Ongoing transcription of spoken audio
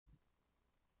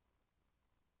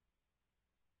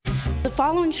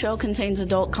following show contains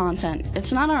adult content.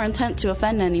 It's not our intent to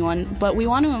offend anyone, but we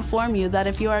want to inform you that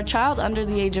if you are a child under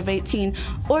the age of 18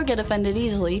 or get offended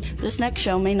easily, this next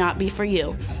show may not be for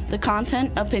you. The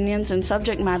content, opinions, and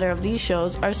subject matter of these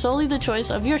shows are solely the choice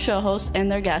of your show hosts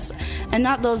and their guests, and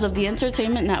not those of the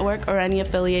Entertainment Network or any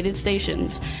affiliated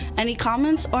stations. Any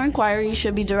comments or inquiries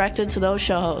should be directed to those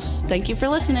show hosts. Thank you for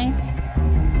listening.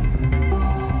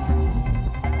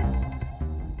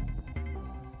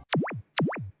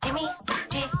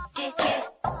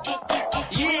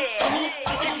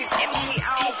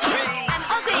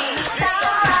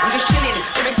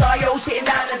 Sitting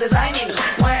down and designing,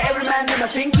 where every man in my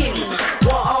thinking,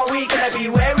 what are we gonna be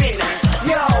wearing?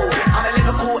 Yo, I'm a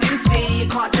Liverpool MC, you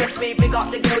can't trust me, big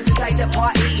up the girls inside the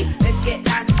party, let's get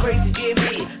down to crazy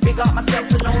Jimmy, big up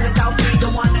myself and known as Alfie, the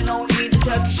one and only, the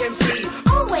Turkish MC.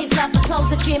 Always love the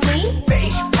clothes of Jimmy.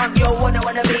 British, I'm your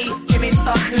wanna be, Jimmy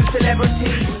Star, new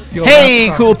celebrity.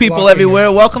 Hey, cool people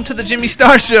everywhere, welcome to the Jimmy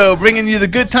Star Show, bringing you the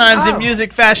good times in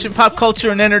music, fashion, pop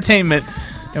culture, and entertainment.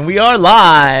 And we are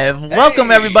live. Hey. Welcome,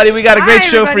 everybody. We got a great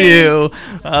show for you.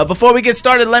 Before we get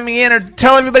started, let me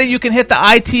tell everybody you can hit the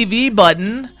ITV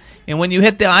button. And when you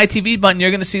hit the ITV button,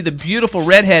 you're going to see the beautiful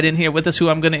redhead in here with us, who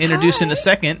I'm going to introduce in a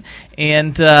second.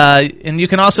 And you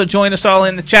can also join us all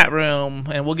in the chat room.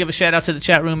 And we'll give a shout-out to the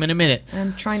chat room in a minute.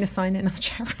 I'm trying to sign in on the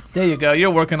chat room. There you go.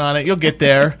 You're working on it. You'll get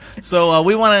there. So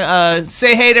we want to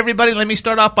say hey to everybody. Let me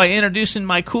start off by introducing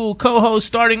my cool co-host,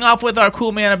 starting off with our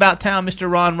cool man about town,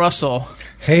 Mr. Ron Russell.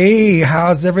 Hey,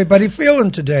 how's everybody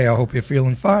feeling today? I hope you're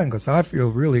feeling fine, because I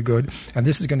feel really good. And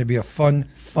this is going to be a fun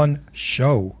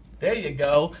show. There you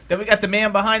go. Then we got the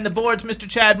man behind the boards, Mr.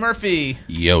 Chad Murphy.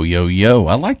 Yo, yo, yo.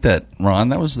 I like that, Ron.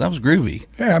 That was groovy.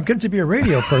 Yeah, I'm getting to be a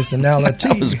radio person now. That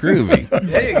was groovy.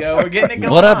 There you go. We're getting it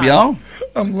going. What up, y'all?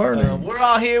 I'm learning. We're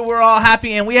all here. We're all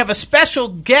happy. And we have a special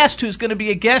guest who's going to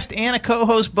be a guest and a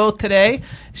co-host both today.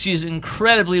 She's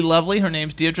incredibly lovely. Her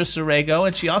name's Deidra Sarego,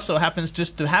 and she also happens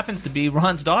to be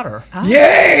Ron's daughter. Oh.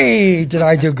 Yay! Did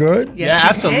I do good? Yeah,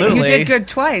 absolutely. You did good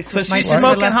twice. So she's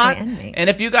smoking hot. And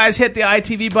if you guys hit the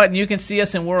ITV button, you can see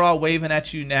us, and we're all waving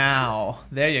at you now.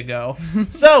 There you go.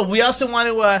 So we also want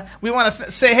to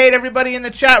say hey to everybody in the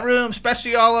chat room,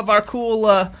 especially all of our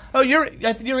cool. You're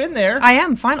in there. I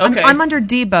am fine. Okay. I'm under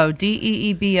Debo,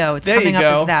 Deebo. It's there coming up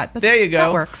as that. But there you go.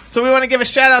 That works. So we want to give a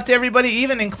shout out to everybody,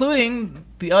 even including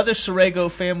the other Sarego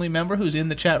family member who's in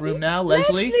the chat room now,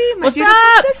 Leslie. My What's beautiful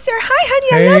up? sister. Hi,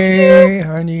 honey. I love Hey, you.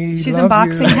 honey. She's love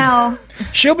unboxing you. hell.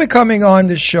 She'll be coming on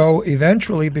the show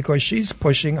eventually, because she's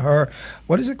pushing her,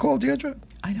 what is it called, Deidra?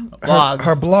 I don't blog.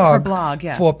 Her blog. Her blog,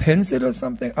 yeah. For Pinsit or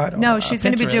something? I don't know. No, she's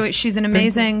going to be Pinterest. doing. She's an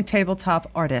amazing tabletop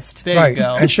artist. There right. you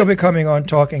go. And she'll be coming on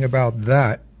talking about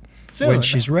that Soon. when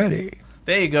she's ready.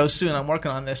 There you go, soon. I'm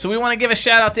working on this. So we want to give a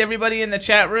shout-out to everybody in the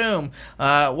chat room.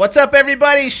 What's up,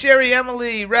 everybody? Sherry,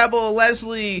 Emily, Rebel,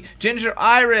 Leslie, Ginger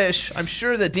Irish. I'm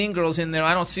sure the Dean Girl's in there.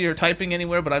 I don't see her typing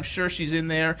anywhere, but I'm sure she's in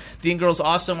there. Dean Girl's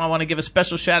awesome. I want to give a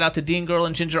special shout-out to Dean Girl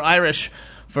and Ginger Irish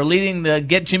for leading the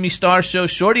Get Jimmy Star Show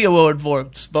Shorty Award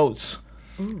votes.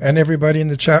 And everybody in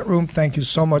the chat room, thank you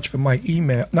so much for my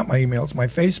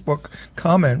Facebook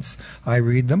comments. I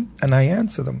read them and I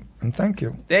answer them, and thank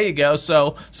you. There you go.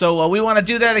 So we want to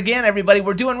do that again, everybody.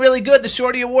 We're doing really good. The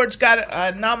Shorty Awards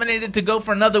got nominated to go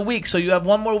for another week, so you have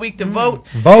one more week to vote.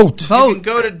 Vote. You can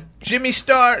go to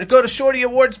go to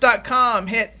shortyawards.com,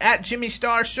 hit at Jimmy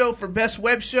Star Show for best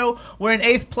web show. We're in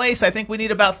 8th place. I think we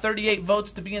need about 38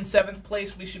 votes to be in 7th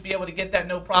place. We should be able to get that,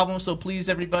 no problem. So please,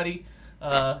 everybody.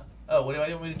 What do I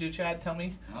want me to do, Chad? Tell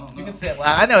me. You can say it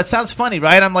loud. I know, it sounds funny,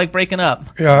 right? I'm like breaking up.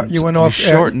 Yeah, you went off.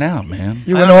 Short now, man.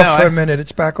 You went off for a minute.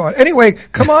 It's back on. Anyway,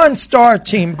 come on, Star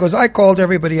Team, because I called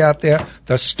everybody out there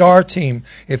the Star Team.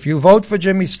 If you vote for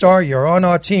Jimmy Star, you're on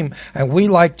our team, and we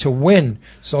like to win.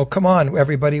 So come on,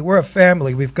 everybody. We're a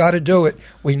family. We've got to do it.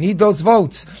 We need those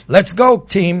votes. Let's go,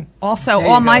 team. Also,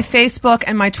 all my Facebook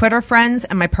and my Twitter friends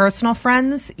and my personal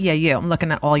friends. Yeah, you. I'm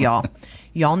looking at all y'all.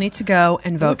 Y'all need to go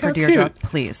and vote for Deirdre,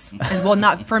 please. And, well,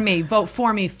 not for me. Vote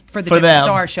for me for the Jimmy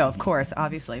Star Show, of course,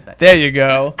 obviously. But there you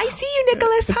go. I see you,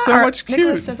 Nicholas. It's so much cute.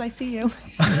 Nicholas says I see you.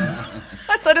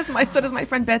 So does my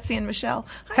friend Betsy and Michelle.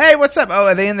 Hey, what's up? Oh,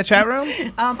 are they in the chat room?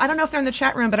 I don't know if they're in the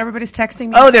chat room, but everybody's texting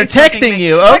me. Oh, they're texting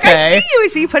you. Okay. Like, I see you. I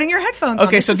see you putting your headphones on.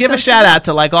 Okay, so give a shout out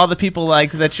to all the people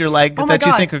that you're that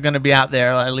you think are going to be out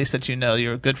there, or at least that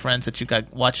you're good friends that you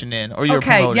got watching in, or you're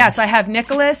promoting. Yes, I have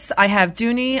Nicholas, I have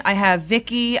Dooney, I have Vicky.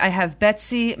 Nikki, I have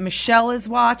Betsy, Michelle is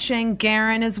watching,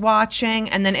 Garen is watching,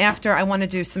 and then after I want to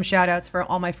do some shout outs for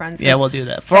all my friends. Yeah, we'll do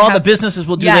that. For all the businesses,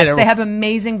 we'll do later. Yes, they have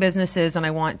amazing businesses, and I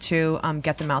want to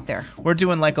get them out there. We're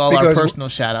doing like all our personal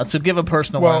shout outs, so give a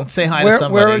personal one. Say hi to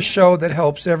somebody. We're a show that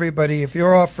helps everybody. If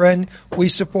you're our friend, we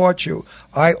support you.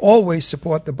 I always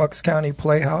support the Bucks County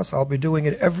Playhouse. I'll be doing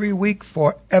it every week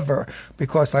forever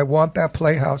because I want that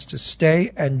Playhouse to stay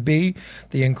and be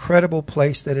the incredible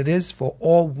place that it is for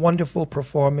all wonderful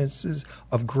performances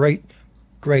of great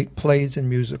plays and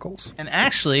musicals. And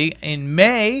actually, in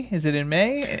May, is it in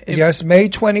May? Yes, May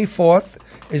 24th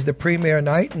is the premiere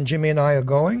night, and Jimmy and I are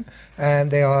going,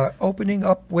 and they are opening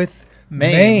up with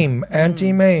Mame,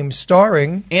 Auntie Mame,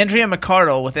 starring Andrea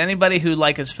McArdle. With anybody who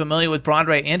is familiar with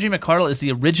Broadway, Andrea McArdle is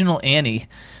the original Annie,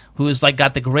 who is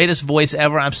got the greatest voice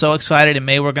ever. I'm so excited. In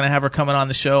May, we're going to have her coming on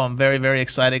the show. I'm very, very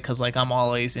excited because I'm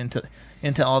always into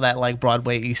all that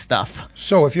Broadway-y stuff.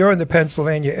 So if you're in the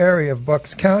Pennsylvania area of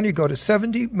Bucks County, go to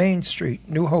 70 Main Street,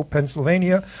 New Hope,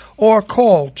 Pennsylvania, or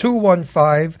call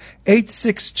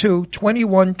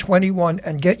 215-862-2121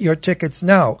 and get your tickets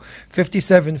now.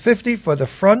 $57.50 for the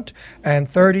front and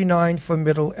 $39 for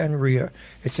middle and rear.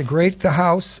 It's a great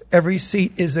house. Every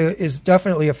seat is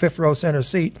definitely a fifth row center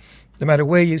seat. No matter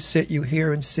where you sit, you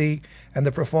hear and see, and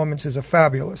the performances are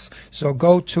fabulous. So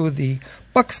go to the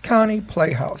Bucks County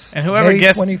Playhouse, and whoever May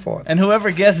guessed 24th. And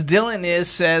whoever guessed Dylan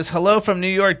says, hello from New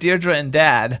York, Deirdre and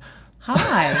Dad.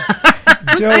 Hi.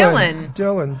 Who's Dylan?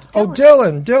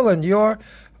 Dylan, you're...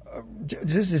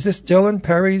 Is this Dylan,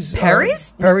 Perry's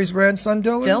grandson,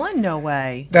 Dylan? Dylan? No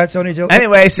way. That's only Dylan.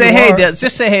 Anyway, just say hey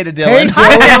to Dylan. Hey,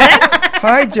 Dylan.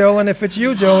 Hi, Dylan. If it's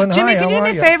you, Dylan, Jimmy, hi, can you do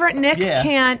me a you? favor? Nick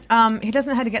can't, he doesn't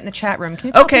know how to get in the chat room. Can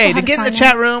you tell people how to get in the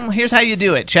chat room, here's how you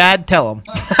do it. Chad, tell him.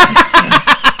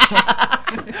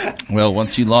 Well,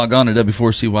 once you log on to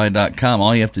W4CY.com,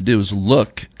 all you have to do is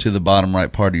look to the bottom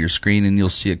right part of your screen, and you'll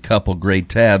see a couple great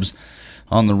tabs.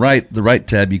 On the right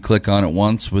tab, you click on it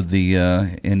once with the,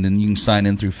 and then you can sign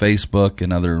in through Facebook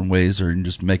and other ways, or you can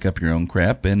just make up your own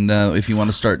crap. And if you want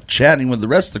to start chatting with the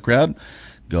rest of the crowd,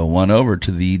 go on over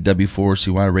to the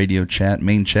W4CY radio chat,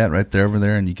 main chat right there over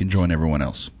there, and you can join everyone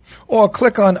else. Or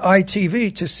click on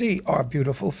ITV to see our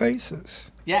beautiful faces.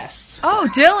 Yes. Oh,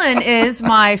 Dylan is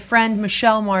my friend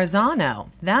Michelle Marzano.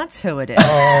 That's who it is. Oh,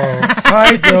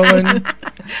 hi, Dylan.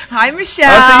 Hi,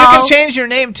 Michelle. Oh, so you can change your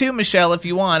name too, Michelle, if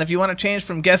you want. If you want to change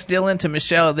from Guest Dylan to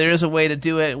Michelle, there is a way to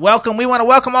do it. Welcome. We want to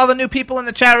welcome all the new people in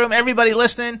the chat room, everybody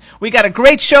listening. We got a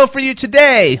great show for you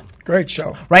today. Great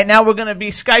show. Right now, we're going to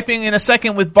be Skyping in a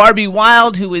second with Barbie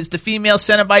Wilde, who is the female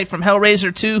Cenobite from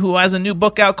Hellraiser 2, who has a new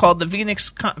book out called The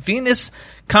Venus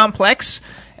Complex.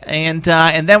 And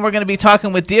then we're going to be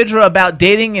talking with Deidra about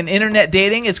dating and internet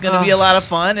dating. It's going to be a lot of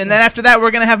fun. And then after that, we're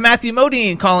going to have Matthew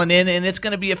Modine calling in, and it's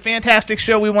going to be a fantastic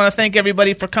show. We want to thank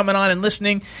everybody for coming on and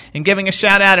listening and giving a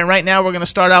shout-out. And right now, we're going to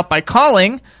start out by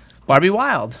calling Barbie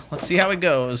Wilde. Let's see how it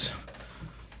goes.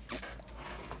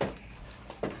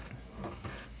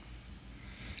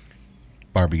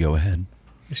 Barbie, go ahead.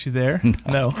 Is she there?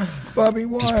 No. Barbie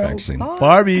Wilde.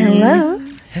 Barbie. Hello.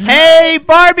 Hey,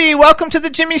 Barbie. Welcome to the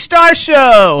Jimmy Star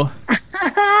Show.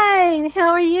 Hi. How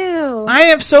are you? I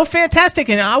am so fantastic.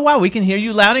 And wow, we can hear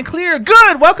you loud and clear.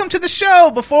 Good. Welcome to the show.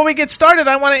 Before we get started,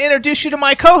 I want to introduce you to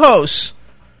my co-hosts.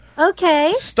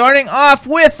 Okay. Starting off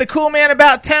with the cool man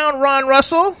about town, Ron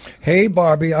Russell. Hey,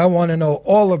 Barbie. I want to know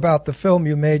all about the film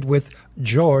you made with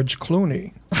George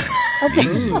Clooney.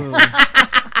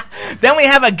 Then we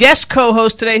have a guest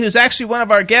co-host today who's actually one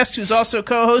of our guests who's also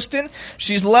co-hosting.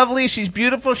 She's lovely. She's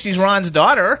beautiful. She's Ron's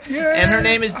daughter. Yeah. And her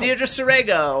name is Deidra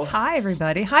Sarego. Hi,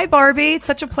 everybody. Hi, Barbie. It's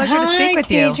such a pleasure to speak with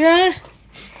you. Deidra.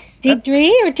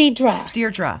 Deidre or Deidra?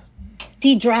 Deirdre.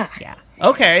 Deidra. Yeah.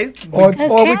 Okay. Or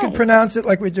we can pronounce it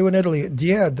like we do in Italy,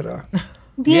 Deidra.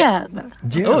 Deidra.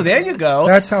 Oh, there you go.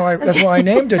 That's why I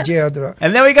named her Deidra.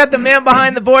 And then we got the man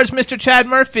behind the boards, Mr. Chad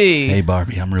Murphy. Hey,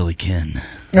 Barbie, I'm really Ken.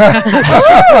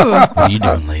 What are you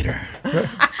doing later?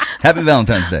 Happy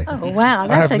Valentine's Day. Oh, wow.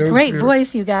 That's a great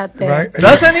voice you got there. Right?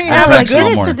 Doesn't he have a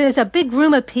good... So there's a big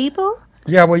room of people?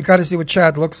 Yeah, well, you got to see what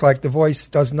Chad looks like. The voice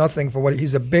does nothing for what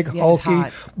he's a big, hulky,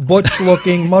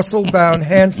 butch-looking, muscle-bound,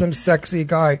 handsome, sexy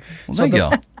guy. Well, there you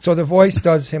go. So the voice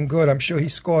does him good. I'm sure he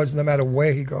scores no matter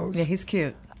where he goes. Yeah, he's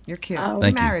cute. You're cute. Oh.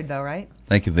 You're married, though, right?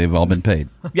 Thank you. They've all been paid.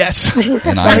 Yes.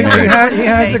 And I am he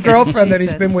has a girlfriend that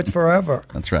he's been with forever.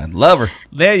 That's right. Love her.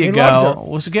 There you He go.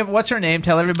 loves her. What's her name?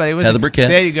 Tell everybody. Heather Burkett.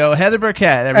 There you go. Heather Burkett,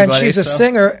 everybody. And she's a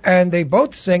singer, and they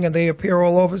both sing, and they appear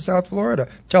all over South Florida.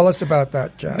 Tell us about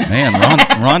that, Chad. Man,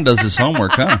 Ron does his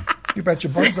homework, huh? You bet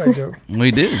your buns I do.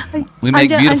 We do. We make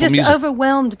beautiful music. I'm just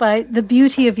overwhelmed by the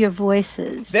beauty of your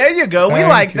voices. There you go. We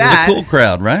like that. It's a cool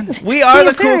crowd, right? We are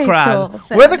the cool crowd. Cool,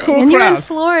 so. We're the cool crowd. And you're in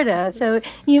Florida, so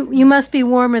you must be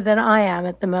warmer than I am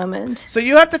at the moment. So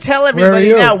you have to tell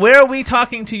everybody now, where are we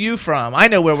talking to you from? I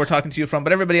know where we're talking to you from,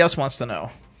 but everybody else wants to know.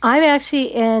 I'm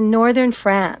actually in northern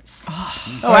France.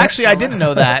 Oh, actually, I didn't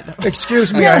know that.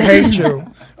 Excuse me, I hate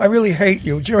you. I really hate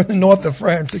you. You're in the north of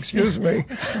France. Excuse me.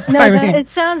 No, it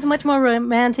sounds much more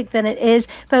romantic than it is.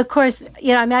 But of course,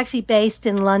 I'm actually based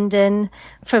in London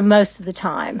for most of the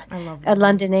time. I love that.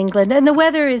 London, England, and the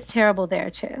weather is terrible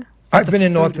there too. I've been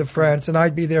in north of France, and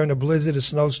I'd be there in a blizzard, a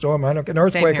snowstorm. An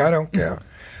earthquake. I don't care.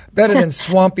 Better than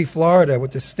swampy Florida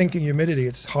with the stinking humidity.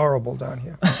 It's horrible down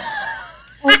here.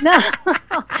 Oh, no.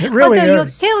 It really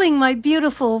is. You're killing my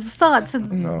beautiful thoughts of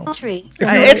the trees.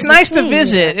 It's nice to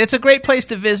visit. It's a great place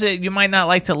to visit. You might not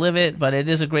like to live it, but it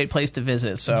is a great place to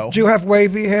visit. So, do you have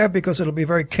wavy hair? Because it'll be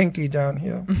very kinky down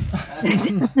here.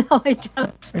 No, I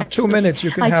don't. In 2 minutes,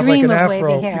 you can have like an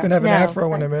afro. You can have an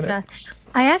afro in a minute.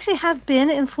 I actually have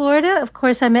been in Florida. Of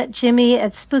course, I met Jimmy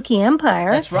at Spooky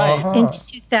Empire. That's right. In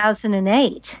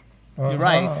 2008. You're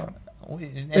right.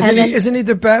 Isn't he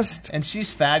the best? And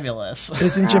she's fabulous.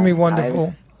 Isn't Jimmy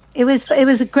wonderful? It was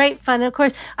a great fun. Of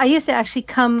course, I used to actually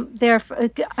come there.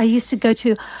 I used to go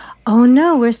to,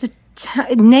 where's the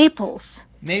Naples?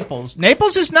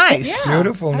 Naples is nice. Yeah.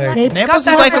 Beautiful Naples. Naples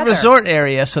is like a resort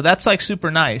area, so that's like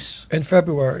super nice. In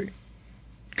February.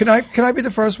 Can I be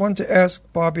the first one to ask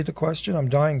Barbie the question? I'm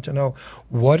dying to know.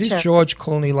 What is George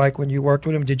Clooney like when you worked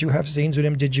with him? Did you have scenes with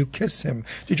him? Did you kiss him?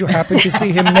 Did you happen to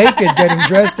see him naked getting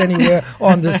dressed anywhere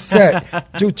on the set?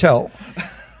 Do tell.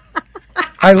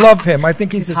 I love him. I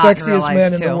think he's the sexiest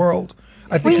man in the world.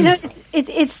 I think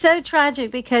it's so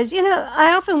tragic because,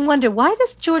 I often wonder, why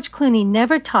does George Clooney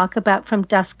never talk about From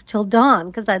Dusk Till Dawn?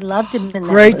 Because I loved him in that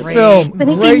Great film. But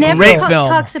he never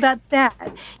talks about that.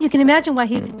 You can imagine why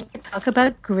he would talk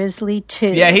about Grizzly 2.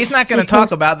 Yeah, he's not going to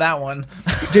talk about that one.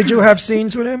 Did you have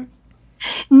scenes with him?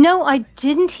 No, I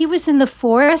didn't. He was in the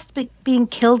forest being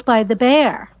killed by the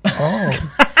bear. Oh.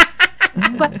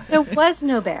 But there was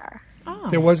no bear. Oh.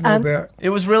 There was no bear.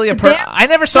 It was really I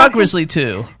never saw Grizzly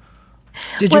 2.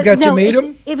 Did you get to meet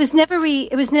him? It was never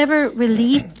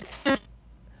released.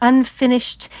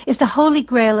 Unfinished. It's the holy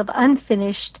grail of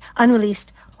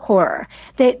unreleased horror.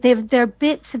 Their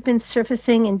bits have been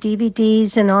surfacing in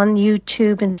DVDs and on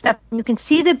YouTube and stuff. You can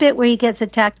see the bit where he gets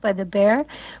attacked by the bear,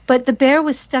 but the bear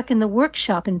was stuck in the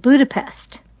workshop in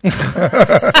Budapest.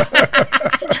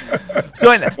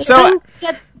 So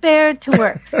get bear to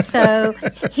work. So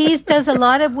he does a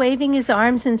lot of waving his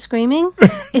arms and screaming.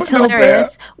 It's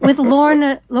hilarious. With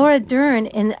Laura Dern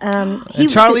and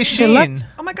Charlie Sheen.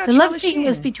 Oh my God! The love scene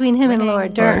was between him and Laura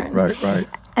Dern. Right.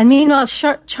 And meanwhile,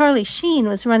 Charlie Sheen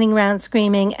was running around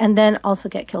screaming, and then also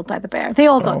get killed by the bear. They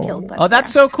all got killed by the bear. Oh,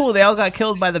 that's so cool! They all got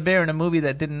killed by the bear in a movie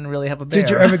that didn't really have a bear. Did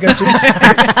you ever get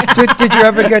to? Did you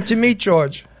ever get to meet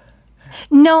George?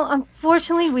 No,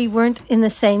 unfortunately, we weren't in the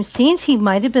same scenes. He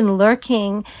might have been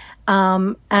lurking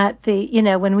at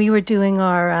the, when we were doing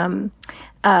our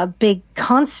big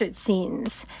concert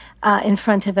scenes in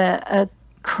front of a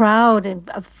crowd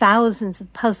of thousands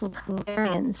of puzzled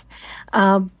Hungarians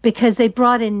because they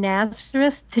brought in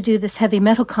Nazareth to do this heavy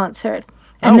metal concert.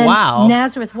 And then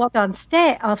Nazareth walked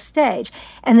off stage,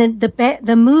 and then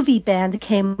the movie band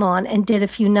came on and did a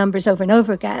few numbers over and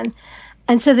over again.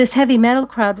 And so this heavy metal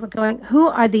crowd were going, who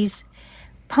are these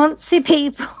poncy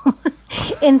people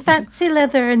in fancy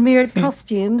leather and mirrored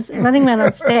costumes running around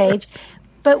on stage?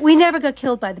 But we never got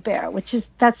killed by the bear,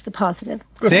 that's the positive.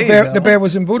 Because the bear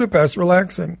was in Budapest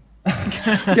relaxing.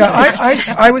 Yeah,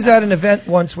 I was at an event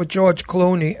once with George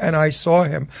Clooney, and I saw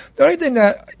him. The only thing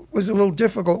that was a little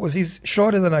difficult was he's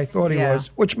shorter than I thought he was,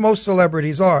 which most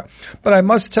celebrities are. But I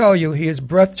must tell you, he is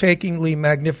breathtakingly,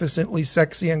 magnificently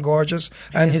sexy and gorgeous,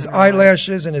 and his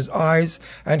eyelashes and his eyes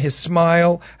and his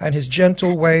smile and his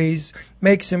gentle ways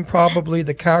makes him probably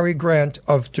the Cary Grant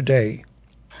of today.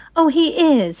 Oh,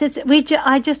 he is.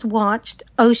 I just watched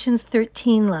Ocean's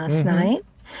 13 last night,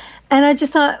 and I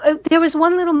just thought there was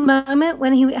one little moment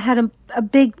when he had a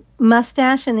big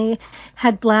mustache and he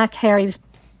had black hair. He was,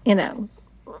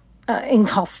 in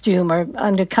costume or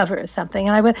undercover or something.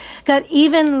 And I got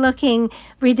even looking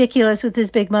ridiculous with his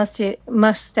big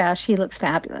mustache. He looks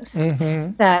fabulous. Mm-hmm.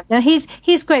 So now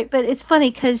he's great, but it's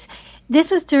funny because this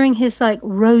was during his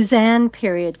Roseanne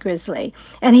period, Grizzly,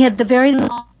 and he had the very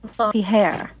long floppy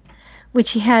hair,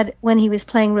 which he had when he was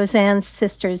playing Roseanne's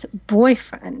sister's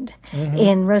boyfriend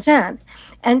in Roseanne.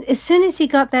 And as soon as he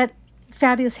got that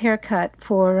fabulous haircut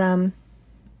for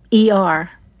ER,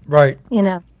 right,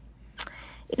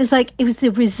 It was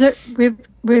the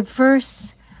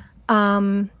reverse.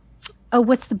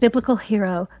 What's the biblical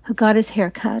hero who got his hair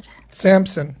cut?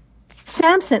 Samson,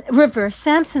 reverse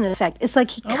Samson effect. It's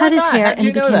like he cut his hair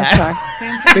and became a star.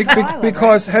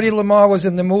 Because Hedy Lamarr was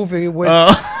in the movie with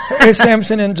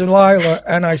Samson and Delilah,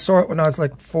 and I saw it when I was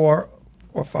like 4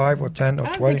 or 5 or 10 or 20.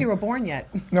 I don't think you were born yet.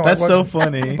 No, that's so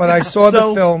funny. But I saw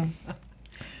the film.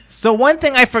 So one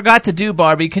thing I forgot to do,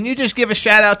 Barbie, can you just give a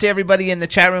shout out to everybody in the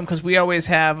chat room, because we always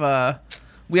have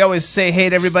we always say hey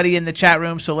to everybody in the chat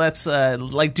room. So let's do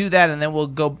that, and then we'll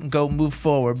go move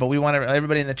forward. But we want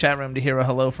everybody in the chat room to hear a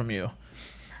hello from you.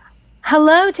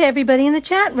 Hello to everybody in the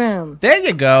chat room. There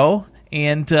you go.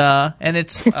 And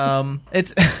it's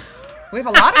we have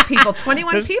a lot of people,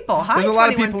 21 people. Hi, there's a lot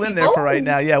of people in there for right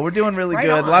now. Yeah, we're doing really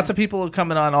good. Lots of people are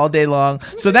coming on all day long.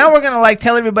 So now we're going to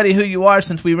tell everybody who you are,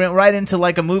 since we went right into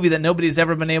a movie that nobody's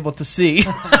ever been able to see.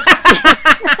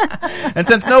 And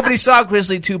since nobody saw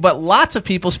Grizzly 2, but lots of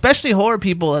people, especially horror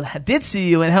people, did see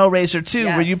you in Hellraiser 2,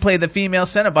 where you play the female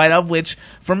Cenobite, of which,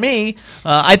 for me,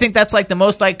 I think that's the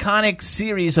most iconic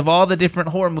series of all the different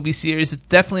horror movie series. It's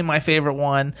definitely my favorite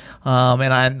one.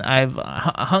 And I've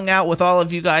hung out with all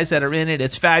of you guys that are in it.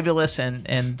 It's fabulous.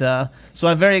 And so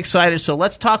I'm very excited. So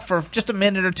let's talk for just a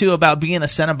minute or two about being a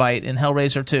Cenobite in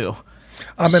Hellraiser 2.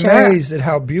 I'm amazed at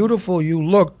how beautiful you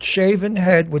looked, shaven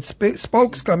head with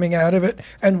spokes coming out of it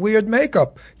and weird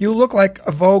makeup. You look like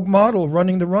a Vogue model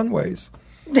running the runways.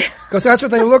 Because that's what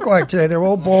they look like today. They're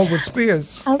all bald with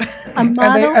spears. And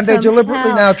they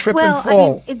deliberately now trip and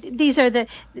fall. These are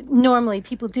normally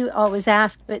people do always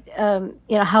ask, but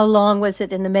how long was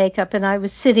it in the makeup? And I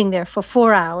was sitting there for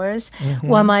 4 hours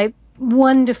while my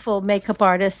wonderful makeup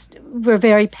artists were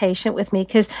very patient with me,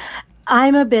 because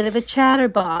I'm a bit of a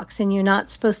chatterbox, and you're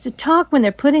not supposed to talk when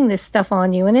they're putting this stuff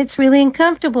on you, and it's really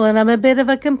uncomfortable, and I'm a bit of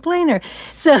a complainer.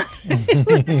 So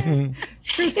it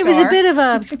was a bit of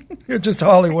a... You're just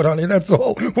Hollywood, honey, that's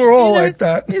all. We're all like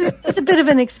that. It's a bit of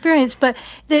an experience, but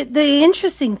the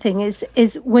interesting thing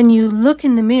is when you look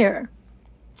in the mirror,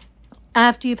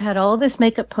 after you've had all this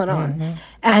makeup put on,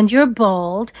 and you're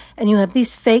bald, and you have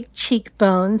these fake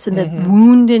cheekbones, and the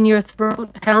wound in your throat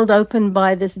held open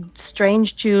by this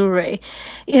strange jewelry,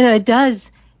 it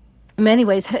does, in many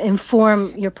ways,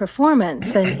 inform your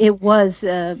performance. And it was,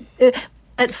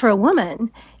 but for a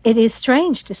woman, it is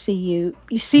strange to see you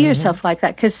see yourself like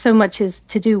that, because so much is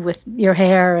to do with your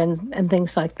hair and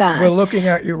things like that. We're looking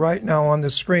at you right now on the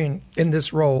screen in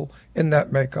this role, in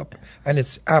that makeup, and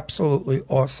it's absolutely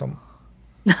awesome.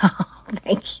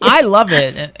 Thank you. I love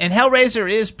it. And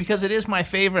Hellraiser is, because it is my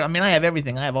favorite. I mean, I have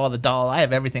everything. I have all the dolls. I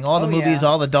have everything. All the movies,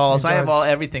 all the dolls. I have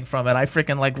everything from it. I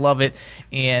freaking love it.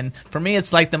 And for me, it's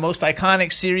the most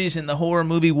iconic series in the horror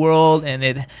movie world. And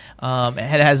it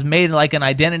has made an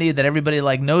identity that everybody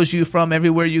knows you from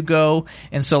everywhere you go.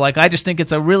 And so I just think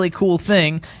it's a really cool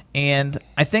thing. And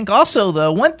I think also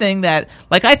the one thing that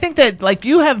I think that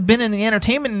you have been in the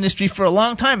entertainment industry for a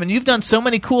long time, and you've done so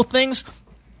many cool things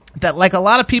that a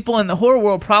lot of people in the horror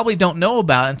world probably don't know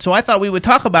about. And so I thought we would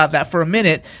talk about that for a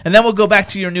minute, and then we'll go back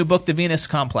to your new book, The Venus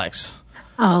Complex.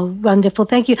 Oh, wonderful.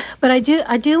 Thank you. But I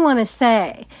do want to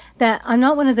say that I'm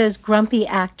not one of those grumpy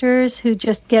actors who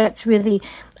just gets really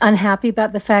unhappy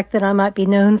about the fact that I might be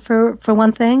known for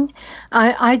one thing.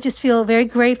 I just feel very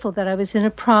grateful that I was in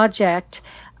a project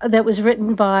that was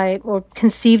written by or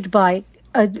conceived by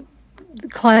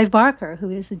Clive Barker, who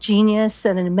is a genius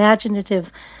and an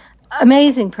imaginative,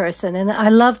 amazing person. And I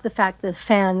love the fact that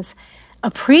fans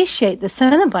appreciate the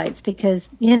Cenobites, because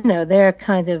they're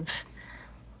kind of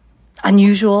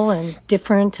unusual and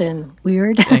different and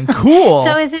weird and cool.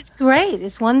 So it's great,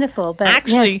 it's wonderful. But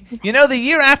actually, the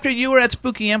year after you were at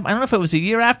Spooky Empire, I don't know if it was a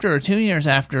year after or 2 years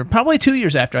after, probably 2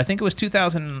 years after, I think it was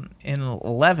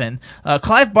 2011,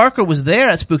 Clive Barker was there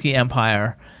at Spooky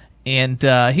Empire. And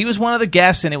he was one of the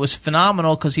guests, and it was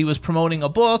phenomenal because he was promoting a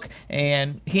book,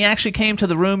 and he actually came to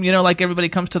the room, everybody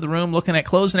comes to the room looking at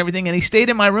clothes and everything, and he stayed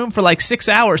in my room for 6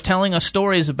 hours telling us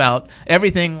stories about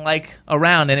everything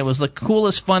around, and it was the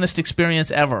coolest, funnest experience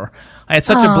ever. I had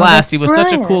such a blast. He was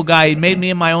such a cool guy. He made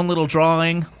me in my own little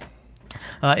drawing.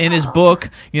 In his book,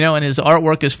 and his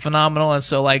artwork is phenomenal. And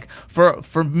so,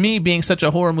 for me being such a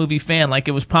horror movie fan,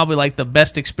 it was probably the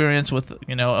best experience with,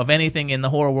 of anything in the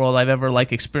horror world I've ever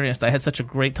experienced. I had such a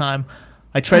great time.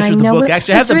 I treasure the book.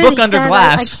 Actually, I have the book under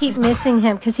glass. I keep missing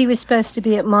him because he was supposed to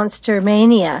be at Monster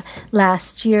Mania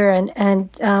last year, and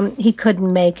he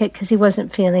couldn't make it because he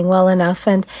wasn't feeling well enough.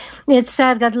 And it's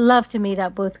sad. I'd love to meet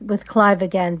up with Clive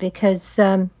again, because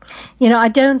I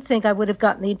don't think I would have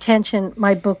gotten the attention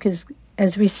my book has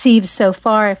received so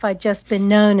far if I'd just been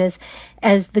known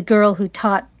as the girl who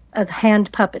taught a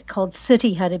hand puppet called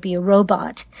Sooty How to Be a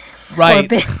Robot.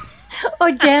 Right.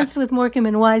 Or dance with Morecambe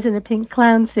and Wise in a pink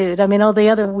clown suit. I mean, all the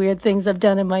other weird things I've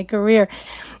done in my career,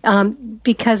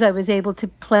 because I was able to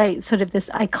play sort of this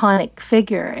iconic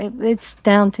figure. It's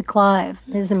down to Clive,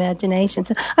 his imagination.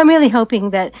 So I'm really hoping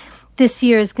that this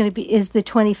year is the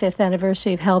 25th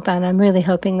anniversary of Hellbound. I'm really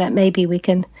hoping that maybe we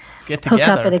can get together.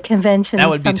 Hook up at a convention. That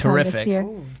would be sometime terrific. This year.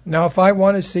 Now, if I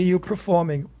want to see you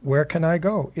performing, where can I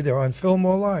go? Either on film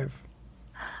or live?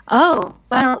 Oh,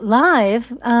 well,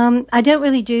 live. I don't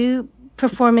really do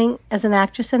performing as an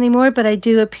actress anymore, but I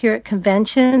do appear at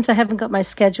conventions. I haven't got my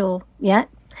schedule yet,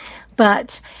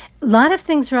 but a lot of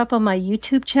things are up on my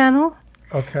YouTube channel.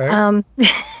 Okay.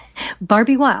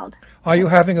 Barbie Wilde. Are you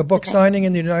having a book signing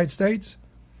in the United States?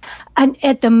 And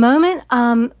at the moment,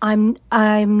 I'm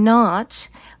not,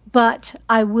 but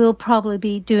I will probably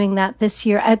be doing that this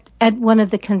year at one of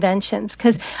the conventions,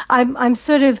 because I'm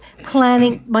sort of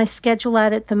planning my schedule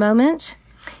out at the moment.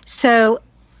 So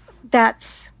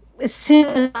that's as soon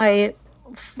as I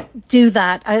do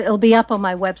that, it'll be up on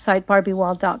my website,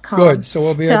 barbiewilde.com. Good. So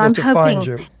we'll be able to find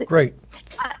you. Great.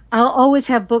 I'll always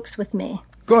have books with me.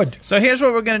 Good. So here's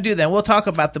what we're going to do then. We'll talk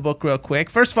about the book real quick.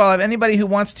 First of all, if anybody who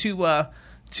wants to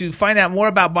find out more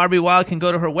about Barbie Wilde can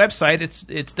go to her website. It's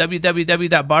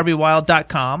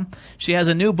www.barbiewilde.com. She has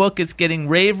a new book. It's getting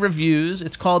rave reviews.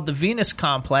 It's called The Venus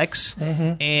Complex,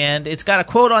 and it's got a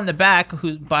quote on the back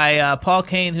by Paul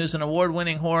Kane, who's an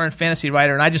award-winning horror and fantasy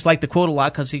writer, and I just like the quote a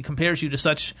lot because he compares you to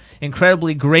such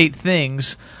incredibly great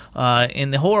things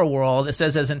in the horror world. It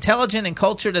says, as intelligent and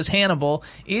cultured as Hannibal,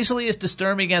 easily as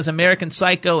disturbing as American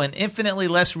Psycho, and infinitely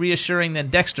less reassuring than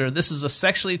Dexter, this is a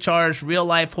sexually charged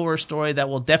real-life horror story that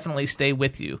will definitely stay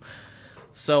with you.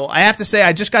 So I have to say,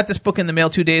 I just got this book in the mail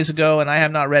 2 days ago, and I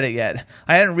have not read it yet.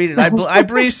 I hadn't read it. I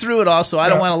breezed through it all, so I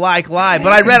don't want to lie.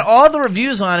 But I read all the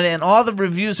reviews on it, and all the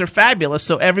reviews are fabulous,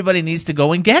 so everybody needs to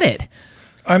go and get it.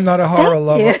 I'm not a horror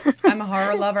lover. I'm a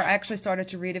horror lover. I actually started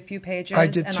to read a few pages. I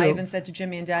did and too. I even said to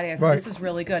Jimmy and Daddy, I said, this is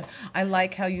really good. I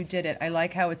like how you did it. I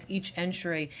like how it's each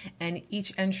entry, and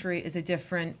each entry is a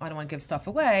different, I don't want to give stuff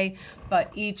away,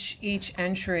 but each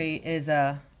entry is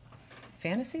a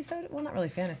fantasy. Well, not really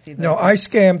fantasy. But no, I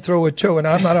scammed through it too, and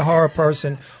I'm not a horror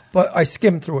person, but I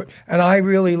skimmed through it. And I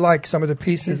really like some of the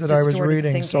pieces that I was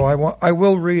reading, thinking. so I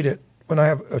will read it when I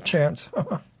have a chance.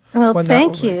 Well,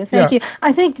 thank you.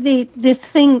 I think the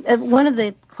thing, one of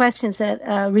the questions that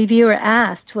a reviewer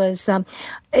asked was,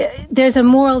 there's a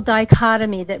moral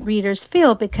dichotomy that readers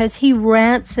feel because he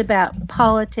rants about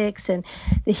politics and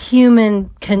the human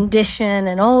condition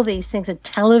and all these things, and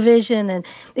television, and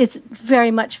it's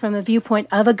very much from the viewpoint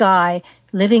of a guy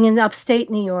living in upstate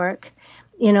New York,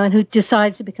 and who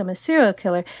decides to become a serial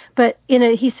killer. But,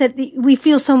 he said we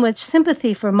feel so much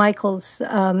sympathy for Michael's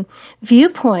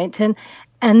viewpoint,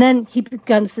 and then he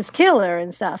becomes this killer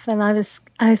and stuff. And I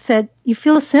said, you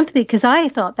feel sympathy because I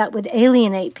thought that would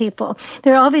alienate people.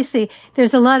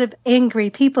 There's a lot of angry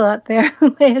people out there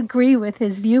who may agree with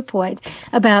his viewpoint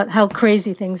about how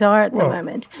crazy things are at the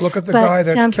moment. Look at the guy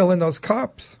that's killing those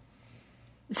cops.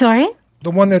 Sorry? The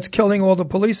one that's killing all the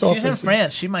police officers. She's in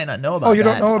France. She might not know about that. Oh, you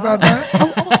don't know about that?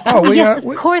 Yes,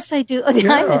 of course I do.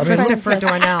 Christopher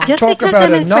Dornell. Just because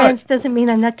I'm in France doesn't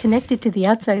mean I'm not connected to the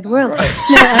outside world.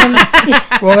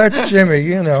 Right. Well, that's Jimmy,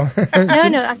 No.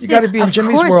 You got to be in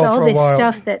Jimmy's world for a while.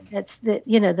 Of course, all this stuff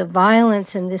the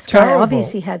violence, and this Terrible. guy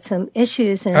obviously had some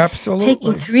issues, and Absolutely.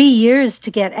 taking 3 years to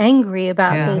get angry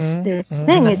about this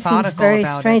thing, it seems very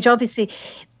strange. Obviously,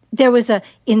 there was a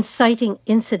inciting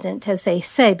incident, as they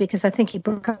say, because I think he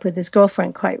broke up with his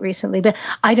girlfriend quite recently. But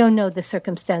I don't know the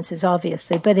circumstances,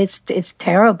 obviously. But it's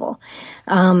terrible.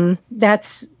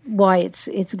 That's why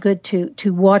it's good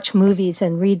to watch movies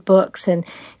and read books and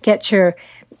get your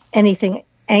anything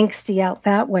angsty out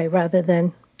that way, rather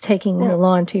than taking the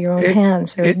law into your own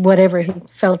hands or whatever he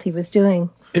felt he was doing.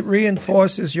 It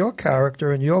reinforces your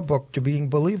character in your book to being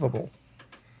believable.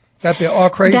 That there are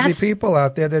crazy people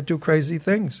out there that do crazy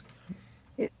things.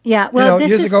 Yeah, well,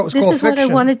 years ago it was called this is what I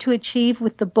fiction. wanted to achieve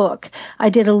with the book.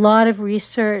 I did a lot of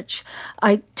research.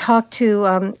 I talked to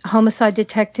a homicide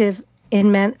detective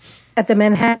at the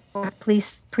Manhattan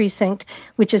Police Precinct,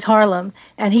 which is Harlem,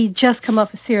 and he'd just come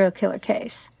off a serial killer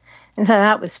case. And so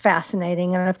that was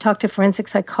fascinating. And I've talked to forensic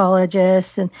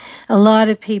psychologists, and a lot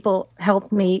of people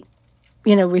helped me,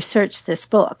 research this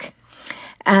book.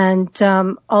 And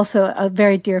also a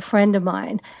very dear friend of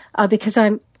mine, because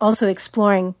I'm also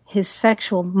exploring his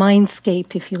sexual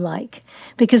mindscape, if you like.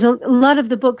 Because a lot of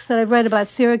the books that I've read about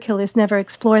serial killers never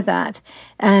explore that.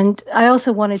 And I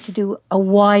also wanted to do a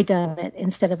why done it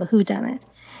instead of a who done it.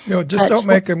 Just don't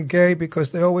make them gay,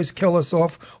 because they always kill us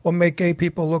off, or make gay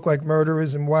people look like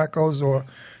murderers and wackos or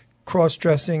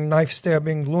cross-dressing,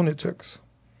 knife-stabbing lunatics.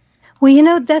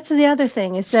 Well, that's the other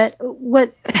thing, is that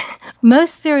what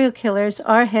most serial killers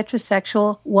are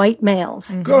heterosexual white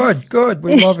males. Mm-hmm. Good.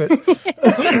 We love it.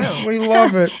 We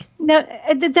love it. No,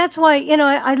 that's why,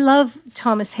 I love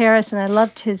Thomas Harris, and I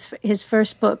loved his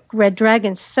first book, Red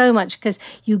Dragon, so much, because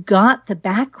you got the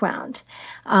background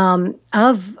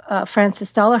of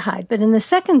Francis Dolarhyde. But in the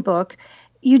second book,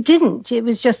 you didn't. It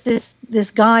was just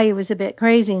this guy who was a bit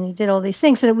crazy, and he did all these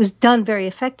things, and it was done very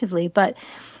effectively. But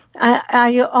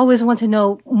I always want to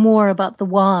know more about the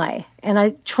why, and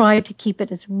I try to keep it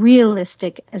as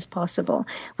realistic as possible,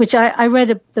 which I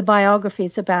read the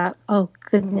biographies about,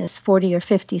 40 or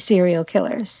 50 serial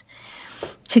killers,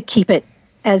 to keep it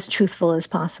as truthful as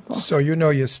possible. So you know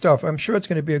your stuff. I'm sure it's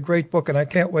going to be a great book, and I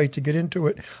can't wait to get into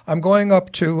it. I'm going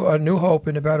up to New Hope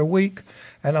in about a week,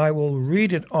 and I will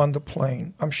read it on the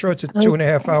plane. I'm sure it's a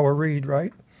 2.5-hour read,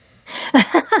 right?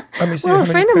 Let me see. Well, a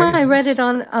friend of mine read it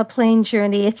on a plane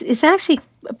journey. It's actually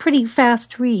a pretty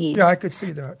fast read. Yeah, I could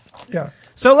see that. Yeah.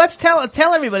 So let's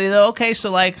tell everybody, though. Okay, so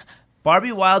like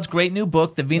Barbie Wilde's great new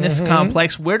book, The Venus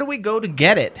Complex. Where do we go to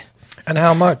get it? And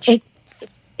how much?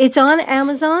 It's on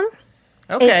Amazon.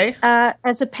 Okay. It's,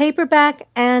 as a paperback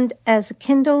and as a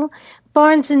Kindle,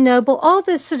 Barnes and Noble, all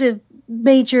the sort of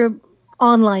major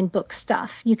online book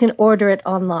stuff. You can order it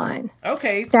online.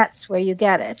 Okay. That's where you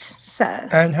get it. So.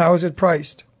 And how is it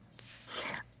priced?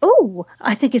 Oh,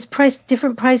 I think it's priced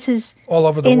different prices all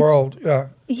over the world. Yeah.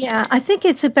 Yeah, I think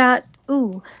it's about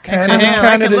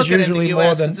Canada's usually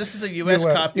more than this is a U.S.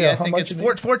 copy. Yeah, I think it's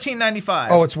 $14.95.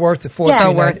 Oh, it's worth it.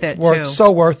 So worth it too.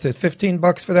 So worth it.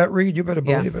 $15 for that read. You better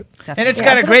believe it. Definitely. And it's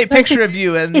got a great picture of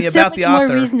you and about the author.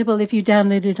 It's more reasonable if you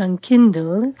download it on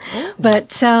Kindle.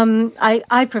 But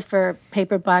I prefer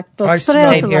paperback books, but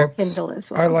I also love Kindle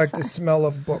as well. I like the smell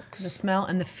of books. The smell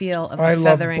and the feel of the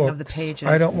feathering of the pages.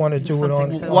 I don't want to do it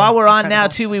on. While we're on now,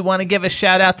 too, we want to give a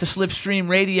shout out to Slipstream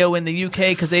Radio in the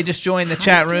UK, because they just joined the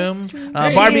chat room.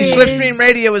 Barbie, Slipstream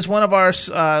Radio is one of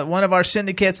our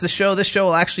syndicates. This show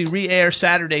will actually re-air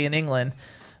Saturday in England.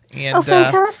 And,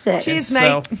 fantastic! Cheers,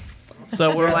 mate.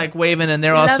 So we're like waving, and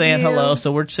they're all saying hello.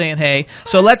 So we're saying hey.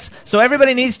 So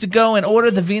everybody needs to go and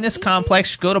order the Venus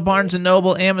Complex. Go to Barnes and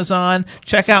Noble, Amazon.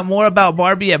 Check out more about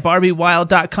Barbie at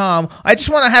BarbieWilde.com. I just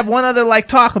want to have one other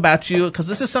talk about you, because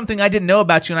this is something I didn't know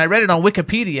about you, and I read it on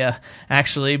Wikipedia.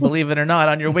 Actually, believe it or not,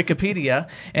 on your Wikipedia,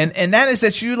 and that is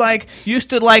that you used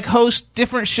to host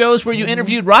different shows where you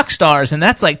interviewed rock stars, and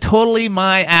that's totally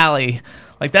my alley.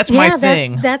 That's my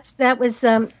thing. That was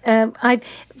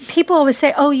people always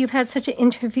say, "Oh, you've had such an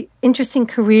interesting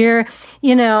career,"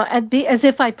 as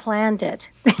if I planned it.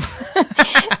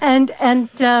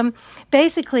 and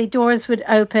basically, doors would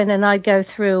open, and I'd go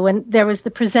through, and there was the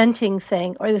presenting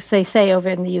thing, or as they say over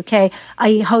in the UK,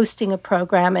 hosting a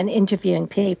program and interviewing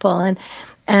people,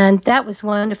 and that was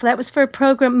wonderful. That was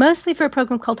mostly for a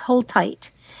program called Hold Tight,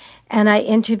 and I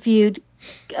interviewed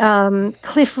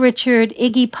Cliff Richard,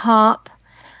 Iggy Pop.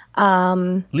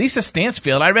 Lisa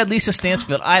Stansfield. I read Lisa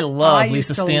Stansfield. I love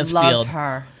Lisa Stansfield. Love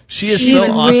her. She is so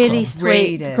awesome. Really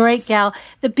sweet, great gal.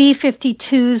 The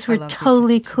B-52s were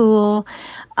totally cool.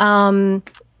 I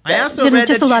also read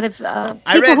just a lot of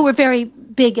people who were very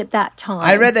big at that time.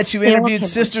 I read that you interviewed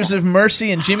Sisters of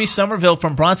Mercy and Jimmy Somerville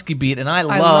from Bronski Beat, and I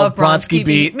love Bronski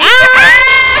Beat.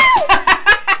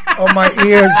 Oh, my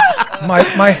ears.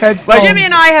 My headphones. Jimmy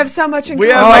and I have so much in common.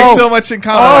 We have so much in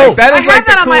common. That is I have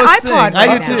the that coolest on my iPod. thing.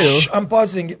 I do too. I'm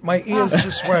buzzing. My ears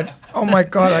just went. Oh my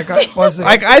God! I got buzzing.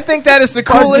 I think that is the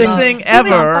coolest thing ever.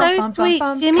 So sweet.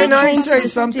 Jimmy Can I came say to the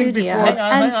something studio, before?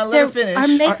 Hang on, let her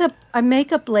finish. Our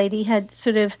makeup lady had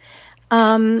sort of,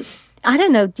 I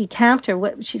don't know, decamped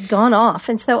her. She'd gone off,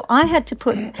 and so I had to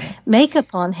put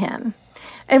makeup on him.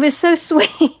 It was so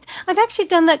sweet. I've actually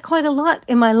done that quite a lot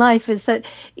in my life, is that,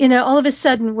 all of a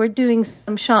sudden we're doing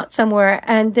some shot somewhere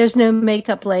and there's no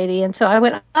makeup lady. And so I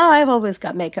went, I've always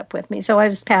got makeup with me. So I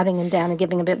was patting him down and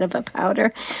giving a bit of a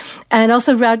powder. And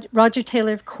also Roger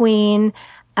Taylor of Queen.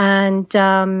 And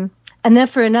then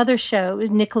for another show, it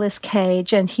was Nicolas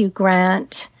Cage and Hugh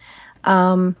Grant.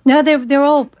 No, they're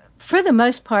all, for the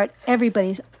most part,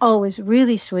 everybody's always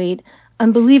really sweet.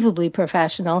 Unbelievably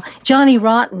professional. Johnny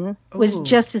Rotten was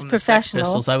just as professional. Sex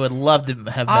Pistols. I would love to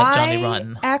have met Johnny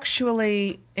Rotten. I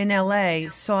actually, in L.A.,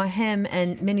 saw him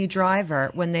and Minnie Driver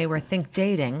when they were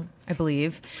dating, I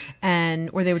believe,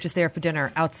 or they were just there for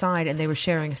dinner outside, and they were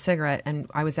sharing a cigarette, and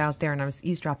I was out there, and I was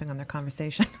eavesdropping on their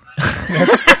conversation.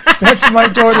 That's my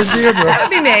daughter, Deidra. That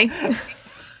would be me.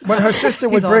 When her sister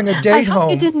would He's bring a awesome. date I hope home,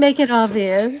 you didn't make it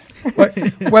obvious.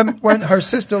 when her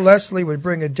sister Leslie would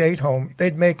bring a date home,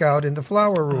 they'd make out in the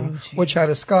flower room, which had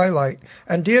a skylight.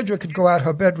 And Deidra could go out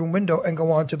her bedroom window and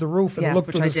go onto the roof and look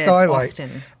which through I the did skylight. often.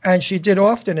 And she did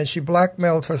often, and she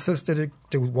blackmailed her sister to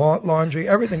do laundry,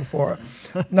 everything for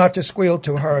her, not to squeal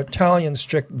to her Italian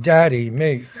strict daddy,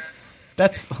 me.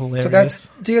 That's hilarious. So that's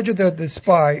Deidra the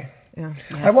spy. Yeah.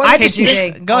 I want to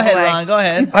KGB. Go all the ahead, way. Ron. Go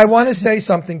ahead. I want to say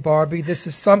something, Barbie. This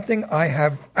is something I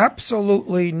have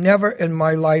absolutely never in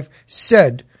my life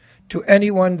said to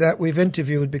anyone that we've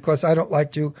interviewed because I don't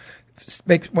like to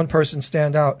make one person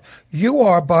stand out. You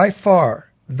are by far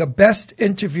the best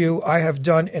interview I have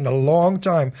done in a long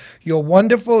time. You're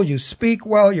wonderful. You speak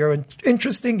well. You're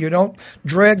interesting. You don't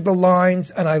drag the lines.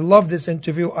 And I love this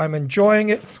interview. I'm enjoying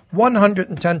it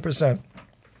 110%.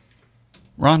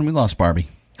 Ron, we lost Barbie.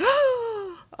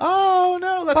 Oh,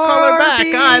 no. Let's call her back.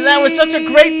 God, that was such a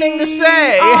great thing to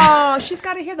say. Oh, she's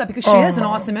got to hear that because she is an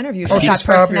awesome interview. She's got she's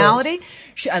personality.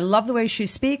 I love the way she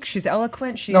speaks. She's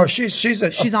eloquent. She's On point.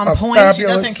 Fabulous, She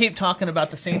doesn't keep talking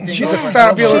about the same thing. She's over a and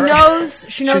fabulous- over.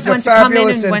 She knows She's a when to come in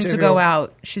fabulous and when to interview. go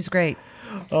out. She's great.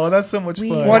 Oh, that's so much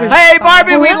fun. What is- Hey,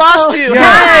 Barbie, we lost you.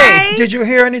 Yeah. Hey. Did you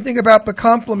hear anything about the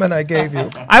compliment I gave you?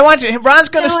 I want you. Ron's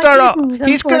going to No, I start all. didn't,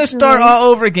 He's going to start unfortunately.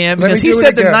 all over again Let me because he do it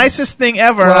said the again. nicest thing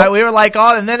ever. Well- We were like,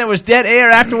 oh, and then it was dead air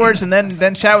afterwards, and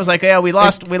then Chad was like, yeah, we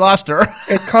lost her.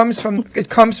 It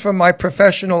comes from my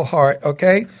professional heart,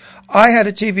 okay? I had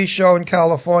a TV show in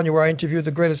California where I interviewed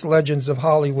the greatest legends of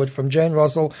Hollywood, from Jane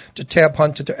Russell to Tab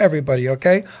Hunter to everybody,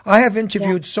 okay? I have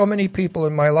interviewed so many people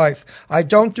in my life. I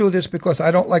don't do this because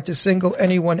I don't like to single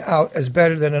anyone out as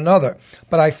better than another.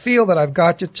 But I feel that I've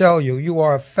got to tell you, you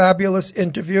are a fabulous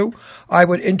interview. I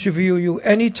would interview you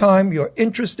anytime. You're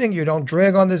interesting. You don't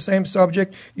drag on the same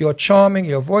subject. You're charming.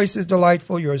 Your voice is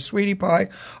delightful. You're a sweetie pie.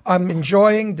 I'm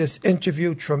enjoying this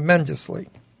interview tremendously.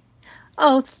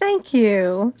 Oh, thank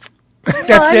you. That's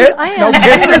Well, it? I No am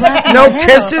kisses? laughing No my head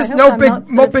kisses? off. I No hope big- I'm not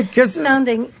no sort of big kisses?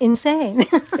 Sounding insane.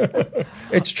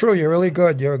 It's true. You're really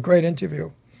good. You're a great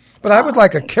interview. But I would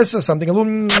like a kiss or something. A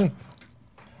little.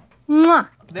 Mwah.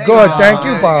 Good. Thank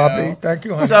you, Bobby. Thank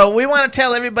you, honey. So we want to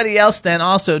tell everybody else then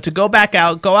also to go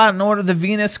and order the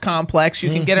Venus Complex. You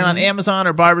can get it on Amazon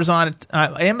or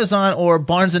Amazon or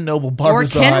Barnes and Noble. Or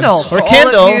Kindle. Or For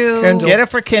Kindle. all of you Kindle. Get it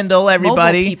for Kindle,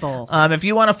 everybody. people. If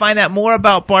you want to find out more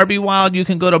about Barbie Wilde, you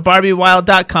can go to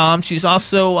BarbieWilde.com. She's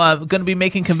also going to be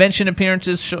making convention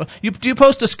appearances. Do you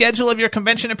post a schedule of your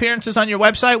convention appearances on your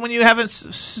website when you have it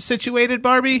situated,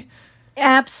 Barbie?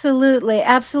 Absolutely,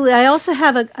 absolutely. I also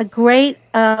have a great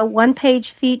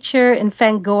one-page feature in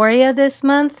Fangoria this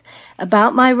month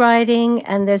about my writing,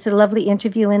 and there's a lovely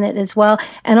interview in it as well.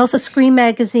 And also Scream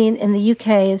Magazine in the UK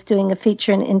is doing a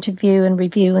feature and interview and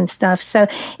review and stuff. So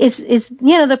it's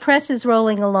the press is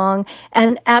rolling along,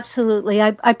 and absolutely,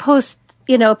 I post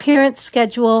appearance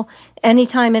schedule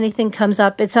anytime anything comes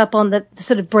up. It's up on the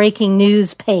sort of breaking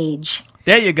news page.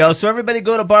 There you go. So everybody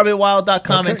go to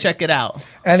BarbieWilde.com and check it out.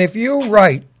 And if you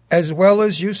write as well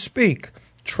as you speak,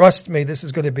 trust me, this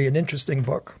is going to be an interesting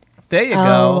book. There you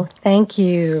Oh, go. thank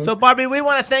you. So, Barbie, we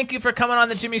want to thank you for coming on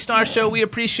the Jimmy Star Show. We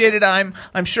appreciate it. I'm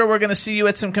sure we're going to see you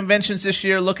at some conventions this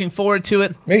year. Looking forward to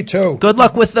it. Me too. Good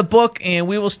luck with the book, and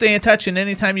we will stay in touch. And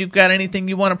anytime you've got anything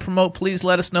you want to promote, please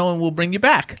let us know, and we'll bring you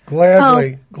back.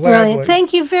 Gladly. Brilliant.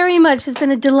 Thank you very much. It's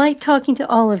been a delight talking to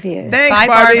all of you. Thanks, Bye,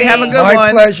 Barbie. Barbie. Have a good My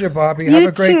one. pleasure, Bobby. Have You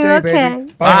a great too, day, okay.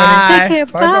 baby. Bye. honey. Take care.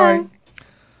 Bye-bye.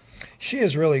 She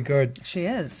is really good. She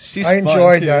is. She's I fun,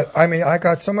 enjoyed too. that. I mean, I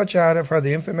got so much out of her.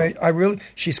 The information,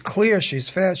 she's clear, she's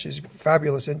fast, she's a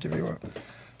fabulous interviewer.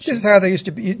 This is how they used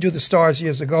to do the stars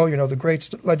years ago. The great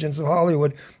legends of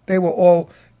Hollywood. They were all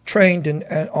trained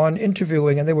on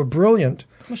interviewing, and they were brilliant.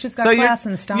 Well, she's got class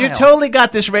and style. You totally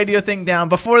got this radio thing down.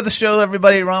 Before the show,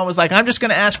 Ron was like, I'm just going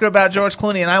to ask her about George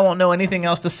Clooney, and I won't know anything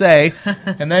else to say.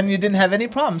 And then you didn't have any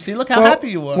problems. See, look how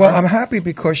happy you were. Well, I'm happy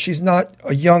because she's not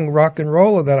a young rock and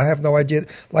roller that I have no idea.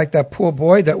 Like that poor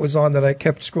boy that was on that I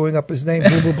kept screwing up his name,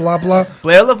 blah, blah, blah.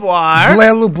 Blair LeVoir.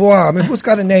 Blair LeBois. I mean, who's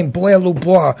got a name, Blair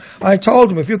LeBois? I told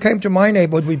him, if you came to my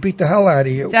neighborhood, we'd beat the hell out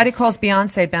of you. Daddy calls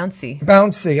Beyonce bouncy.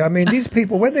 Bouncy. I mean, these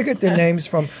people, where'd they get their names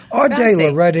from? Ade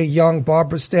Bouncy. Loretta Young,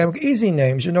 Barbara Stamwick, easy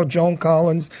names. Joan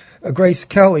Collins, Grace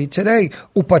Kelly. Today,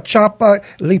 Upachapa,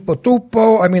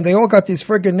 Lipotupo. I mean, they all got these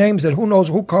friggin' names that who knows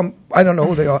who come. I don't know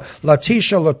who they are.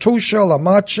 Latisha, Latusha, La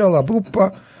Macha, La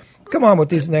Bupa. Come on with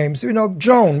these names. You know,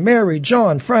 Joan, Mary,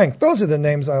 John, Frank. Those are the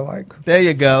names I like. There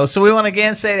you go. So we want to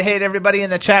again say hey to everybody in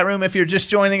the chat room. If you're just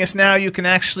joining us now, you can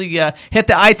actually hit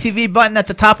the ITV button at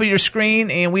the top of your screen,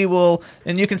 and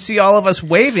you can see all of us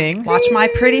waving. Watch my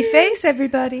pretty face,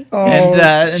 everybody. Oh, and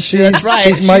that's right.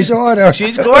 She's my daughter.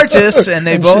 She's gorgeous, and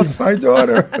they both. She's my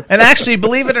daughter. And actually,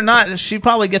 believe it or not, she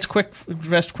probably gets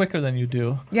dressed quicker than you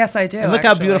do. Yes, I do. And look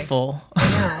how beautiful.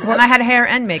 Yeah. Well, I had hair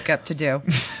and makeup to do.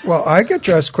 Well, I get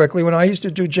dressed quickly. When I used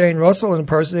to do Jane Russell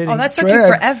impersonating that took drag,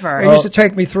 you forever. It used to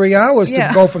take me 3 hours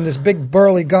to go from this big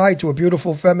burly guy to a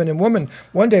beautiful feminine woman.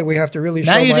 One day we have to really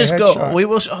show my headshot. We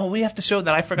will. We have to show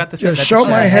that. I forgot to say that. Show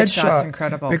my headshot.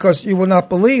 Incredible. Because you will not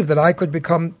believe that I could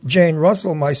become Jane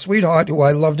Russell, my sweetheart, who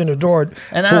I loved and adored,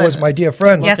 who was my dear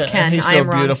friend. Yes, Ken. He's I so am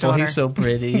Ron's beautiful. daughter. He's so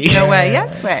pretty. No way.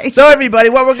 Yes way. So everybody,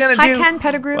 what we're gonna do? Hi, Ken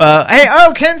Pettigrew.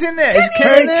 Ken's in there. Is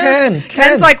Ken in there? Ken.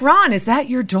 Ken's like, Ron, is that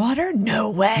your daughter? No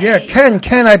way. Yeah,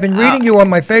 Ken, I've been reading you on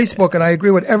my Facebook, and I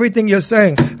agree with everything you're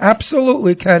saying.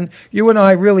 Absolutely, Ken. You and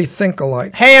I really think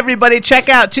alike. Hey, everybody, check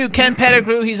out, too, Ken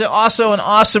Pettigrew. He's also an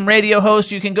awesome radio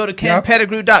host. You can go to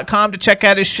kenpettigrew.com to check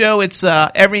out his show. It's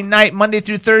every night, Monday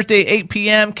through Thursday, 8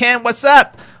 p.m. Ken, what's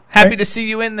up? Happy to see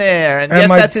you in there. And yes,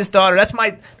 that's his daughter. That's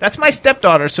my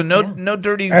stepdaughter, so no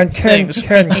dirty things.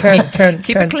 Ken,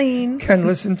 keep it clean. Ken,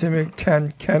 listen to me.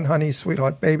 Ken, honey,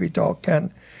 sweetheart, baby doll,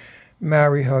 Ken.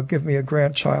 Marry her. Give me a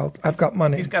grandchild. I've got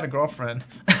money. He's got a girlfriend.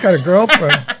 He's got a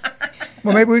girlfriend.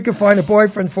 Well, maybe we could find a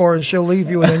boyfriend for her and she'll leave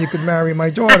you and then you could marry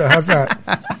my daughter. How's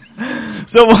that?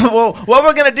 So what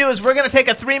we're going to do is we're going to take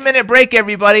a 3-minute break,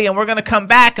 everybody, and we're going to come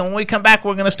back. And when we come back,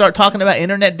 we're going to start talking about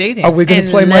internet dating. Are we going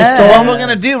to play my song? What we're going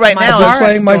to do right now is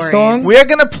playing my song. We're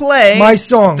going to play my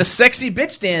song, the Sexy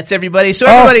Bitch Dance, everybody. So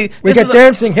everybody, we get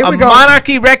dancing. Here we go.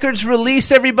 Monarchy Records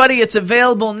release, everybody. It's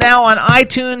available now on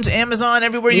iTunes, Amazon,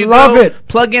 everywhere you Love go. it.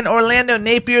 Plug in Orlando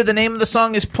Napier. The name of the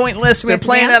song is Pointless. They're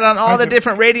playing that on all the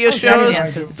different radio shows.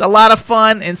 It's a lot of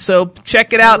fun, and so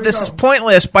check it out. This is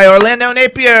Pointless by Orlando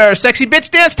Napier. Sexy Bitch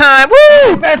Dance time.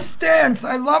 Woo! Best dance.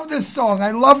 I love this song.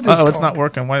 I love this song. It's not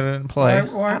working. Why didn't it play?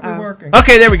 Why aren't we working?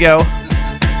 Okay, there we go.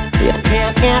 If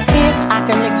I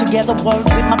can link together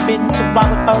words in my bitten, so I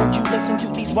would urge you listen to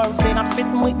these words that I'm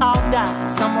spitting. We all die,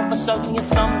 some of us early and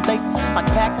some late, like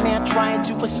Pac-Man trying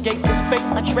to escape his fate.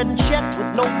 Like shredding check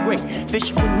with no break,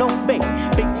 fishing with no bait,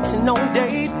 picnics and no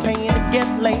date, paying to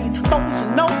get laid, phones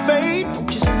and no fade,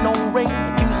 just no rate,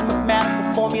 using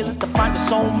mathematical formulas to find a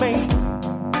soulmate.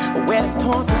 Well, it's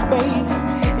pointless, baby.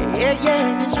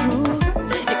 Yeah, it's true.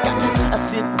 You got to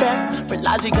sit back,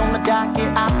 realize you're gonna die.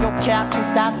 Get off your couch and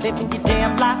start living your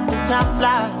damn life. This time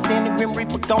flies. Stand the grim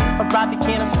reaper gonna arrive. You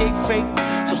can't escape fate,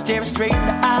 so stare it straight in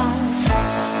the eyes.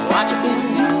 What you been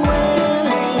doing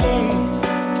lately?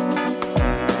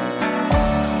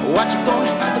 What you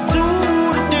gonna do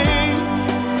today?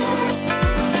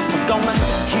 I'm gonna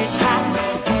hitchhike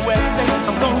to USA.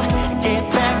 I'm gonna get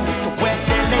back to West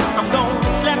LA. I'm gonna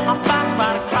slap my face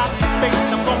right across the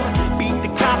face. I'm gonna beat the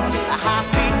cops in a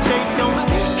high-speed chase. Gonna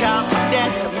call my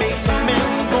dad to make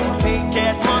amends. I'm gonna pay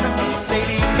cash money for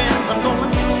Mercedes-Benz. I'm gonna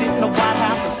sit in the White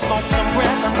House and smoke some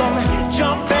grass. I'm gonna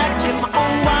jump back, kiss my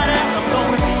own white ass. I'm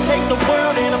gonna take the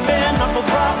world in a bare knuckle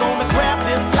draw. Gonna grab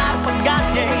this life I got,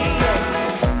 yeah.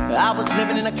 I was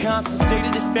living in a constant state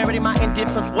of disparity. My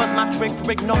indifference was my trick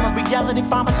for ignoring reality.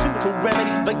 Pharmaceutical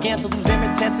remedies began to lose their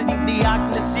intensity. The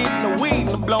oxygen, the sitting, the weed,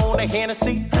 the blowing, the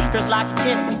Hennessy. Cause like a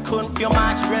kid, you couldn't feel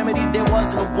my extremities. There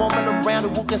wasn't a woman around who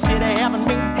would consider having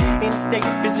me in a state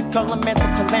of physical and mental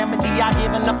calamity. I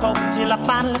given up hope until I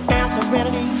finally found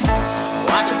serenity.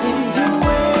 What you been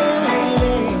doing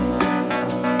lately?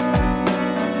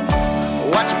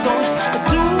 What you gonna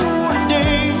do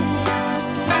today?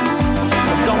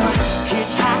 I'm gonna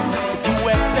hitchhike to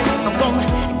USA. I'm gonna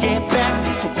get back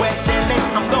to West LA.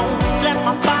 I'm gonna slap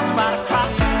my face right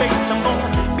across the face. I'm gonna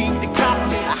beat the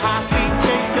cops in a high-speed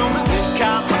chase. Gonna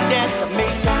call my dad to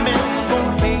make amends. I'm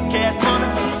gonna pay cash money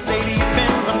for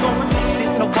Mercedes-Benz. I'm gonna sit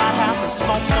in the White House and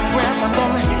smoke some grass. I'm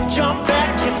gonna jump back,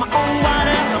 kiss my own white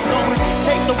ass. I'm gonna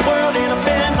take the world in a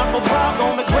bare knuckle draw.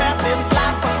 Gonna grab this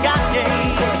life I got,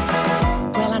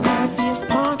 yeah. Well, I know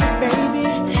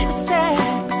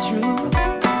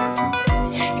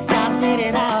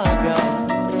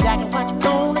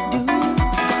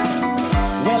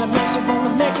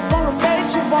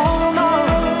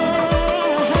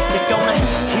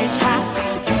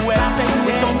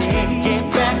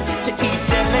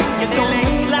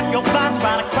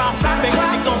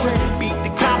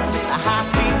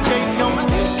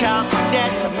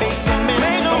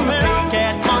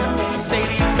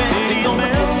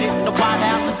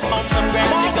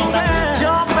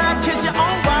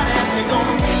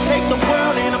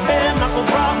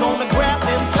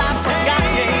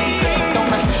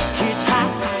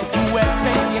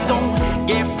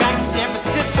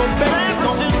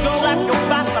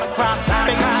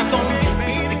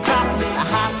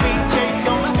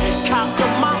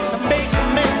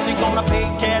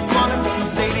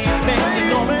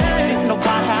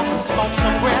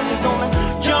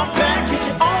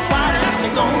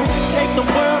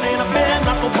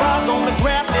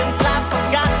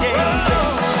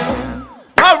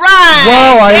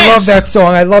I love that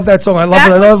song. I love that song. I love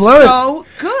That it. I love was it. so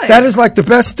good. That is like the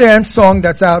best dance song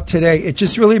that's out today. It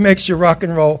just really makes you rock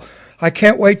and roll. I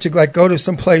can't wait to like go to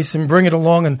some place and bring it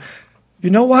along. And you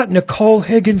know what? Nicole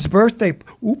Higgins' birthday.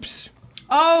 Oops.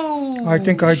 Oh. I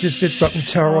think I just did something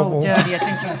terrible. Oh, Daddy, I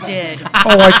think you did.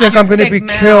 Oh, I think I'm going to be Big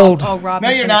mouth. killed. Oh, Rob. No,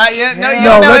 you're not yet. No, you No,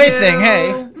 don't know let's- anything.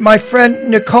 Hey. My friend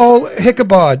Nicole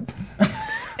Hickabod.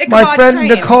 My Ichabod friend Crane.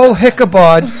 Nicole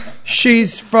Hickabod.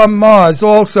 She's from Mars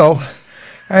also.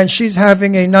 And she's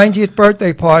having a 90th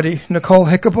birthday party. Nicole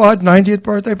Hickabod, 90th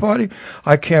birthday party.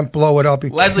 I can't blow it. I'll be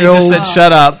Leslie killed. just said,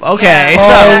 "Shut up." Okay, Yeah.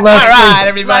 so Oh, Leslie. all right,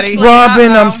 everybody. Leslie.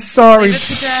 Robin, Uh-oh. I'm sorry. Leave it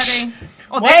to Daddy.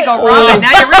 Oh, there you go, Robin.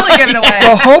 Now you're really giving it away.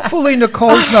 Well, hopefully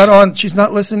Nicole's not on. She's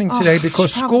not listening today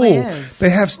because she probably school. is. They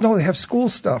have school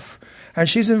stuff, and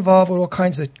she's involved with all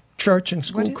kinds of church and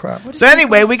school crap. So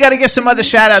anyway, we got to give some other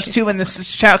shout-outs, too, in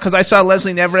this chat, because I saw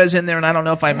Leslie Neverez in there, and I don't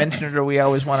know if I mentioned it or we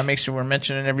always want to make sure we're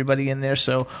mentioning everybody in there.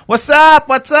 So, what's up?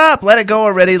 What's up? Let it go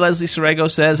already, Leslie Sarego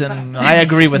says, and I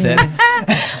agree with it.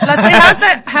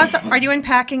 Leslie, how's that? Are you in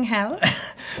packing hell?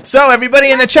 So,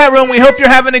 everybody in the chat room, we hope you're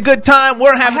having a good time.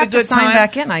 We're having have a good to sign time.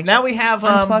 back in. I Now we have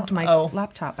unplugged my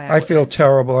laptop. I feel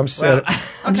terrible. I'm sad.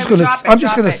 I'm just well, gonna. drop it, I'm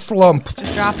just drop gonna it. slump.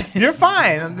 Just drop it. You're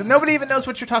fine. Nobody even knows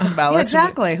what you're talking about. Yeah, Let's-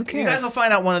 exactly. Who You cares? guys will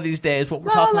find out one of these days what we're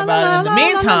La, talking la, about. la, In the la,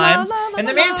 meantime, la, la, in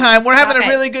the la, meantime, we're having Stop a it.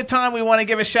 really good time. We want to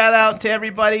give a shout out to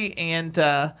everybody, and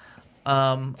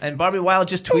Barbie Wilde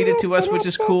just tweeted to us, which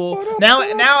is cool. Now,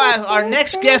 our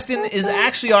next guest is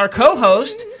actually our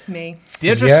co-host, Me.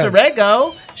 Deidra Yes.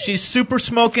 Sarego. She's super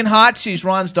smoking hot. She's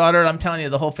Ron's daughter. I'm telling you,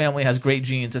 the whole family has great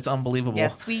genes. It's unbelievable.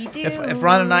 Yes, we do. If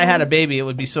Ron and I had a baby, it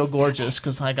would be so gorgeous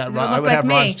because I It would would look like have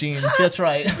me. Ron's genes. That's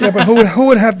right. Yeah, but who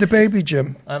would have the baby,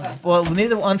 Jim? Well,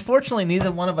 unfortunately,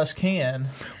 neither one of us can.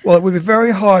 Well, it would be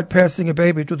very hard passing a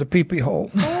baby through the pee-pee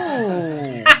hole.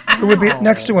 It would be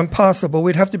next to impossible.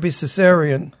 We'd have to be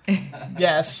cesarean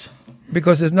Yes.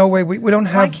 because there's no way we don't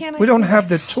have can't I we don't say have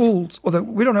the tools or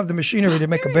we don't have the machinery to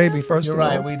make a baby. First You're of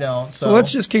all, right. We don't. So So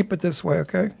let's just keep it this way,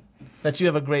 okay? that you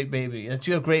have a great baby. That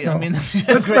you have great. No. I mean, that you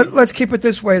have great. Let's keep it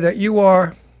this way: that you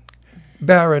are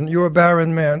barren. You're a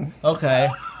barren man. Okay.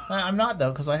 I'm not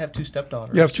though because I have two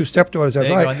stepdaughters. You have two stepdaughters, that's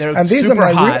There you go, right. and they're these super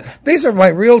are my hot. these are my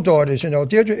real daughters. You know,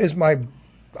 Deidra is my.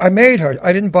 I made her.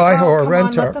 I didn't buy her or Come rent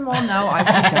on, her. let them all know I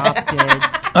was adopted.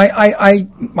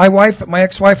 My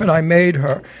ex-wife and I made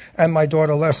her, and my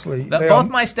daughter Leslie. They Both are-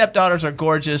 my stepdaughters are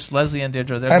gorgeous. Leslie and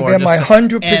Deidra, they're and gorgeous. they're my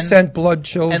 100% blood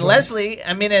children. And Leslie,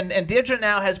 I mean, and Deidra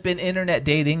now has been internet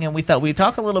dating, and we thought we'd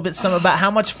talk a little bit some about how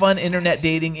much fun internet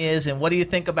dating is, and what do you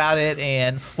think about it,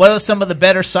 and what are some of the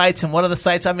better sites, and what are the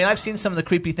sites? I mean, I've seen some of the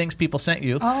creepy things people sent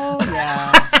you. Oh,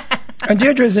 yeah. And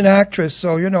Deidra is an actress,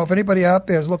 so, you know, if anybody out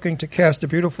there is looking to cast a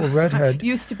beautiful redhead.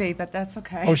 Used to be, but that's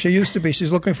okay. Oh, she used to be.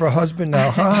 She's looking for a husband now.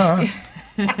 Ha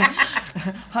ha.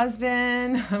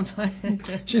 Husband.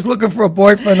 She's looking for a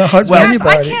boyfriend, a husband, Yes,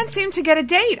 anybody. I can't seem to get a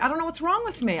date. I don't know what's wrong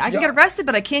with me. I can get arrested,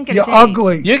 but I can't get You're a date.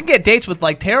 ugly. You can get dates with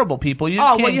like terrible people. You just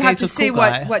Oh, can't well, you get have dates to with see cool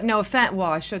guy. what, no offense. Well,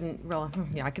 I shouldn't really,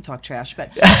 yeah, I could talk trash,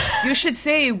 but you should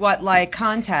see what, like,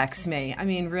 contacts me. I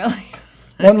mean, really.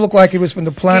 One looked like he was from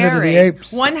the Planet of the Scary.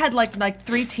 Apes. One had, like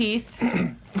 3 teeth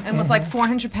and was like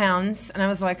 400 pounds. And I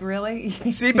was like, really?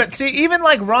 See, even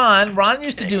like Ron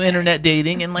used to do internet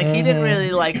dating, and like he didn't really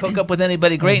like hook up with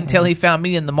anybody great until he found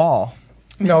me in the mall.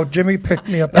 No, Jimmy picked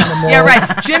me up in the mall. Yeah,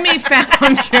 right. Jimmy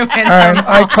found you in And the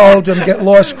I told him, get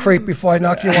lost, creep, before I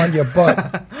knock you on your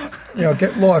butt. You know,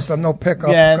 get lost. I'm no pickup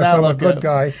Yeah, because that'll I'm a look good good.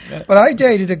 guy. But I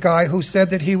dated a guy who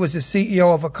said that he was the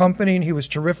CEO of a company and he was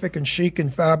terrific and chic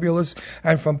and fabulous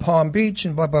and from Palm Beach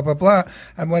and blah, blah, blah, blah.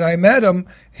 And when I met him,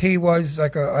 he was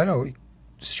like I don't know,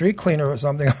 street cleaner or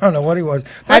something. I don't know what he was.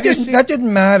 That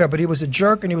didn't matter, but he was a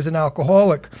jerk and he was an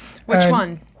alcoholic. Which And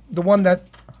one? The one that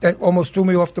almost threw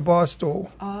me off the bar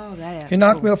stool. Oh, that. He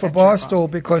knocked me off a bar stool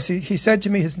because he said to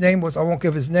me his name was, I won't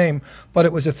give his name, but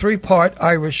it was a 3-part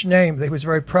Irish name that he was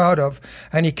very proud of.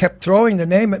 And he kept throwing the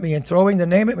name at me and throwing the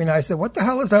name at me. And I said, what the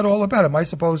hell is that all about? Am I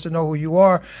supposed to know who you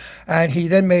are? And he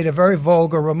then made a very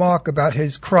vulgar remark about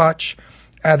his crotch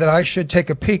that I should take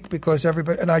a peek because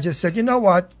everybody, and I just said, you know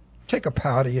what? Take a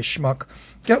powder, you schmuck.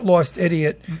 Get lost,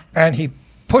 idiot. And he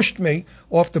pushed me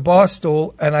off the bar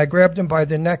stool, and I grabbed him by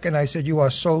the neck, and I said, you are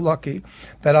so lucky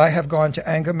that I have gone to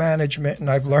anger management, and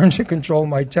I've learned to control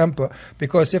my temper,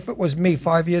 because if it was me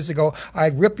 5 years ago,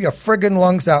 I'd rip your friggin'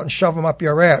 lungs out and shove them up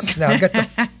your ass. Now get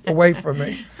the away from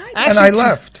me. And I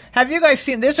left. Have you guys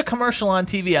seen, there's a commercial on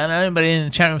TV, I don't know anybody in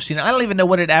the chat room has seen it. I don't even know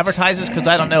what it advertises because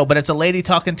I don't know, but it's a lady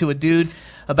talking to a dude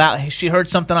about she heard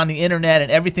something on the internet,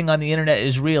 and everything on the internet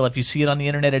is real. If you see it on the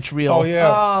internet, it's real. Oh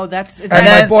yeah. Oh, that's. And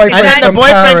my boyfriend the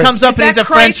boyfriend comes up and he's a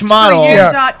French model.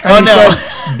 Yeah. Oh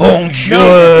no.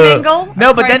 Bonjour.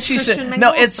 No, but then she said,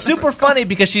 no, it's super funny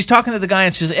because she's talking to the guy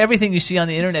and she says, everything you see on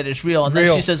the internet is real. And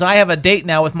then she says, I have a date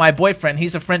now with my boyfriend.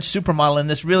 He's a French supermodel. And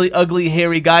this really ugly,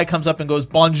 hairy guy comes up and goes,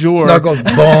 bonjour. No, goes,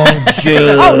 bonjour.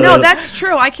 Oh, no, that's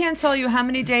true. I can't tell you how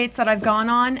many dates that I've gone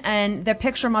on, and the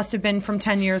picture must have been from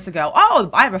 10 years ago. Oh,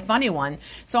 I have a funny one.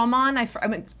 So I'm on, I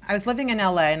was living in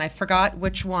L.A., and I forgot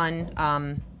which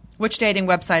one, which dating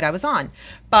website I was on.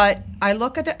 But I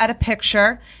look at a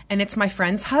picture, and it's my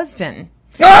friend's husband.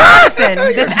 Jonathan,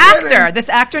 this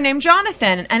actor named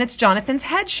Jonathan, and it's Jonathan's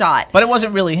headshot. But it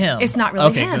wasn't really him. It's not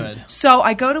really him. Good. So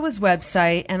I go to his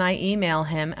website and I email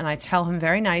him and I tell him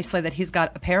very nicely that he's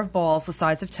got a pair of balls the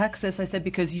size of Texas. I said,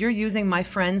 because you're using my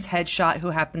friend's headshot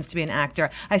who happens to be an actor.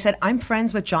 I said, I'm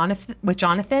friends with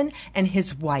Jonathan and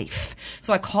his wife.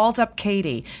 So I called up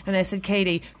Katie and I said,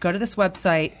 Katie, go to this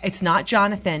website. It's not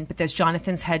Jonathan, but there's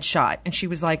Jonathan's headshot. And she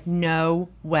was like, no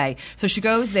way. So she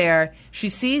goes there, she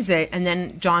sees it, and then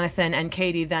Jonathan and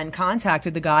Katie then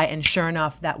contacted the guy, and sure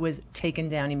enough, that was taken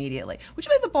down immediately. Which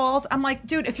made the balls. I'm like,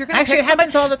 dude, if you're going to pick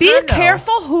somebody, all the be time,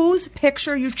 careful whose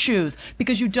picture you choose,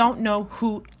 because you don't know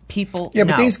who people know.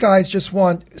 But these guys just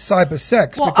want cyber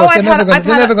sex because they're never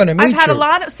going to meet you. I've had a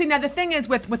lot of. See, now the thing is,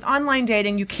 with online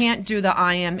dating, you can't do the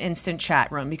I am instant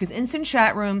chat room, because instant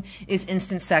chat room is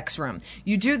instant sex room.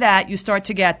 You do that, you start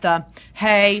to get the,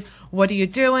 hey, what are you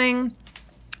doing?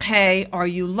 Hey, are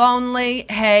you lonely?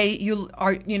 Hey,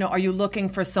 are you looking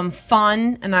for some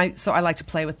fun? And so I like to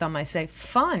play with them. I say,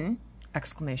 fun?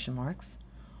 Exclamation marks.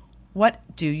 What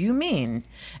do you mean?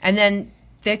 And then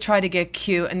they try to get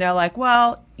cute, and they're like,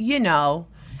 well, do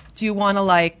you want to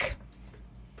I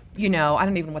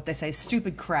don't even know what they say,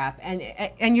 stupid crap.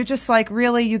 And you're just like,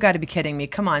 really? You got to be kidding me.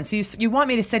 Come on. So you want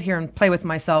me to sit here and play with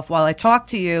myself while I talk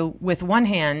to you with one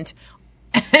hand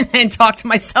and talk to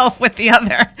myself with the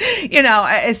other.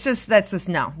 It's just, that's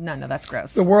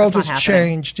gross. The world has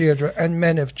changed, Deidra, and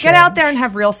men have changed. Get out there and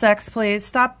have real sex, please.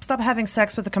 Stop having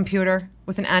sex with a computer,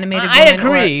 with an animated woman. I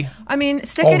agree.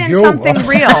 Stick it in something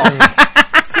real.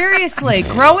 Seriously,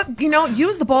 grow it.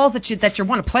 Use the balls that you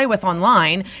want to play with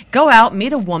online. Go out,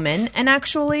 meet a woman, and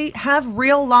actually have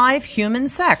real, live human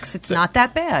sex. It's not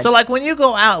that bad. So, when you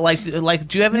go out,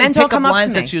 do you have any pickup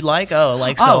lines that you like?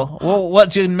 Well,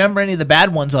 what do you remember any of the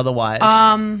bad ones? Otherwise,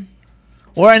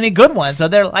 or any good ones? Are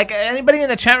there anybody in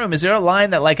the chat room? Is there a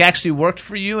line that actually worked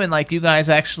for you, and you guys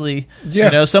actually,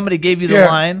 somebody gave you the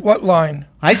line? What line?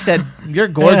 I said, you're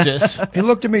gorgeous. He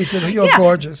looked at me and said, you're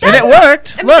gorgeous. And it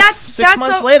worked. Look, 6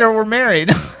 months later, we're married.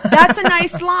 That's a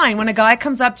nice line. When a guy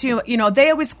comes up to you, they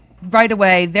always, right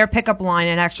away, their pickup line,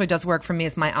 and it actually does work for me,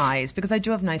 is my eyes, because I do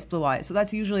have nice blue eyes. So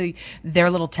that's usually their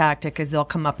little tactic, is they'll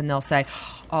come up and they'll say,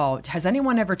 oh, has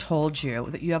anyone ever told you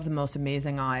that you have the most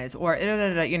amazing eyes? Or,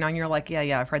 and you're like,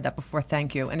 yeah, I've heard that before,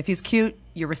 thank you. And if he's cute,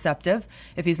 you're receptive.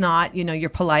 If he's not,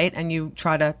 you're polite, and you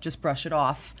try to just brush it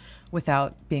off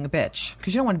without being a bitch,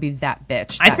 because you don't want to be that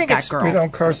bitch. I think that girl. We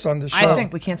don't curse on the show. I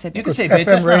think we can't say bitch. You can say bitch.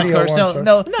 That's not a curse.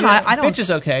 No, I don't. Bitch is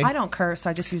okay. I don't curse.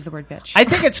 I just use the word bitch. I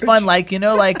think it's fun.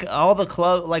 All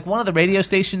the one of the radio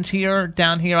stations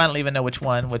down here. I don't even know which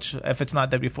one. Which, if it's not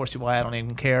W4CY, I don't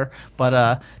even care.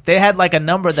 But they had a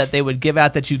number that they would give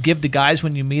out that you give to guys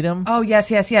when you meet them. Oh yes,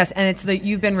 and it's the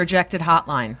 "You've been rejected"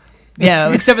 hotline.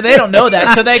 Yeah, except for they don't know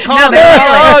that, so they call me.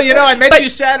 I met you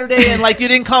Saturday, and you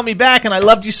didn't call me back, and I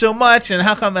loved you so much, and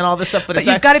how come, and all this stuff. But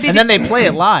you've got to be, and then they play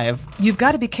it live. You've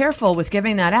got to be careful with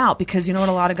giving that out, because you know what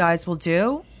a lot of guys will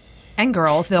do, and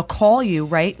girls, they'll call you,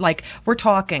 right? We're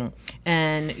talking,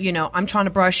 and I'm trying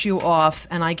to brush you off,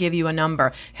 and I give you a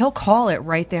number. He'll call it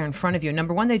right there in front of you.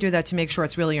 Number one, they do that to make sure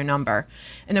it's really your number,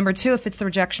 and number two, if it's the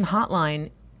rejection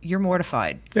hotline, you're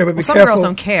mortified. Yeah, but some girls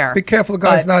don't care. Be careful, the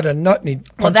guy's not a nut, and he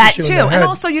punches that you too. in the head. And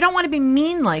also, you don't want to be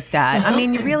mean like that. I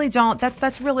mean, you really don't.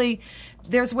 That's really.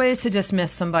 There's ways to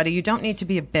dismiss somebody. You don't need to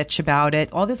be a bitch about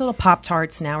it. All these little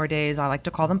Pop-Tarts nowadays, I like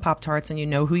to call them Pop-Tarts, and you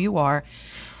know who you are.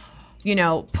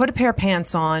 Put a pair of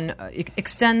pants on,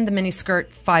 extend the mini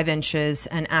skirt 5 inches,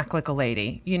 and act like a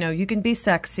lady. You can be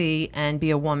sexy and be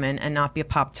a woman and not be a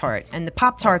Pop-Tart. And the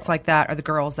Pop-Tarts like that are the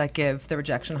girls that give the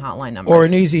rejection hotline numbers. Or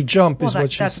an easy jump is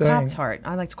what she's saying. That's Pop-Tart.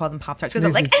 I like to call them Pop-Tarts. An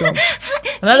easy jump.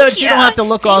 In other words, you don't have to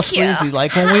look all sleazy.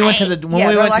 When we went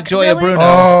to Joya really? Bruno.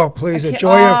 Oh, please,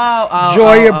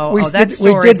 Joya. We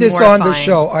did this on the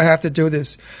show. I have to do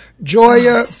this.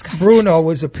 Joya Bruno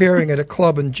was appearing at a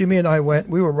club, and Jimmy and I went.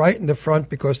 We were right in the front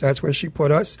because that's where she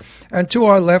put us. And to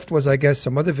our left was, I guess,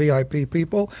 some other VIP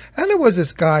people. And there was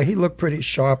this guy. He looked pretty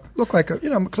sharp. Looked like a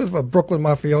Brooklyn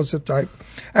mafioso type.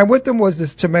 And with him was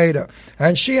this tomato.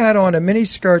 And she had on a mini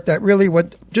skirt that really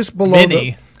went just below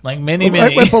mini. Like mini.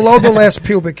 It went below the last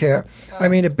pubic hair. I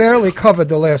mean, it barely covered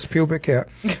the last pubic hair.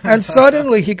 And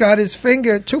suddenly he got his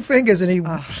two fingers, and he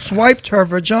swiped her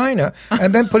vagina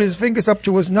and then put his fingers up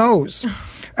to his nose.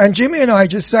 And Jimmy and I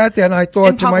just sat there, and I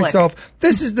thought to myself,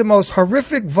 this is the most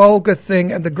horrific, vulgar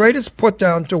thing and the greatest put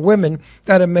down to women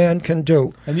that a man can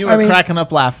do. And you were cracking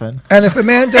up laughing. And if a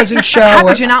man doesn't shower... How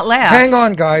could you not laugh? Hang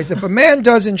on, guys. If a man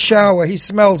doesn't shower, he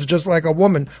smells just like a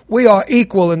woman. We are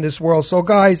equal in this world. So,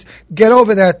 guys, get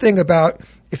over that thing about...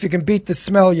 If you can beat the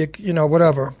smell, you know,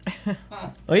 whatever.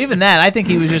 Well, even that, I think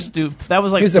he was just that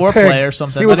was like foreplay or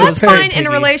something. That's fine in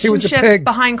a relationship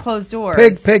behind closed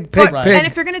doors. Pig. And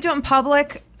if you're going to do it in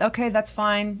public, okay, that's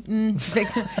fine.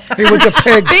 He was a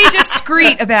pig. Be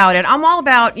discreet about it. I'm all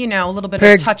about, a little bit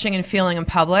of touching and feeling in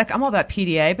public. I'm all about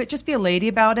PDA, but just be a lady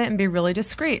about it and be really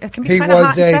discreet. It can be kind of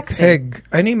hot and sexy. He was a pig.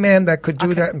 Any man that could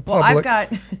do that in public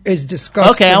is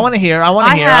disgusting. Okay, I want to hear.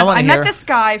 I met this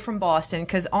guy from Boston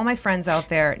because all my friends out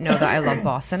there know that I love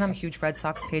Boston. I'm a huge Red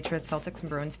Sox, Patriots, Celtics, and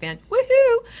Bruins fan.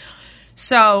 Woohoo!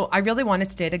 So I really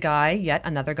wanted to date yet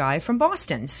another guy from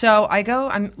Boston. So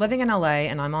I'm living in LA,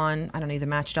 and I'm on, I don't know, either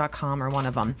Match.com or one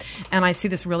of them. And I see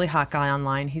this really hot guy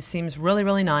online. He seems really,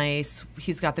 really nice.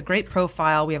 He's got the great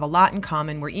profile. We have a lot in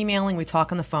common. We're emailing, we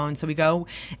talk on the phone. So we go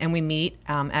and we meet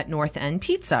at North End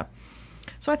Pizza.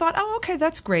 So I thought, oh, okay,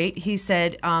 that's great. He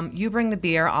said, you bring the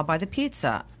beer, I'll buy the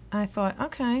pizza. I thought,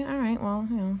 okay, all right, well,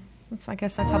 I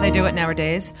guess that's how they do it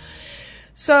nowadays.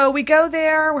 So we go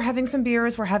there, we're having some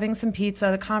beers, we're having some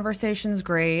pizza, the conversation's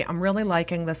great, I'm really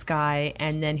liking this guy,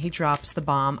 and then he drops the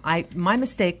bomb. My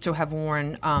mistake to have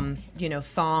worn,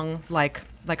 thong, like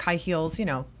high heels,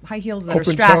 high heels that are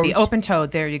strappy,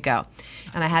 open-toed, there you go.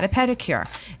 And I had a pedicure,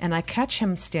 and I catch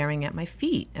him staring at my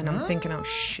feet, and I'm thinking, oh,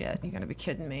 shit, you're going to be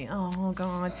kidding me. Oh,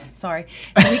 God, sorry.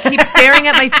 And he keeps staring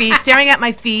at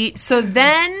my feet, so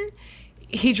then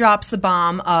he drops the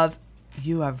bomb of,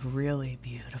 you have really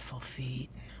beautiful feet.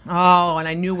 Oh, and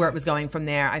I knew where it was going from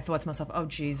there. I thought to myself, oh,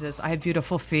 Jesus, I have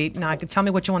beautiful feet. Now, tell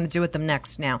me what you want to do with them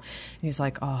next now. And he's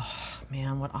like, oh, man,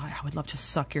 I would love to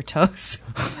suck your toes.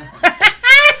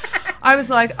 I was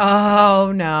like,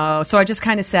 oh, no. So I just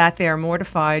kind of sat there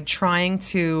mortified, trying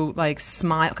to,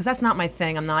 smile, because that's not my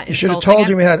thing. I'm not insulting. You should have told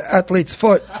him you had athlete's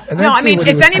foot. And then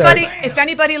if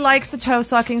anybody likes the toe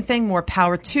sucking thing, more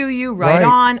power to you, right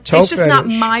on. Toe it's just fetish. not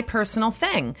my personal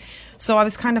thing. So I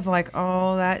was kind of like,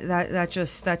 oh, that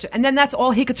just, and then that's all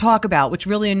he could talk about, which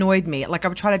really annoyed me. Like I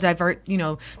would try to divert,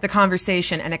 the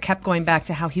conversation, and it kept going back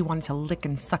to how he wanted to lick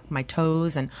and suck my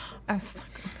toes, and I was like,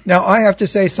 now I have to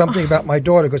say something about my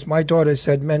daughter, because my daughter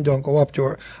said men don't go up to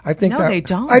her. They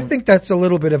don't. I think that's a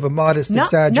little bit of a modest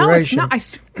exaggeration. No,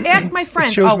 it's not. Ask my friend.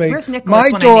 Excuse me. Where's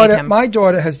Nicholas when I need him? My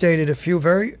daughter has dated a few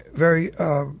very, very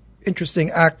interesting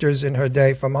actors in her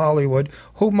day from Hollywood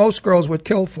who most girls would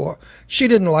kill for. She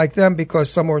didn't like them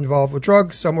because some were involved with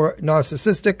drugs, some were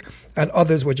narcissistic, and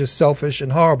others were just selfish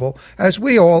and horrible, as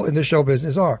we all in the show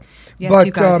business are. Yes,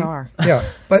 you guys are. Yeah,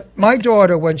 but my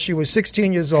daughter, when she was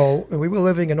 16 years old, and we were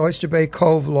living in Oyster Bay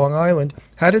Cove, Long Island,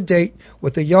 had a date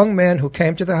with a young man who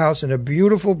came to the house in a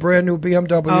beautiful brand new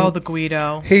BMW. Oh, the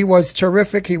Guido. He was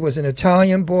terrific. He was an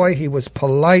Italian boy. He was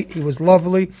polite. He was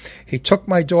lovely. He took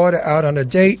my daughter out on a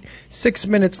date. 6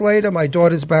 minutes later, my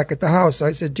daughter's back at the house.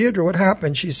 I said, Deidra, what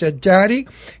happened? She said, Daddy,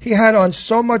 he had on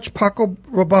so much Paco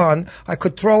Rabanne, I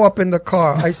could throw up in the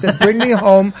car. I said, bring me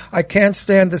home. I can't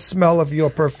stand the smell of your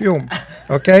perfume.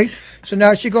 Okay? So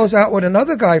now she goes out with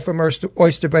another guy from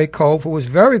Oyster Bay Cove who was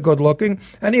very good looking,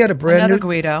 and he had a brand new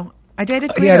Guido. I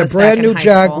dated Guidos. He had a brand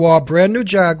new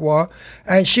Jaguar,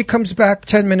 and she comes back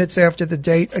 10 minutes after the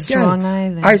date again. Strong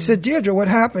Island. I said, Deidra, what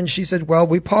happened? She said, well,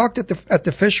 we parked at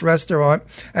the fish restaurant,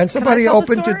 and somebody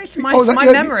opened it. It's my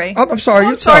memory. I'm sorry.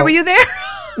 I'm sorry. Were you there?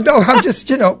 No, I'm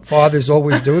just, fathers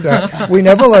always do that. We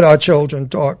never let our children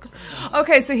talk.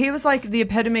 Okay, so he was like the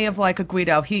epitome of like a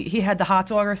Guido. He had the hot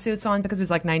dogger suits on because it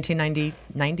was like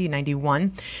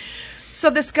 91. So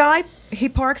this guy, he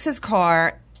parks his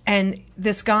car, and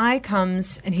this guy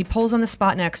comes and he pulls on the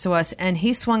spot next to us, and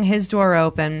he swung his door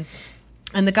open,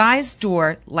 and the guy's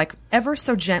door, like ever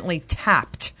so gently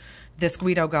tapped this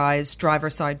Guido guy's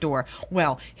driver's side door.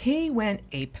 Well, he went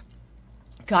ape.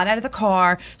 Got out of the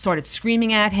car, started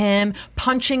screaming at him,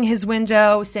 punching his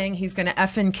window, saying he's going to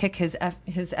effing kick his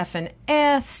effing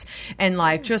ass, and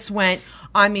like just went,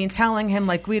 telling him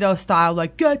like Guido style,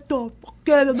 like get the fuck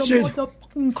out of the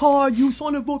motherfucking car, you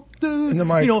son of a,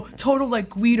 total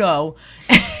like Guido.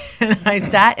 And I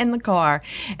sat in the car,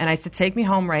 and I said, take me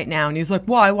home right now. And he's like,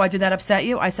 why? Why did that upset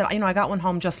you? I said, I got one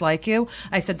home just like you.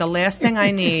 I said, the last thing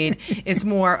I need is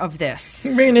more of this.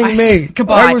 Meaning me. Said,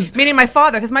 goodbye. Meaning my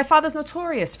father, because my father's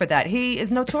notorious for that. He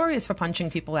is notorious for punching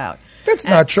people out. That's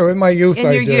not true. In my youth,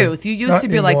 in your youth. You used not to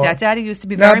be anymore. like that. Daddy used to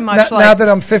be very much like, now that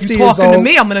I'm 50 years old. Talking to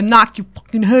me, I'm going to knock your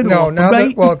fucking head off.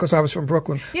 Because I was from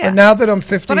Brooklyn. Yeah. But now that I'm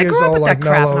 50 years old, I've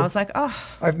mellowed. And I was like,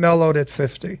 I've mellowed at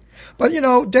 50. But,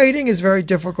 dating is very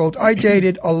difficult. I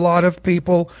dated a lot of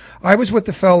people. I was with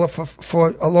the fella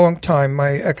for a long time,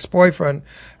 my ex-boyfriend,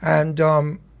 and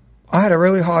I had a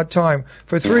really hard time.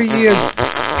 For 3 years...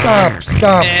 Stop.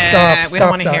 We don't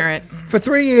want to hear it. For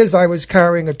 3 years, I was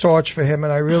carrying a torch for him,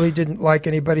 and I really didn't like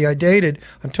anybody I dated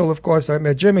until, of course, I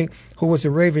met Jimmy, who was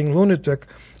a raving lunatic.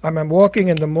 I'm walking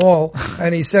in the mall,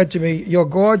 and he said to me, you're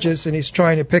gorgeous, and he's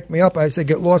trying to pick me up. I said,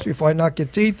 get lost before I knock your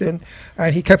teeth in.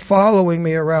 And he kept following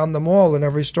me around the mall in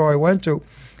every store I went to.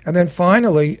 And then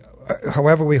finally,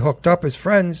 however we hooked up as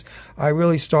friends, I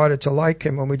really started to like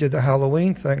him when we did the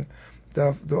Halloween thing,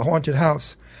 the haunted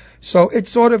house. So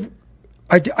it's sort of...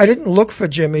 I didn't look for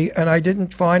Jimmy, and I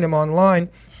didn't find him online.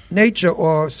 Nature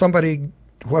or somebody,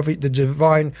 whoever, the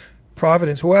divine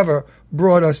providence, whoever,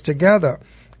 brought us together.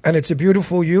 And it's a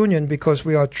beautiful union because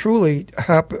we are truly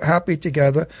happy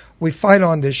together. We fight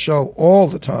on this show all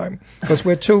the time because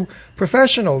we're two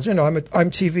professionals. I'm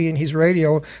TV and he's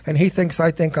radio, and he thinks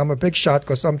I think I'm a big shot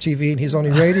because I'm TV and he's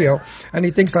only radio, and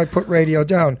he thinks I put radio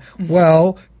down.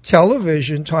 Well,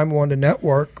 television, Time Warner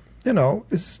Network,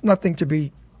 is nothing to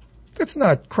be... It's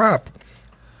not crap.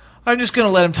 I'm just going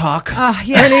to let him talk.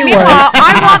 Anyway. Meanwhile,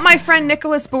 I want my friend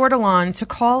Nicholas Bordelon to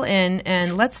call in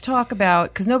and let's talk about,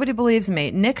 because nobody believes me,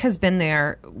 Nick has been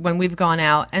there when we've gone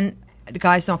out, and the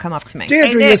guys don't come up to me.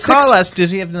 Deidra, hey, Nick, call us.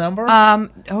 Does he have the number?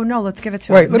 No, let's give it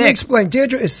to him. Wait, let me explain.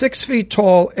 Deidra is 6 feet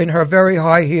tall in her very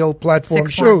high-heeled platform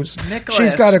shoes. Nicholas.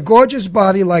 She's got a gorgeous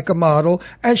body like a model,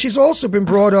 and she's also been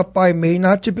brought up by me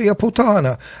not to be a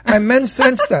putana. And men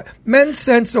sense that. Men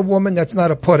sense a woman that's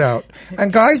not a put-out.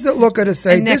 And guys that look at her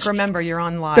say... And Nick, remember, you're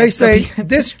on live. They say,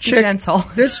 this chick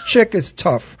is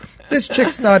tough. This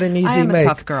chick's not an easy I am make. A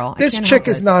tough girl. This chick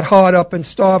is not hard up and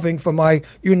starving for my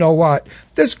you-know-what.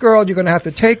 This girl you're going to have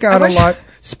to take out a lot,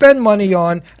 spend money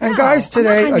on, and guys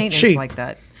today are cheap. Like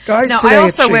that. Guys no, today I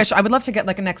also are cheap. wish, I would love to get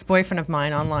like an ex-boyfriend of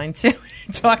mine online too.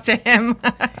 Talk to him.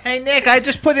 Hey, Nick, I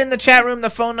just put in the chat room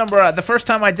the phone number. The first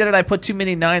time I did it, I put too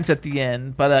many 9s at the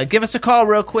end. But give us a call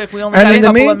real quick. We only got a couple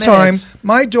of minutes. And in the meantime,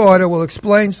 my daughter will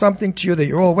explain something to you that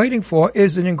you're all waiting for,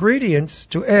 is an ingredients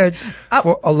to add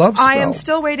for a love spell. I am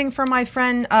still waiting for my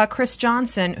friend Chris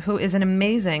Johnson, who is an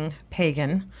amazing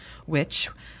pagan witch.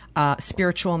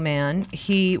 Spiritual man.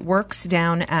 He works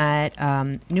down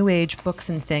at New Age Books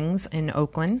and Things in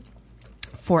Oakland,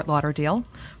 Fort Lauderdale,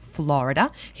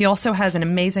 Florida. He also has an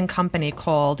amazing company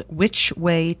called Which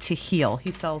Way to Heal.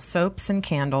 He sells soaps and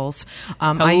candles.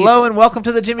 Hello and welcome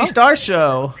to the Jimmy Star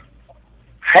Show.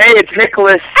 Hey, it's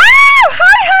Nicholas. Oh,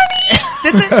 hi, honey.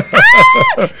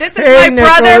 This is Hey, my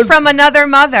brother Nicholas. from another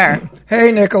mother.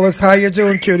 Hey, Nicholas, how you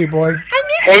doing, cutie boy?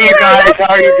 Hey, you guys,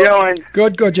 how are you doing?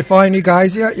 Good. You find any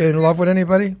guys yet? You in love with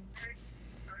anybody?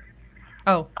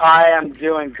 Oh. I am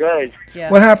doing good.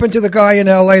 Yeah. What happened to the guy in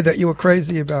L.A. that you were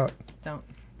crazy about?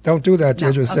 Don't do that,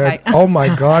 Deidra said. Oh, my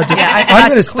God. I'm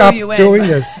going to stop doing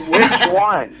this. Which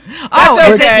one? Which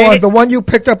one? The one you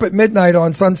picked up at midnight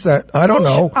on Sunset. I don't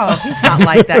know. Oh, he's not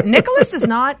like that. Nicholas is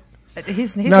not...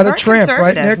 He's not very a tramp,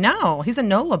 right, conservative. Nick? No, he's a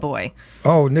NOLA boy.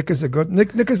 Oh, Nick is a good...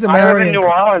 Nick is the I live marrying... in New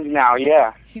Orleans now,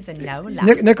 yeah. He's a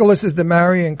NOLA. Nicholas is the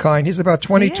marrying kind. He's about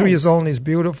 22 years old and he's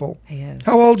beautiful. He is.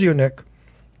 How old are you, Nick?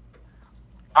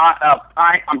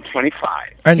 I'm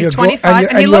 25. And He's you're 25,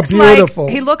 and he you're looks beautiful.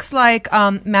 like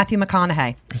Matthew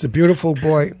McConaughey. He's a beautiful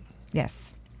boy.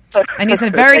 Yes. And he's a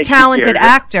very Thank you, talented Deidra.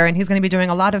 actor, and he's going to be doing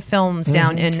a lot of films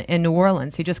down in New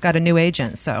Orleans. He just got a new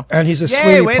agent, so. And he's a Yay,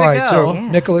 sweetie way to pie, go. too.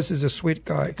 Yeah. Nicholas is a sweet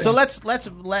guy. So let's now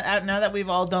that we've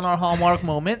all done our Hallmark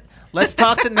moment, let's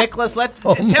talk to Nicholas.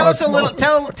 Tell us a little.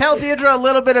 Tell Deidra a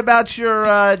little bit about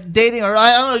your dating, or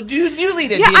I don't know. You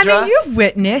lead it, Yeah, Deidra. I mean, you've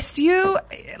witnessed.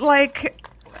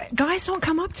 Guys don't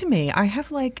come up to me. I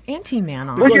have anti-man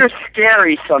on. Well, you're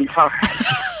scary sometimes.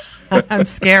 I'm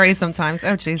scary sometimes.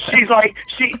 Oh, Jesus. She's like,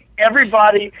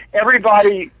 everybody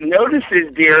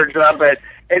notices Deidra, but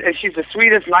and she's the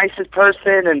sweetest, nicest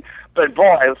person, but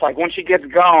boy, it's like when she gets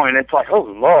going, it's like, oh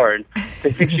Lord,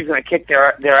 they think she's going to kick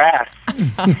their ass.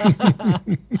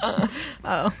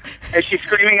 Oh. And she's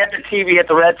screaming at the TV at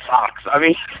the Red Sox. I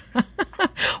mean,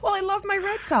 Well, I love my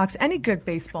Red Sox. Any good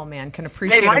baseball man can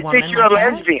appreciate they a might woman think you're a like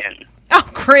that. lesbian. Oh,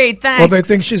 great, thanks. Well, they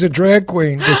think she's a drag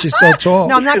queen because she's so tall.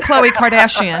 No, I'm not Khloe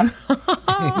Kardashian.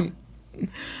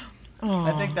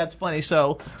 I think that's funny.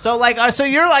 So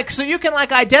you're like, so you can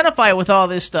like identify with all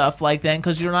this stuff, like then,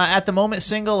 because you're not at the moment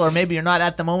single, or maybe you're not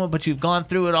at the moment, but you've gone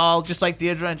through it all, just like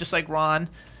Deidra and just like Ron.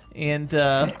 And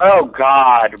oh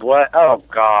God, what? Oh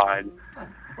God.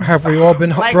 Have we all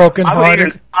been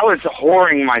broken-hearted? I was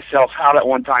whoring myself out at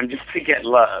one time just to get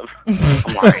love.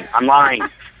 I'm lying.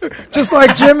 Just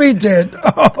like Jimmy did.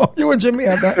 Oh, you and Jimmy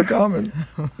have that in common.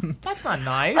 That's not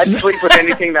nice. I'd sleep with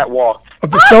anything that walked.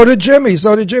 So did Jimmy,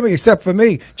 except for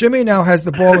me. Jimmy now has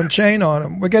the ball and chain on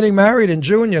him. We're getting married in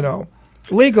June,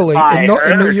 legally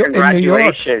in New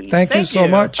York. Thank you so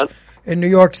much. In New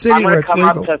York City, where it's legal.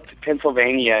 I'm going to come up to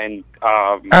Pennsylvania and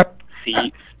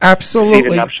see.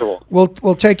 Absolutely.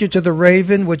 We'll take you to the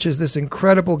Raven, which is this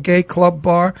incredible gay club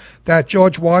bar that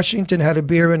George Washington had a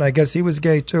beer in. I guess he was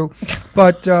gay too.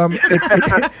 But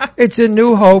it's in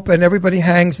New Hope, and everybody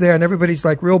hangs there, and everybody's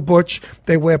like real butch.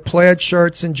 They wear plaid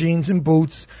shirts and jeans and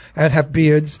boots and have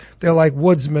beards. They're like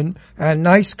woodsmen and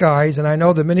nice guys. And I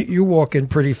know the minute you walk in,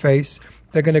 pretty face,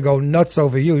 they're going to go nuts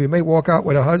over you. You may walk out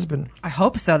with a husband. I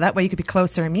hope so. That way you could be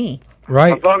closer to me.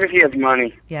 Right. As long as he has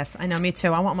money. Yes, I know. Me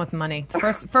too. I want one with money.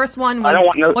 First one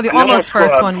was the almost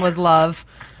first one was love.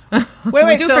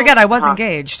 Wait. Do forget I was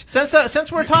engaged.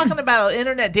 Since we're talking about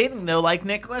internet dating though, like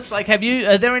Nicholas, like are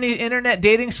there any internet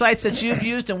dating sites that you've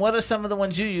used, and what are some of the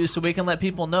ones you use, so we can let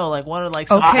people know, like what are like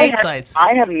some sites?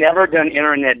 I have never done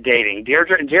internet dating.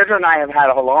 Deidra and I have had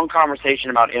a long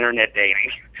conversation about internet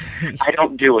dating. I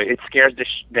don't do it. It scares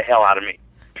the hell out of me.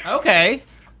 Okay.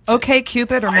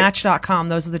 OkCupid or Match.com.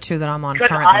 Those are the two that I'm on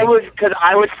currently. I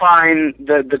would find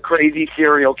the crazy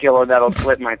serial killer that'll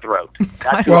slit my throat.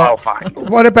 That's what I'll find.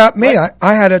 What about me?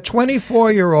 I had a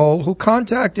 24-year-old who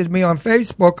contacted me on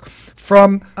Facebook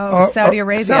from Saudi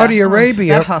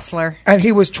Arabia. That hustler. And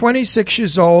he was 26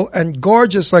 years old and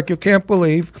gorgeous like you can't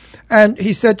believe. And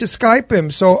he said to Skype him.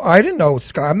 So I didn't know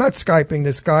I'm not Skyping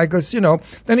this guy because,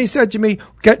 Then he said to me,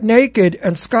 get naked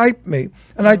and Skype me.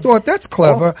 And I thought, that's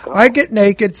clever. I get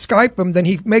naked, Skype him, then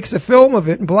he makes a film of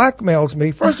it and blackmails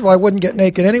me. First of all, I wouldn't get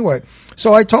naked anyway.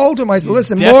 So I told him, I said,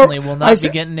 listen, definitely will not be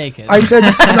getting naked. I said,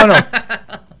 no.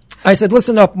 I said,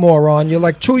 listen up, moron. You're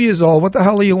like 2 years old. What the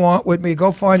hell do you want with me?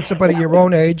 Go find somebody your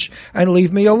own age and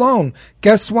leave me alone.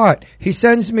 Guess what? He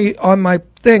sends me on my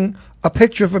thing a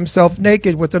picture of himself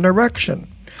naked with an erection.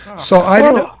 So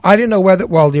I didn't know whether,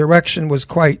 the erection was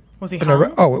quite... Was he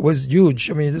hung? It was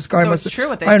huge. I mean, this guy must have... it's true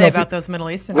what they say about those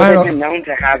Middle Eastern... They've been known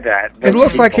to have that. It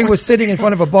looks like he was sitting in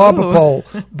front of a barber pole.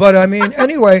 But, I mean,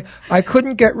 anyway, I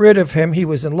couldn't get rid of him. He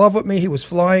was in love with me. He was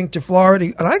flying to Florida.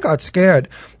 And I got scared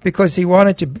because he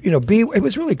wanted to, be... It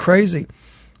was really crazy.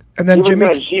 And then Jimmy... He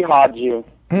was going to jihad you.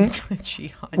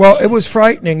 Well, it was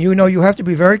frightening. You have to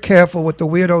be very careful with the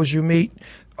weirdos you meet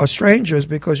or strangers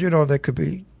because, they could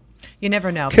be... You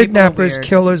never know. Kidnappers,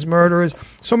 killers, murderers.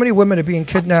 So many women are being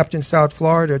kidnapped in South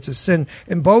Florida. It's a sin.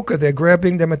 In Boca, they're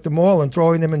grabbing them at the mall and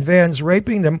throwing them in vans,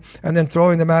 raping them, and then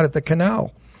throwing them out at the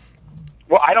canal.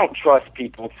 Well, I don't trust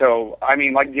people. So, I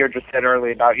mean, like Deidra said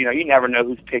earlier about, you never know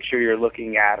whose picture you're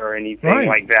looking at or anything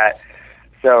like that.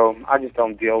 So I just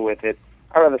don't deal with it.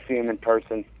 I'd rather see them in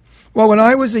person. Well, when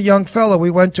I was a young fellow, we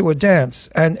went to a dance,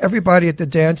 and everybody at the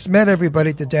dance met everybody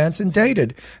at the dance and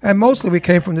dated. And mostly we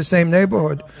came from the same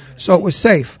neighborhood, so it was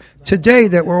safe. Today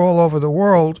that we're all over the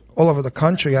world, all over the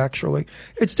country, actually,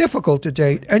 it's difficult to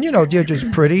date. And, Deidra's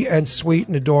pretty and sweet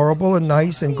and adorable and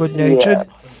nice and good-natured.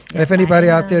 Yeah. And if anybody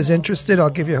out there is interested, I'll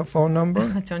give you her phone number.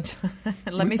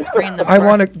 Let me screen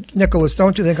them. Nicholas,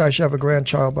 don't you think I should have a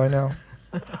grandchild by now?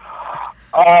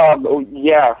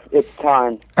 Yeah, it's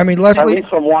time. I mean, Leslie... At least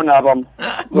from one of them.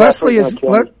 Leslie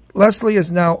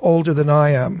is now older than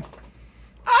I am.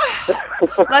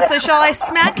 Leslie, shall I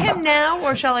smack him now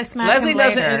or shall I smack Leslie him later?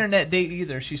 Leslie doesn't internet date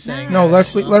either, she's saying. No,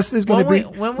 Leslie's going to be...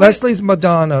 Leslie's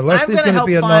Madonna. Leslie's going to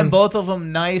be a nun. I'm going to help find both of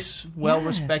them nice,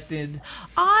 well-respected...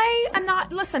 I am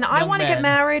not... Listen, I want to get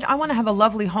married. I want to have a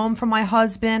lovely home for my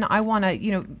husband. I want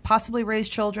to, possibly raise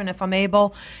children if I'm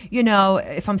able,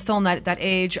 if I'm still in that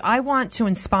age. I want to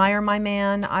inspire my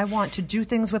man. I want to do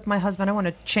things with my husband. I want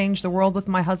to change the world with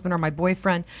my husband or my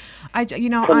boyfriend.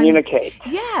 Communicate.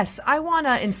 Yes, I want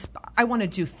to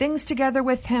do things together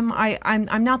with him.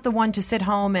 I'm not the one to sit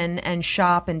home and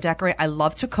shop and decorate. I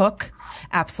love to cook.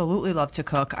 Absolutely love to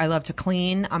cook. I love to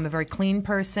clean. I'm a very clean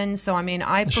person. So, I mean,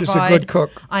 She's a good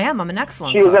cook. I am. I'm an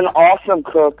excellent cook. She's an awesome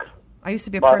cook. I used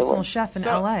to be a personal chef in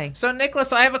L.A. So,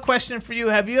 Nicholas, I have a question for you.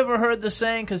 Have you ever heard the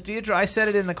saying, because Deidra, I said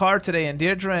it in the car today, and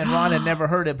Deidra and Ron had never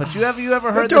heard it, but have you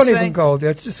ever heard the saying? Don't even go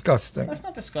there. It's disgusting. That's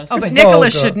not disgusting. Oh, but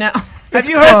Nicholas should know. Have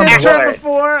you heard this term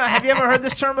before? Have you ever heard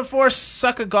this term before,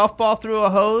 suck a golf ball through a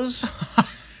hose?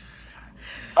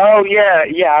 Oh,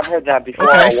 yeah, I've heard that before.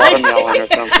 A watermelon or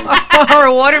something. Or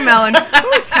a watermelon.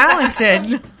 Ooh,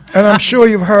 talented. And I'm sure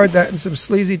you've heard that in some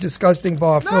sleazy, disgusting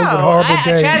bar filled with horrible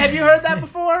gays. Chad, have you heard that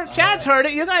before? Chad's heard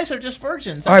it. You guys are just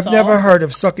virgins. I've never heard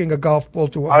of sucking a golf ball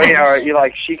to a Oh, yeah, or you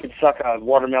like, she could suck a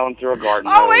watermelon through a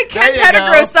garden. Oh, wait, Ken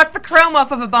Pettigrew sucked the chrome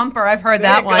off of a bumper. I've heard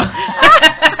that one.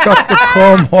 Suck the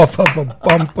chrome off of a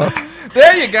bumper.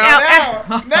 There you go.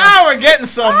 Now we're getting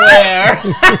somewhere.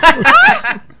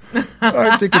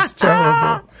 I think it's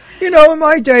terrible. You know, in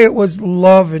my day, it was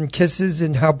love and kisses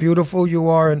and how beautiful you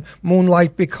are and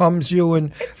moonlight becomes you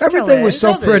and everything was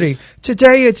so pretty.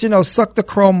 Today, it's, suck the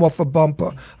chrome off a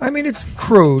bumper. I mean, it's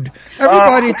crude.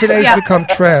 Everybody today's become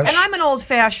trash. And I'm an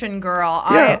old-fashioned girl.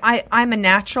 Yeah. I'm a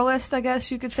naturalist, I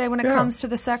guess you could say, when it comes to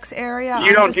the sex area.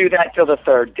 You don't do that till the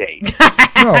third date.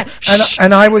 No,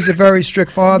 and I was a very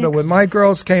strict father. When my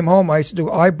girls came home, I used to do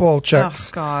eyeball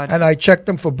checks. Oh, God. And I checked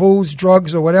them for booze,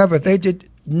 drugs, or whatever. If they did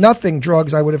nothing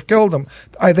drugs, I would have killed them.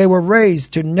 They were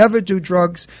raised to never do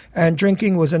drugs, and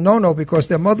drinking was a no-no because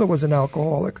their mother was an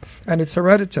alcoholic, and it's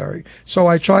hereditary. So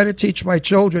I try to teach my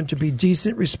children to be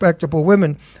decent, respectable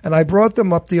women, and I brought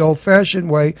them up the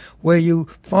old-fashioned way where you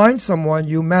find someone,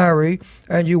 you marry,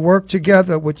 and you work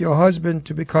together with your husband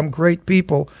to become great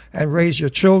people and raise your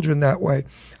children that way.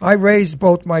 I raised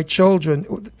both my children.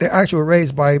 They actually were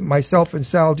raised by myself and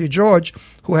Sal DeGeorge,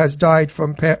 who has died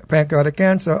from pancreatic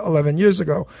cancer 11 years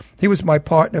ago. He was my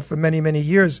partner for many, many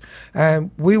years.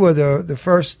 And we were the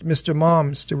first Mr.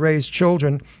 Moms to raise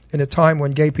children in a time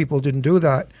when gay people didn't do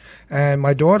that. And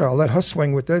my daughter, I'll let her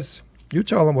swing with this. You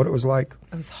tell them what it was like.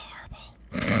 It was horrible.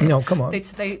 No, come on.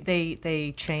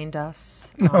 They chained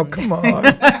us. No, come on.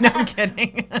 No, I'm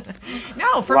kidding.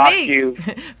 No, for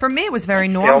me it was very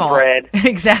normal. Bread.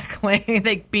 Exactly.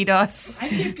 They beat us.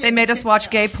 They made us watch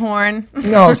gay porn.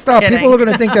 No, stop. People are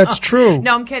going to think that's true.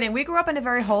 No, I'm kidding. We grew up in a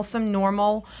very wholesome,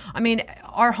 normal. I mean,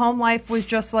 our home life was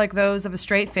just like those of a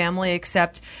straight family,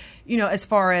 except, as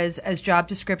far as job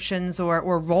descriptions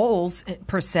or roles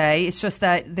per se, it's just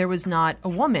that there was not a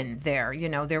woman there.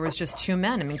 There was just two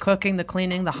men. I mean, cooking, the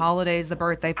cleaning, the holidays, the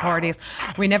birthday parties.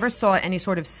 We never saw any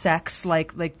sort of sex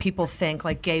like people think,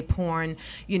 like gay porn,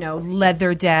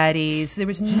 leather daddies. There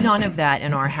was none of that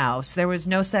in our house. There was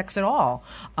no sex at all,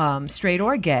 straight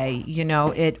or gay.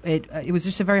 It was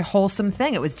just a very wholesome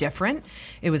thing. It was different.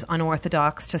 It was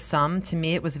unorthodox to some. To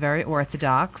me, it was very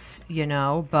orthodox,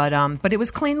 but it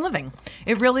was clean living.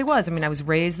 It really was. I mean, I was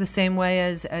raised the same way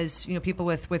as people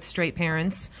with straight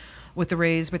parents, with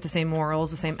the same morals,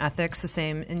 the same ethics, the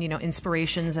same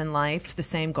inspirations in life, the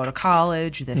same go to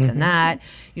college, this and that.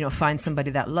 Find somebody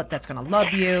that's going to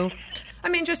love you. I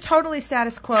mean, just totally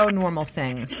status quo, normal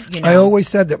things. I always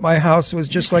said that my house was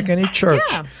just like any church.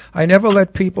 Yeah. I never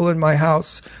let people in my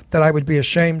house that I would be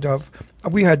ashamed of.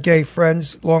 We had gay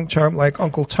friends long-term, like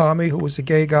Uncle Tommy, who was a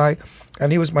gay guy,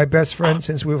 and he was my best friend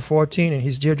since we were 14, and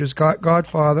he's Deidre's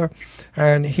godfather,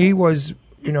 and he was,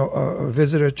 a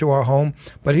visitor to our home,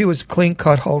 but he was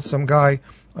clean-cut, wholesome guy,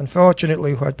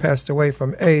 unfortunately, who had passed away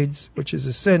from AIDS, which is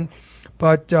a sin.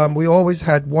 But we always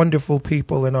had wonderful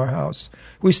people in our house.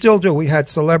 We still do. We had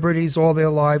celebrities all their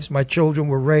lives. My children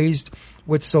were raised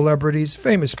with celebrities,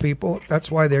 famous people. That's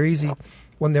why they're easy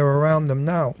when they're around them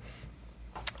now.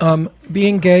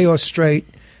 Being gay or straight,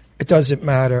 it doesn't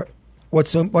matter.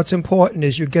 What's important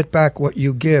is you get back what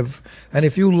you give. And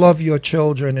if you love your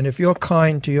children, and if you're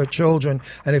kind to your children,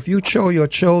 and if you show your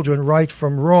children right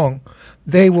from wrong,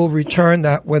 they will return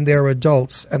that when they're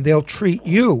adults, and they'll treat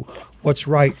you what's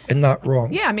right and not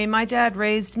wrong. Yeah, I mean, my dad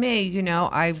raised me.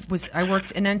 I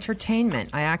worked in entertainment.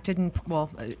 I acted in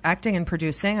acting and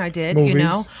producing. I did.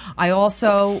 Movies. I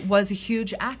also was a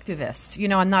huge activist.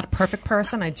 I'm not a perfect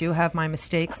person. I do have my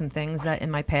mistakes and things that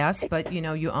in my past, but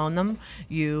you own them.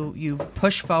 You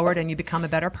push forward and you become a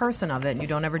better person of it. And you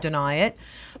don't ever deny it.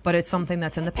 But it's something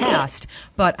that's in the past.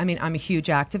 But I mean, I'm a huge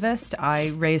activist. I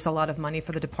raised a lot of money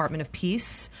for the Department of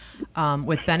Peace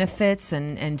with benefits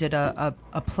and did a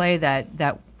play that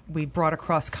we brought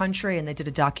across country, and they did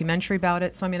a documentary about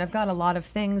it. So I mean, I've got a lot of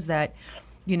things that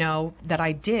that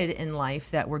I did in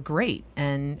life that were great,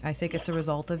 and I think it's a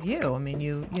result of you. I mean,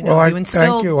 you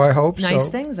instilled thank you. I hope nice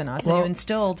so. things in us, Well, and you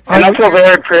instilled. And I feel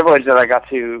very privileged that I got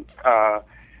to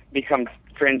become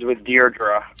friends with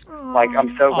Deidra. Like,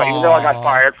 I'm so glad, even though I got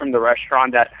fired from the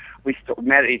restaurant that we still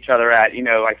met each other at,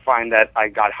 I find that I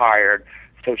got hired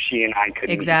so she and I could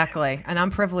Exactly. And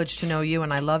I'm privileged to know you,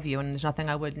 and I love you, and there's nothing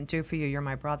I wouldn't do for you. You're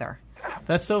my brother.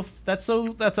 That's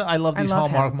I love these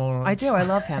Hallmark morons. I do. I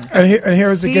love him. And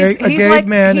here's a gay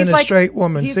man and a straight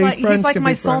woman. He's See, like, friends he's like can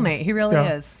my be friends. soulmate. He really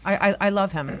is. I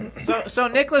love him. So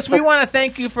Nicholas, we want to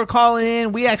thank you for calling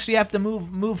in. We actually have to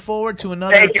move forward to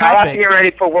another Thank you. topic. I'll have to get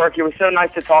ready for work. It was so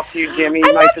nice to talk to you, Jimmy.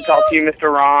 Nice to talk to you,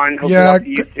 Mr. Ron. Hope Yeah, to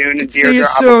see you soon. And see you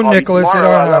Deirdre, soon, Nicholas, at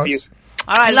our I love house. you.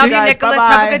 All right, I love you, guys. Nicholas.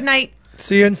 Bye-bye. Have a good night.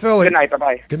 See you in Philly. Good night.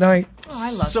 Bye-bye. Good night. Oh,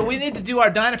 I love So we need to do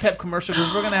our Dynapep commercial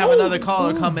because we're going to have another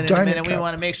caller come in a minute. We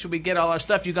want to make sure we get all our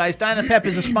stuff, you guys. Dynapep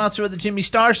is a sponsor of the Jimmy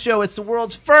Star Show. It's the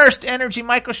world's first energy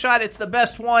micro shot. It's the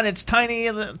best one. It's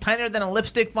tinier than a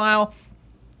lipstick vial.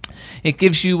 It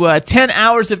gives you 10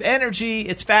 hours of energy.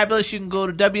 It's fabulous. You can go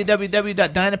to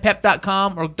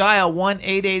www.dynapep.com or dial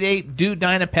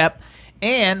 1-888-DO-DYNAPEP.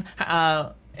 And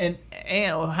how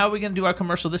are we going to do our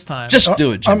commercial this time? Just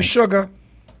do it, Jimmy. I'm Sugar.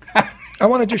 I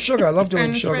want to do sugar. I love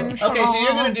doing sugar. Okay, so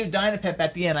you're going to do Dynapep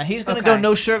at the end. Now, he's going to go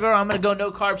no sugar. I'm going to go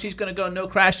no carbs. He's going to go no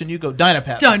crash, and you go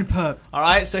Dynapep. Dynapep. All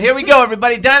right, so here we go,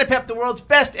 everybody. Dynapep, the world's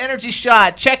best energy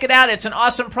shot. Check it out. It's an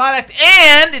awesome product,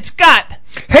 and it's got...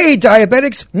 Hey,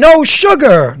 diabetics, no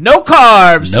sugar. No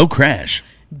carbs. No crash.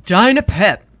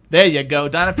 Dynapep. There you go,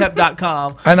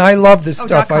 Dynapep.com. And I love this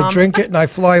stuff. .com. I drink it, and I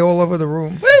fly all over the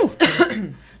room. Woo!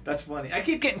 That's funny. I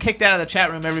keep getting kicked out of the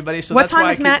chat room, everybody, so that's why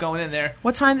I keep going in there.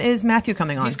 What time is Matthew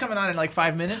coming on? He's coming on in like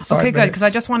 5 minutes. Okay, good, because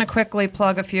I just want to quickly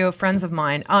plug a few friends of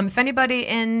mine. If anybody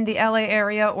in the LA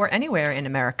area or anywhere in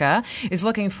America is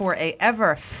looking for a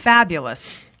ever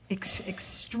fabulous,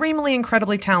 extremely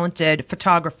incredibly talented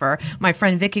photographer, my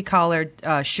friend Vicky Collard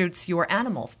shoots your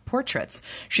animal portraits.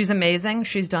 She's amazing.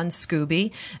 She's done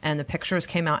Scooby, and the pictures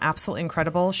came out absolutely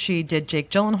incredible. She did Jake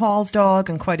Gyllenhaal's dog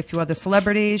and quite a few other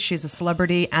celebrities. She's a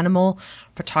celebrity animal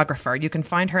photographer. You can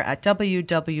find her at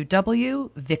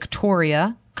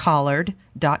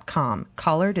www.victoriacollard.com.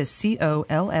 Collard is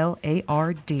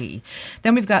Collard.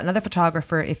 Then we've got another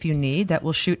photographer, if you need, that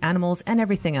will shoot animals and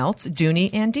everything else, Dooney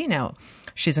Andino.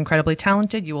 She's incredibly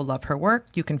talented. You will love her work.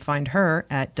 You can find her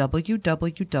at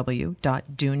www.dooney,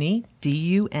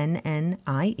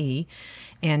 D-U-N-N-I-E,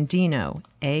 Andino,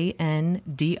 A-N-D-I-N-O.com.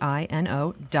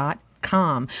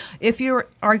 If you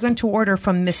are going to order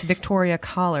from Miss Victoria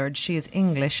Collard, she is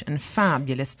English and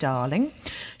fabulous, darling.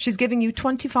 She's giving you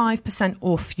 25%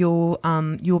 off your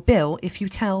bill if you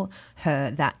tell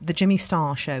her that the Jimmy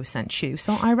Star Show sent you.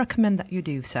 So I recommend that you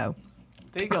do so.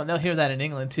 There you go. And they'll hear that in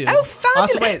England, too. Oh,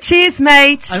 fabulous. Also, wait, cheers,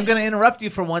 mates. I'm going to interrupt you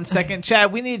for 1 second.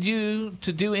 Chad, we need you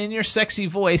to do in your sexy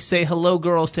voice, say hello,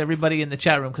 girls, to everybody in the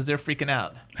chat room because they're freaking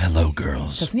out. Hello,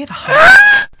 girls. Doesn't he have a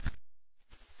heart?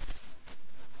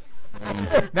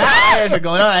 Now eyes are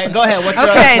going on. Go ahead. What's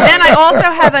okay, then I also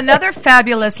have another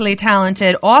fabulously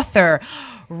talented author,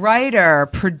 writer,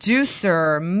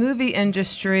 producer, movie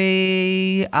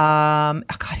industry. God,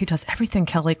 he does everything.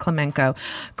 Kelly Klemenko.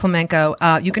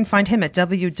 You can find him at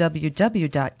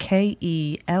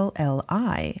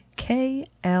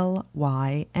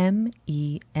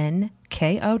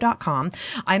www.KELLIKLYMENKO.com.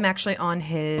 I'm actually on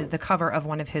the cover of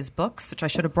one of his books, which I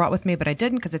should have brought with me, but I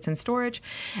didn't because it's in storage.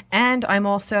 And I'm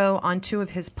also on 2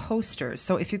 of his posters.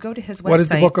 So if you go to his website, what is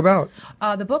the book about?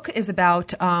 The book is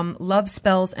about love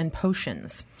spells and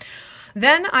potions.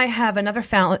 Then I have another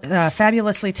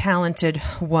fabulously talented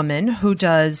woman who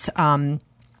does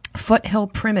Foothill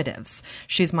Primitives.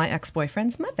 She's my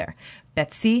ex-boyfriend's mother,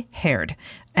 Betsy Haird.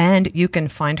 And you can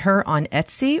find her on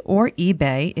Etsy or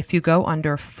eBay if you go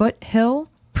under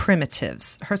Foothill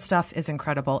Primitives. Her stuff is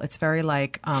incredible. It's very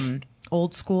like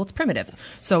old school. It's primitive.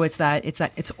 So it's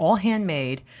all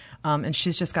handmade. And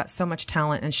she's just got so much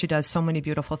talent, and she does so many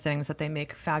beautiful things that they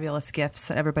make fabulous gifts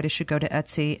that everybody should go to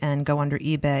Etsy and go under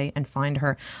eBay and find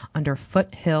her under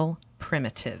Foothill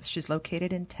Primitives. She's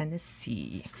located in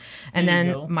Tennessee. And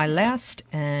then my last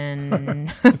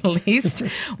and least,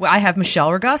 I have Michelle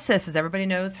Regussis, as everybody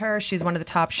knows her. She's one of the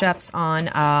top chefs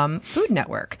on Food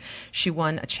Network. She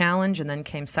won a challenge and then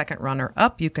came second runner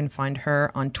up. You can find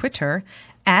her on Twitter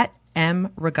at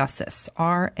M. Regussis,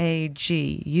 Ragussis,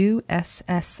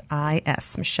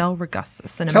 Michelle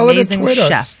Regussis, an amazing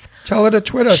chef. Tell her to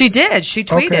Twitter. She did. She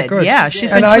tweeted. Okay, good. Yeah,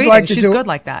 she's been tweeting. She's good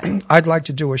like that. I'd like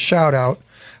to do a shout out.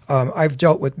 I've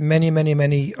dealt with many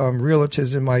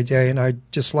realtors in my day, and I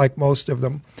dislike most of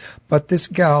them. But this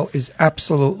gal is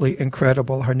absolutely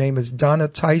incredible. Her name is Donna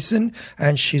Tyson,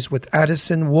 and she's with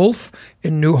Addison Wolf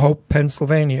in New Hope,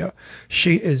 Pennsylvania.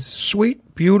 She is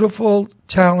sweet, beautiful,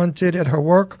 talented at her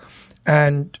work,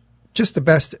 and just the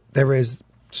best there is.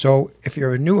 So if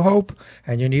you're in New Hope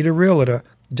and you need a realtor,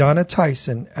 Donna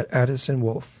Tyson at Addison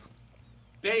Wolf.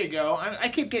 There you go. I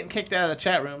keep getting kicked out of the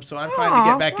chat room, so I'm trying to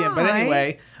get back in. But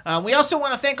anyway, we also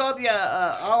want to thank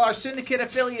all our syndicate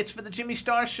affiliates for the Jimmy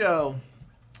Star Show.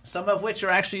 some of which are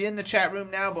actually in the chat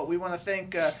room now, but we want to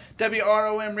thank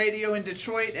WROM Radio in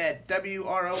Detroit at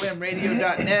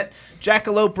WROMradio.net,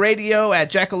 Jackalope Radio at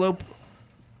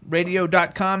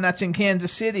jackalope.radio.com, that's in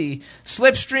Kansas City,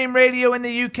 Slipstream Radio in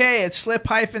the UK at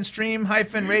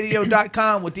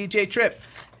slip-stream-radio.com with DJ Trip,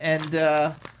 and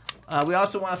we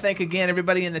also want to thank again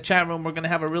everybody in the chat room. We're going to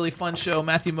have a really fun show.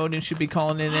 Matthew Modine should be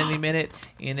calling in any minute,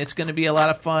 and it's going to be a lot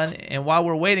of fun. And while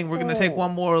we're waiting, we're going to take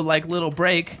one more little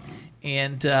break.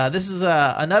 And this is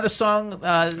another song,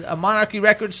 a Monarchy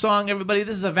Records song. Everybody,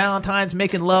 this is a Valentine's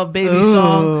Making Love Baby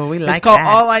song. We like it's called that.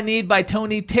 All I Need by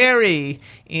Tony Terry,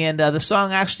 and the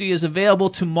song actually is available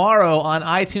tomorrow on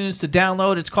iTunes to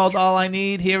download. It's called All I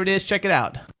Need. Here it is. Check it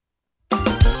out.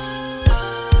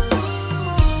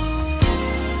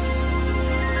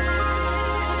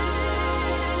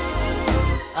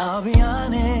 I'll be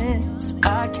honest,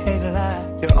 I can't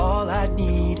lie. You're all I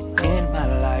need in my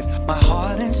life. My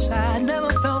heart inside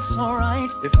never felt so right.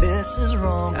 If this is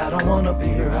wrong, I don't wanna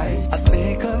be right. I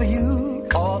think of you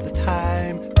all the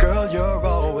time. Girl, you're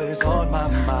always on my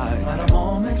mind. Not a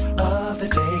moment of the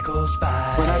day goes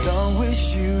by when I don't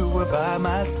wish you were by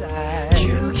my side.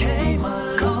 You came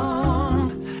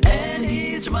along and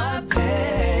eased my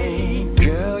pain.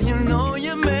 Girl, you know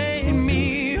you made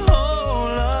me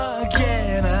whole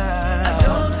again. I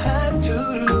don't have to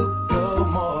look no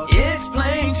more. It's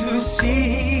plain to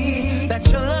see that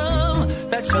your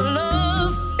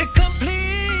love, it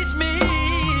completes me.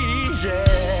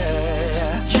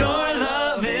 Yeah, your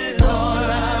love is all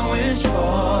I wish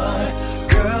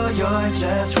for. Girl, you're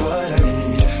just what I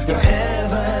need. You're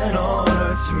heaven on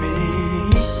earth to me.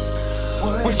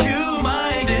 Would you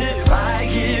mind if I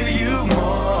give you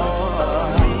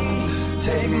more?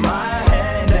 Take my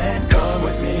hand and come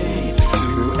with me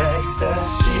to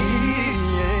ecstasy.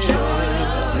 Your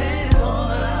love is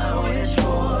all I wish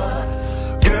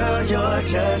for. Girl, you're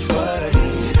just what I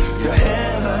need. You're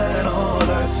heaven on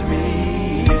earth to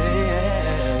me.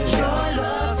 Your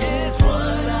love is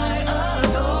what I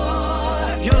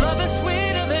adore. Your love is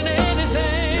sweeter than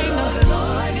anything. Your love is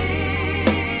all I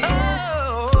need. Oh,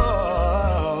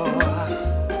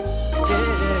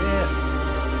 yeah.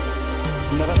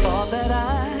 Never thought that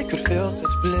I could feel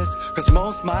such bliss, 'cause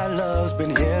most my love's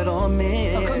been hit on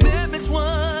me. A commitment's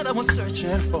what I was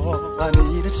searching for. I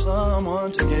needed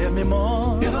someone to give me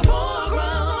more. You're the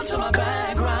foreground to my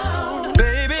background.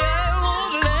 Baby, I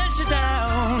won't let you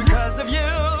down. Because of you,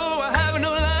 I have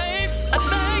no life. I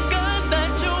thank God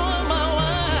that you are my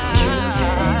wife. You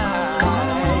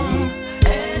came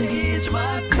and eased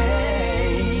my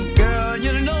pain. Girl,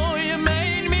 you know you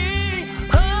made me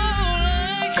whole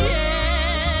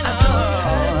again. I don't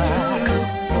have to look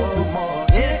no more.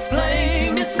 It's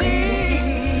plain to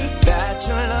see that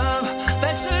your love,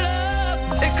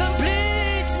 it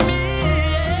completes me.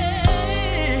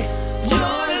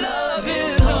 Your love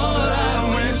is all I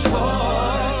wish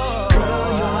for. Girl,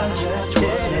 you're just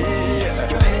what I need.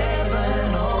 You're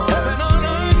heaven on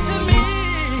earth to me.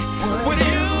 Would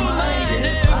you mind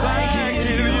if I give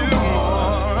you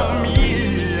more of me?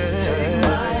 Take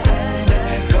my hand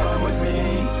and come with me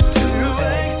to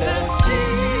ecstasy.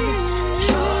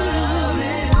 Your love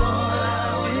is all I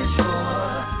wish for.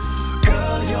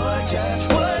 Girl, you're just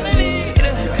what I need.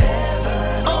 You're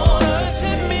heaven on earth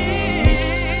to me.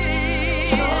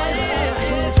 Your love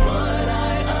is what I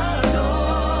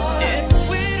adore. It's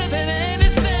sweeter than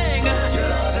anything. Your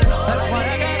love is all that's what I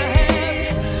gotta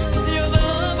have. See, you're the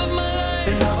love of my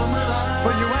life.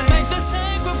 For you I make the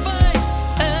sacrifice,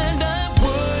 and I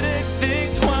wouldn't think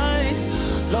twice.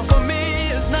 Love for me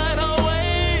has not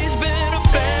always been a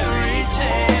fairy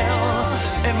tale.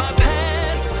 In my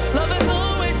past, love has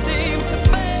always seemed to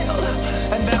fail,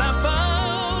 and then I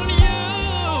found you.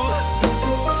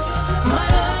 My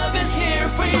love is here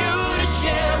for you to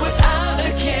share without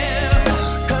a care.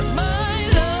 'Cause my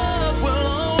love will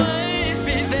always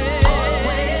be there.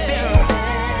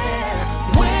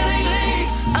 Willingly,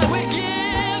 I would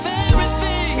give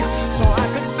everything so I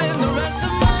could spend the rest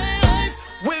of my life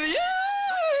with you.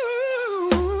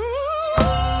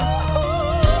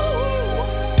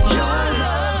 Your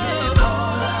love is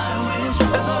all I wish for.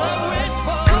 That's all I wish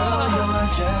for. Girl, you're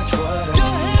just what I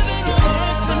need. You're heaven on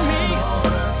earth to me.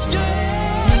 You're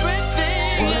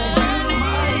everything I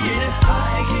need. I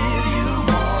give you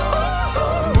more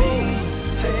of me.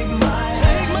 Take my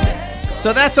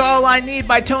So that's All I Need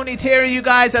by Tony Terry, you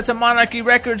guys. That's a Monarchy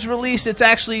Records release. It's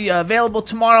actually available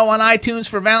tomorrow on iTunes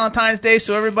for Valentine's Day,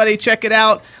 so everybody check it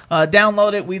out.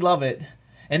 Download it. We love it.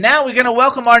 And now we're going to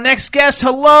welcome our next guest.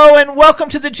 Hello, and welcome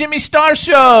to the Jimmy Star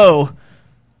Show.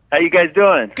 How you guys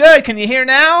doing? Good. Can you hear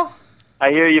now? I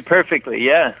hear you perfectly,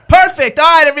 yeah. Perfect. All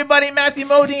right, everybody. Matthew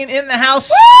Modine in the house.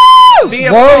 Woo!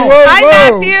 Via Whoa, phone. whoa, Hi,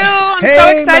 whoa. Matthew. I'm Hey, so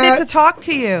excited Matt. to talk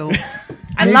to you.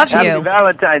 I love Happy you.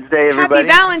 Valentine's Day, everybody.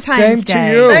 Happy Valentine's Same to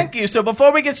Day. you. Thank you. So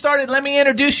before we get started, let me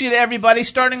introduce you to everybody,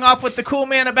 starting off with the cool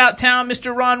man about town,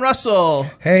 Mr. Ron Russell.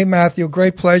 Hey, Matthew,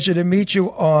 great pleasure to meet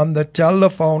you on the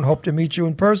telephone. Hope to meet you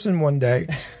in person one day.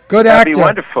 Good That'd actor. be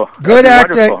wonderful. Good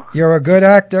That'd be actor. wonderful. You're a good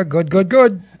actor.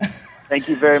 Good. Thank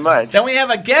you very much. Then we have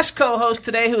a guest co-host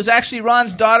today who's actually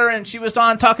Ron's daughter, and she was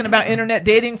on talking about internet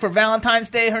dating for Valentine's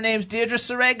Day. Her name's Deidra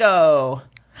Sarego.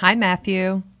 Hi,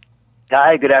 Matthew.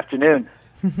 Hi, good afternoon.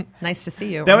 Nice to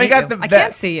see you. Then we Meet got you. the- I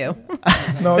can't see you.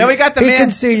 No, Then we got the he man-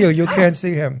 can see you. You can't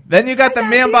see him. Then you got the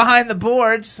man behind the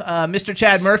boards, Mr.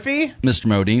 Chad Murphy. Mr.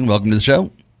 Modine, welcome to the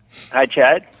show. Hi,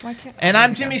 Chad. And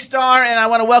I'm Jimmy Starr, and I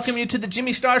want to welcome you to the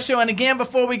Jimmy Starr Show. And again,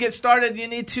 before we get started, you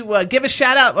need to give a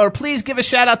shout-out, or please give a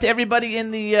shout-out to everybody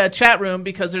in the chat room,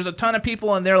 because there's a ton of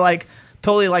people, and they're, like,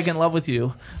 totally, like, in love with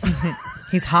you.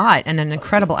 He's hot and an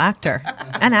incredible actor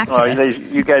and Oh,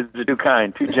 activist. you guys are too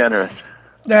kind, too generous.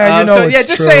 Nah, you know so it's yeah,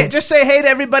 just true. say hey to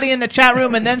everybody in the chat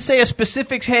room, and then say a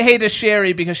specific hey to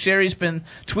Sherry, because Sherry's been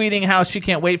tweeting how she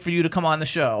can't wait for you to come on the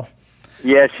show.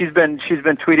 Yeah, she's been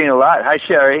tweeting a lot. Hi,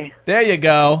 Sherry. There you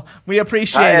go. We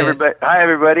appreciate Hi, it. everybody. Hi,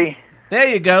 everybody. There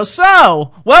you go.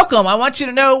 So, welcome. I want you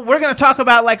to know we're going to talk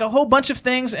about like a whole bunch of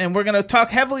things, and we're going to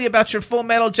talk heavily about your Full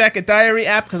Metal Jacket Diary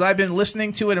app, because I've been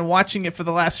listening to it and watching it for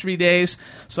the last 3 days,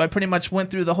 so I pretty much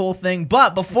went through the whole thing.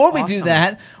 But before we do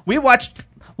that, we watched...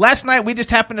 Last night, we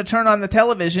just happened to turn on the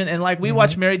television, and we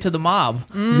watched Married to the Mob.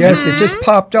 Yes, it just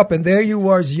popped up, and there you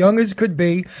were, as young as could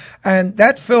be. And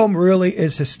that film really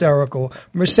is hysterical.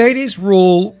 Mercedes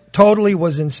Rule totally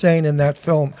was insane in that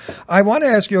film. I want to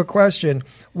ask you a question.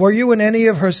 Were you in any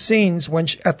of her scenes when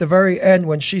at the very end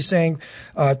when she's saying,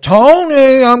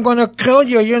 Tony, I'm going to kill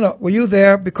you, were you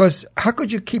there? Because how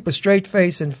could you keep a straight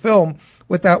face in film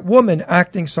with that woman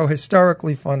acting so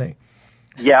hysterically funny?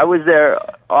 Yeah, I was there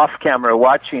off camera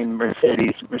watching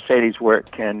Mercedes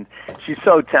work, and she's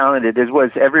so talented, as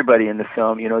was everybody in the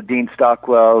film. Dean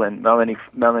Stockwell and Melanie.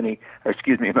 I'm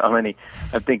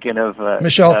thinking of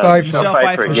Michelle Pfeiffer. Michelle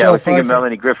Pfeiffer. Yeah, I was thinking of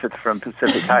Melanie Griffith from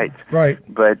Pacific Heights. Right.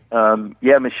 But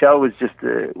Michelle was just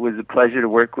was a pleasure to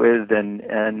work with, and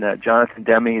Jonathan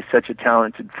Demme is such a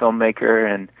talented filmmaker,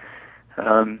 and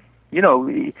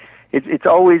It's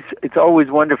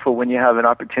always wonderful when you have an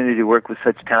opportunity to work with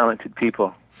such talented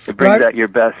people. It brings out your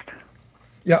best.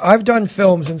 Yeah, I've done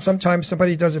films, and sometimes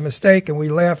somebody does a mistake, and we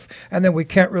laugh, and then we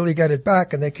can't really get it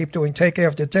back, and they keep doing take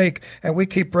after take, and we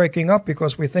keep breaking up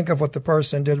because we think of what the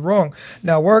person did wrong.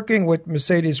 Now, working with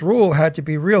Mercedes Rule had to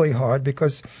be really hard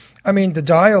because, the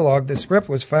dialogue, the script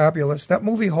was fabulous. That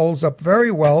movie holds up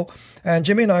very well, and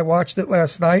Jimmy and I watched it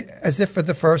last night as if for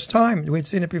the first time. We'd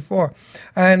seen it before,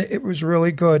 and it was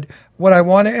really good. What I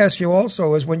want to ask you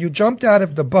also is when you jumped out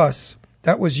of the bus,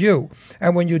 that was you.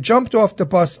 And when you jumped off the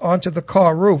bus onto the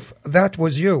car roof, that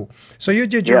was you. So you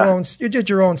did your own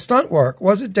stunt work.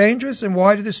 Was it dangerous, and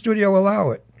why did the studio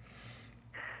allow it?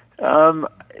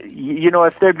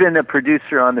 If there'd been a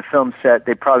producer on the film set,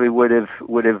 they probably would have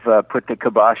put the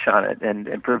kibosh on it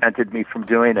and prevented me from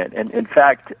doing it. And in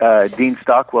fact, Dean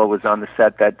Stockwell was on the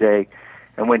set that day,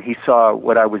 and when he saw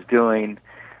what I was doing,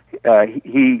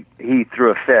 he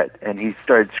threw a fit, and he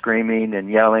started screaming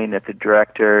and yelling at the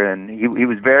director, and he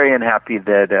was very unhappy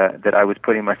that I was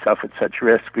putting myself at such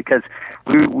risk, because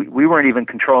we weren't even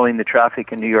controlling the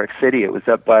traffic in New York City. It was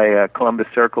up by Columbus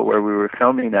Circle where we were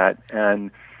filming that,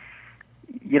 and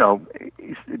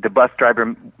the bus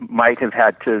driver might have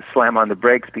had to slam on the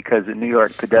brakes because a New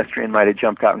York pedestrian might have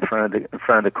jumped out in front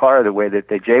of the car the way that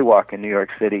they jaywalk in New York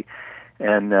City,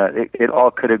 and it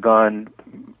all could have gone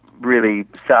really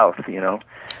south,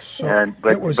 So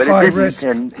but it was but high it didn't, risk.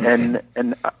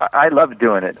 and I love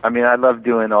doing it. I love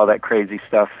doing all that crazy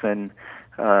stuff, and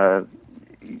so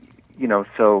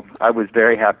I was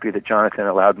very happy that Jonathan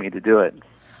allowed me to do it.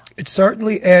 It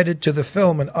certainly added to the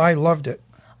film, and I loved it.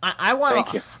 I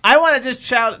want to just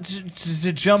shout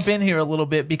to jump in here a little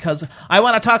bit, because I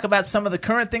want to talk about some of the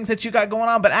current things that you got going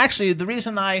on. But actually, the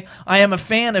reason I am a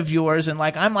fan of yours, and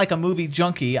I'm like a movie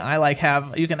junkie.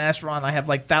 You can ask Ron. I have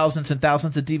like thousands and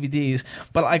thousands of DVDs.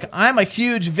 But I'm a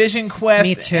huge Vision Quest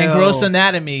Me too. and Gross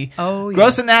Anatomy. Oh, yes.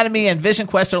 Gross Anatomy and Vision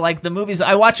Quest are like the movies.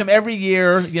 I watch them every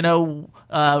year.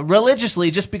 Religiously,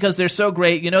 just because they're so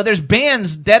great. There's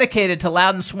bands dedicated to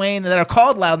Loudon Swain that are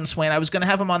called Loudon Swain. I was going to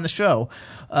have them on the show.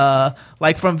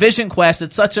 like from Vision Quest.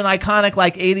 It's such an iconic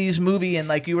like 80s movie, and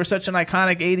like you were such an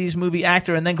iconic 80s movie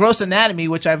actor. And then Gross Anatomy,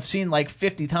 which I've seen like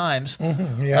 50 times,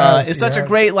 is such a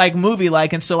great like movie.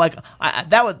 Like, and so like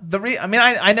that was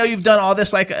I know you've done all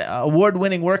this like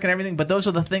award-winning work and everything, but those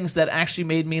are the things that actually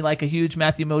made me like a huge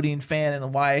Matthew Modine fan,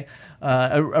 and why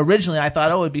originally I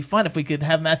thought, it'd be fun if we could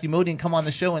have Matthew Modine come on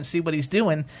the show and see what he's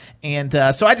doing. And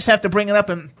so I just have to bring it up,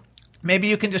 and maybe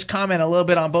you can just comment a little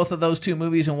bit on both of those two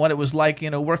movies and what it was like,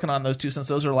 working on those two, since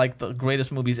those are like the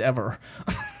greatest movies ever.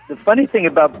 The funny thing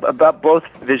about both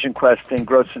Vision Quest and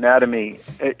Gross Anatomy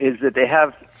is that they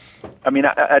have,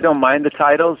 I don't mind the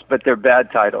titles, but they're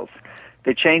bad titles.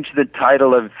 They changed the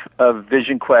title of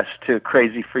Vision Quest to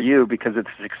Crazy for You because of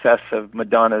the success of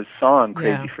Madonna's song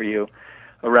Crazy for You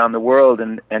around the world,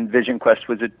 and Vision Quest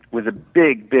was a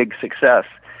big success,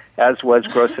 as was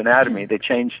Gross Anatomy. They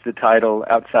changed the title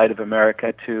outside of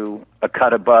America to A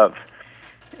Cut Above.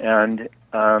 And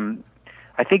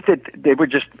I think that they were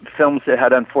just films that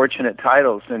had unfortunate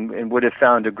titles and would have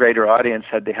found a greater audience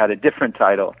had they had a different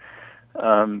title.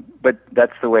 But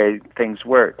that's the way things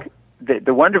work.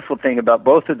 The wonderful thing about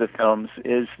both of the films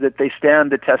is that they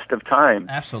stand the test of time.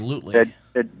 Absolutely. That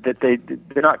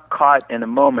they're not caught in a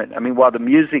moment. While the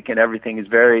music and everything is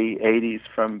very 80s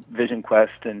from Vision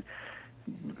Quest, and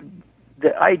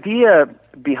the idea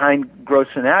behind Gross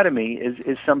Anatomy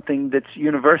is something that's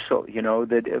universal,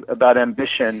 that about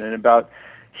ambition and about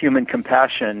human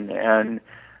compassion, and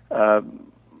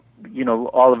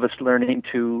all of us learning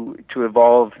to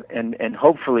evolve and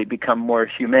hopefully become more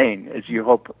humane, as you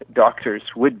hope doctors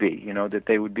would be, that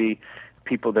they would be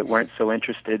people that weren't so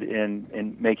interested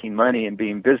in making money and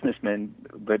being businessmen,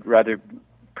 but rather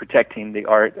protecting the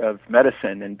art of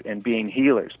medicine and being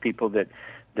healers, people that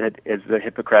as the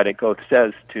Hippocratic Oath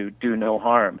says, to do no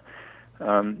harm.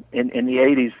 In the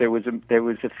 80s, there was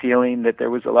a feeling that there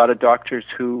was a lot of doctors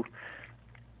who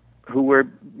were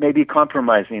maybe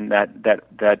compromising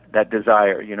that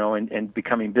desire, and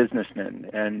becoming businessmen.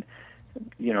 And,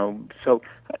 so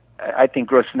I think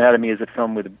Gross Anatomy is a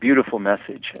film with a beautiful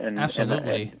message. And,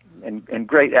 absolutely. And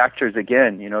great actors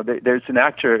again. There's an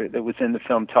actor that was in the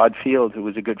film, Todd Field, who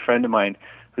was a good friend of mine,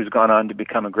 who's gone on to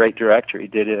become a great director. He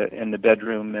did In the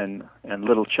Bedroom and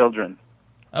Little Children.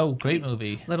 Oh, great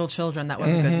movie. Little Children, that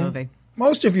was a good movie.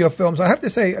 Most of your films, I have to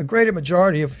say, a greater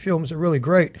majority of films are really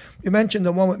great. You mentioned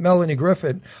the one with Melanie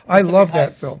Griffith. I love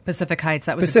that film. Pacific Heights,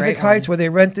 that was Pacific a great Heights, one. where they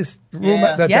rent this room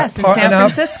in San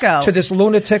Francisco. to this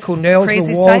lunatic who nails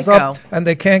Crazy the walls psycho. up, and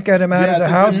they can't get him out of the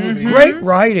house. Great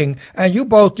writing, and you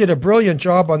both did a brilliant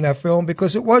job on that film,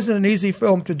 because it wasn't an easy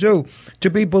film to do, to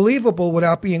be believable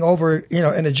without being over,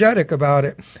 energetic about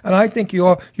it. And I think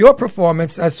your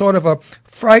performance as sort of a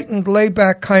frightened,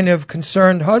 laid-back kind of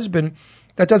concerned husband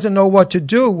that doesn't know what to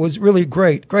do was really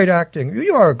great. Great acting.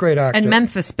 You are a great actor. And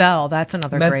Memphis Belle, that's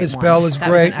another great one. Memphis Belle is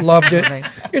great. Loved it.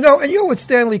 And you're with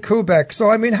Stanley Kubrick. So,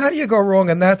 how do you go wrong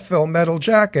in that film, Metal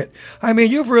Jacket?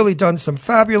 You've really done some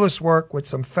fabulous work with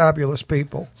some fabulous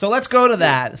people. So let's go to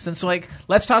that. Since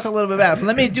let's talk a little bit about it.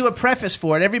 Let me do a preface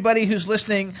for it. Everybody who's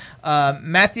listening,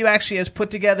 Matthew actually has put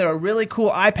together a really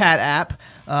cool iPad app.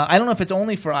 I don't know if it's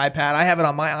only for iPad. I have it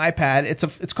on my iPad.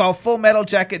 It's called Full Metal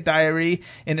Jacket Diary,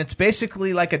 and it's basically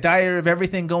like a diary of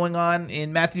everything going on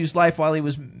in Matthew's life while he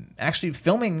was actually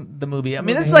filming the movie.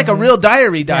 It's like a real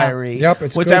diary. Yep,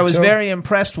 it's which good I was too. very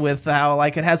impressed with, how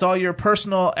it has all your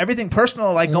everything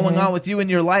personal going on with you in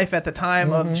your life at the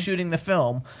time of shooting the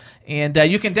film. And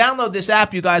you can download this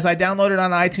app, you guys. I downloaded it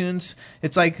on iTunes.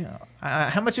 It's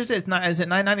how much is it? Is it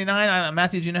 $9.99?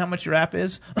 Matthew, do you know how much your app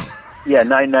is? Yeah,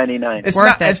 $9.99. It's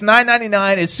worth it. It's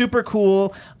 $9.99. It's super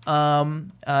cool.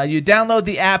 You download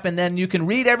the app, and then you can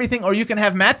read everything, or you can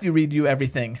have Matthew read you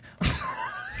everything.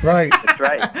 Right. That's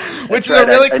right. Which is a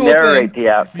really cool I narrate thing. The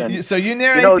app. And, so you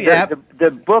narrate the app.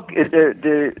 The book,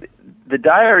 the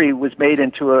diary was made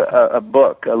into a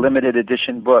book, a limited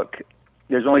edition book.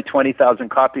 There's only 20,000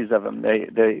 copies of them.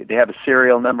 They have a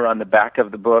serial number on the back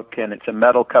of the book, and it's a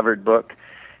metal covered book.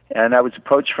 And I was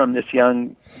approached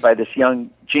by this young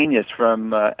genius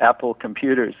from Apple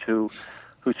Computers who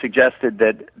suggested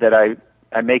that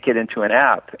I make it into an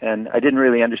app. And I didn't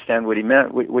really understand what he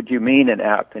meant. What do you mean an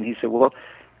app? And he said, well,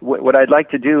 what I'd like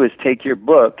to do is take your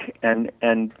book and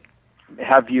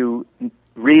have you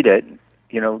read it,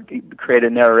 create a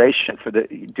narration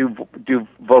do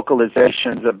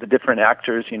vocalizations of the different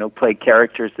actors, play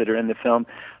characters that are in the film.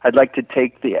 I'd like to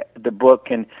take the book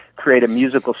and create a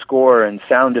musical score and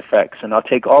sound effects, and I'll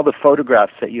take all the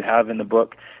photographs that you have in the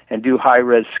book and do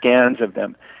high-res scans of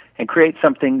them and create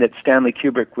something that Stanley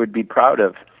Kubrick would be proud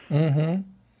of. Mm-hmm.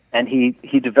 And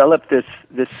he developed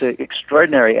this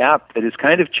extraordinary app that is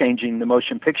kind of changing the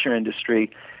motion picture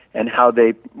industry and how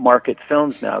they market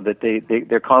films now. That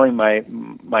they're calling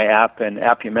my app an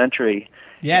appumentary.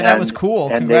 Yeah, that was cool.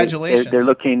 And Congratulations. They're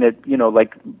looking at,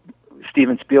 like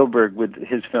Steven Spielberg with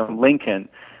his film Lincoln,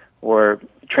 or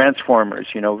Transformers,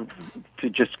 to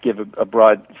just give a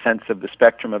broad sense of the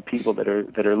spectrum of people that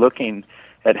are looking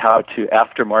at how to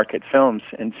aftermarket films,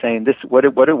 and saying this, what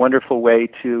a wonderful way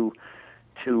to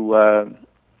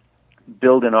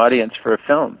build an audience for a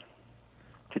film,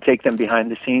 to take them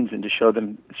behind the scenes and to show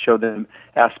them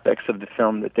aspects of the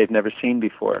film that they've never seen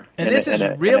before. And this is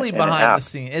really behind the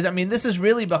scenes. I mean, this is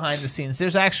really behind the scenes.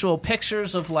 There's actual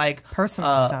pictures of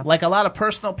personal stuff, like a lot of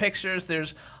personal pictures.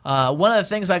 There's one of the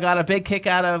things I got a big kick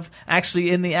out of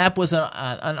actually in the app was an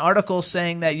article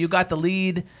saying that you got the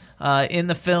lead in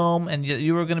the film, and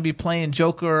you were going to be playing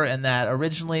Joker, and that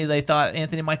originally they thought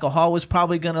Anthony Michael Hall was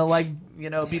probably going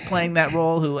to be playing that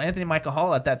role. Who Anthony Michael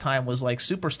Hall at that time was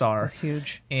superstar. That's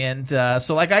huge. And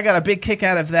so I got a big kick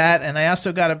out of that, and I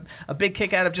also got a big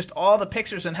kick out of just all the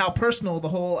pictures and how personal the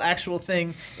whole actual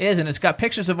thing is. And it's got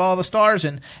pictures of all the stars,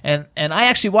 and I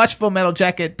actually watched Full Metal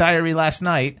Jacket Diary last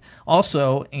night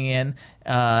also, and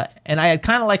I had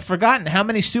kind of forgotten how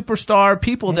many superstar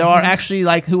people there are actually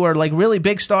who are really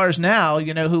big stars now,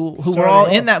 who were all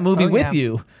in that movie with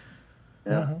you.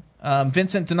 Yeah.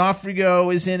 Vincent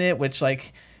D'Onofrio is in it, which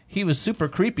he was super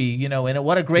creepy, in it.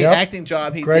 What a great acting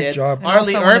job he did. Great job.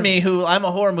 Arlie Ermey, who I'm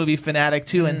a horror movie fanatic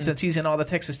too, and since he's in all the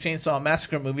Texas Chainsaw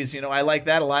Massacre movies, I like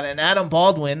that a lot. And Adam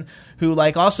Baldwin, who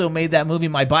also made that movie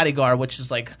My Bodyguard, which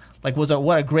is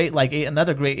what a great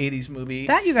another great 80s movie.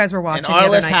 That you guys were watching.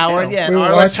 And Arliss Howard, too. yeah, we and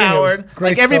Arliss Howard.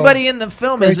 Everybody in the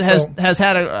film has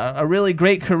had a really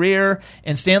great career.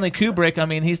 And Stanley Kubrick, I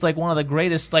mean, he's one of the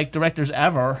greatest directors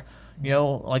ever.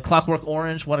 Clockwork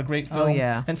Orange, what a great film. Oh,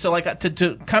 yeah. And so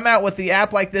to come out with the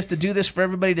app like this, to do this for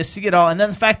everybody to see it all, and then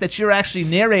the fact that you're actually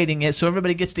narrating it so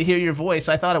everybody gets to hear your voice,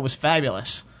 I thought it was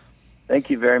fabulous. Thank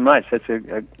you very much. That's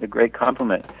a great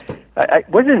compliment. I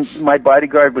wasn't My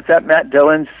Bodyguard, was that Matt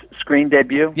Dillon's screen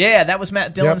debut? Yeah, that was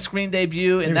Matt Dillon's screen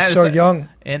debut. And he was so young.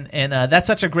 And that's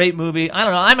such a great movie. I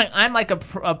don't know, I'm like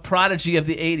a prodigy of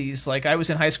the 80s. I was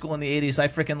in high school in the 80s. I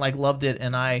freaking loved it,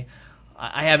 and I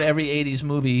have every 80s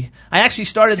movie. I actually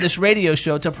started this radio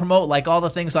show to promote all the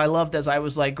things I loved as I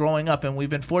was growing up, and we've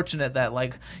been fortunate that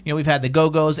we've had the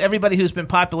Go-Go's, everybody who's been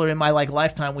popular in my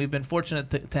lifetime. We've been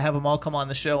fortunate to have them all come on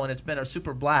the show, and it's been a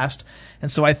super blast. And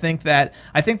so I think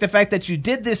the fact that you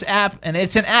did this app, and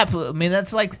it's an app, I mean,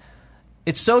 that's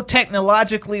it's so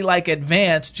technologically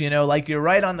advanced, you're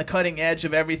right on the cutting edge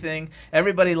of everything.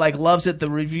 Everybody loves it. The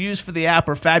reviews for the app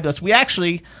are fabulous. We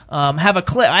actually have a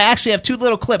clip. I actually have two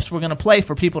little clips we're going to play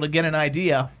for people to get an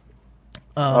idea.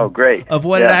 Great. Of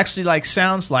what it actually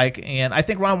sounds like. And I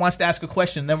think Ron wants to ask a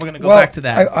question, then we're going to go back to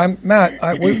that. I'm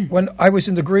Matt. When I was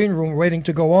in the green room waiting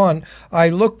to go on, I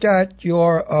looked at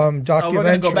your documentary. We're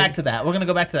going to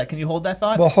go back to that. Can you hold that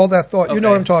thought? Well, hold that thought. Okay. You know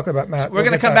what I'm talking about, Matt. We're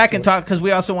going to come back and talk, because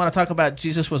we also want to talk about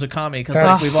Jesus Was a Commie,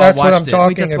 because we've all that's watched what I'm it.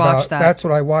 talking about. That's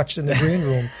what I watched in the green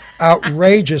room.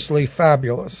 Outrageously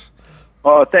fabulous.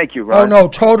 Oh, thank you, Ron. Oh no,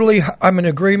 totally. I'm in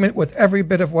agreement with every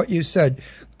bit of what you said.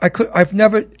 I've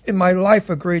never in my life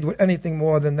agreed with anything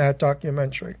more than that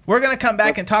documentary. We're going to come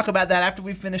back and talk about that after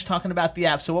we finish talking about the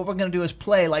app. So what we're going to do is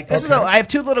play this. I have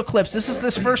two little clips.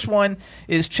 This first one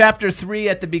is chapter 3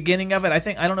 at the beginning of it.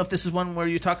 I don't know if this is one where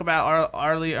you talk about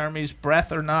Arlie Ermey's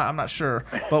breath or not. I'm not sure,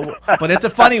 but it's a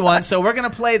funny one. So we're going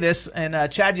to play this.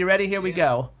 And Chad, you ready? Here we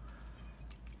go.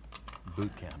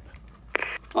 Boot camp.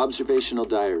 Observational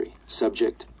diary.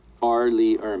 Subject, R.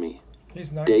 Lee Ermey.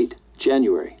 He's nice. Date,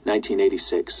 January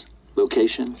 1986.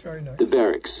 Location, nice. The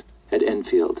barracks at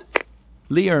Enfield.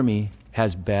 Lee Ermey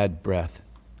has bad breath.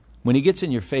 When he gets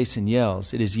in your face and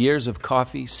yells, it is years of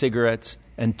coffee, cigarettes,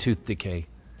 and tooth decay.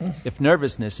 If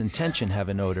nervousness and tension have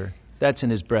an odor, that's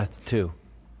in his breath too.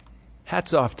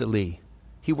 Hats off to Lee.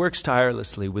 He works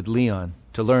tirelessly with Leon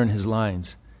to learn his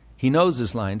lines. He knows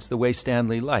his lines the way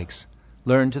Stanley likes.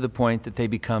 Learn to the point that they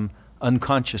become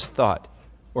unconscious thought,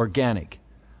 organic.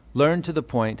 Learn to the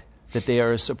point that they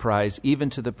are a surprise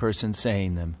even to the person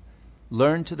saying them.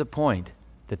 Learn to the point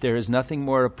that there is nothing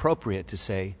more appropriate to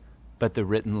say but the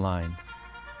written line.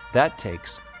 That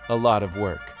takes a lot of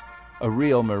work. A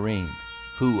real Marine.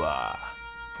 Hoo-ah.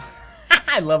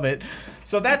 I love it.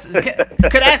 So that's can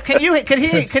you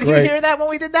hear that when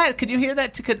we did that? Could you hear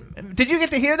that? Did you get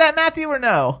to hear that, Matthew, or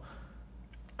no?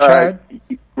 Chad?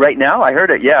 Right now, I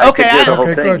heard it. Yeah. Okay. I could hear the whole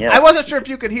thing. Good. Yeah. I wasn't sure if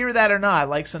you could hear that or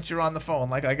not. Since you're on the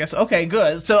phone, I guess. Okay,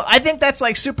 good. So I think that's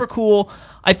super cool.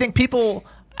 I think people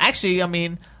actually. I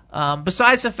mean,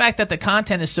 besides the fact that the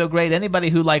content is so great, anybody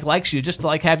who likes you, just to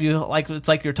have you it's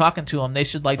like you're talking to them, they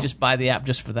should just buy the app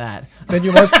just for that. Then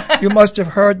you must have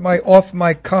heard my off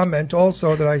mic comment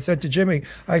also that I said to Jimmy.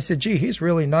 I said, "Gee, he's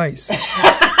really nice."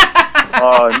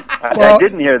 I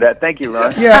didn't hear that. Thank you,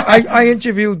 Ron. Yeah, I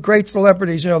interviewed great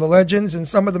celebrities, the legends, and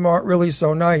some of them aren't really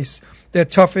so nice. They're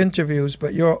tough interviews,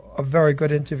 but you're a very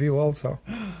good interview also.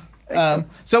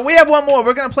 So we have one more.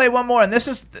 We're going to play one more, and this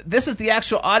is the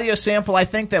actual audio sample I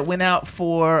think that went out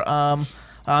for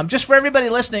just for everybody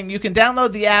listening. You can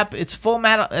download the app. It's Full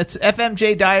Metal. It's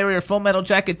FMJ Diary or Full Metal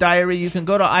Jacket Diary. You can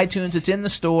go to iTunes. It's in the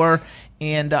store,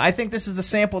 and I think this is the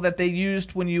sample that they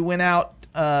used when you went out.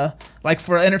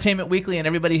 For Entertainment Weekly and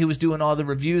everybody who was doing all the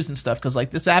reviews and stuff, because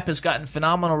this app has gotten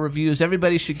phenomenal reviews.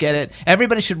 Everybody should get it.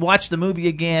 Everybody should watch the movie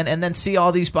again and then see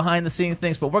all these behind the scenes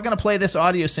things. But we're going to play this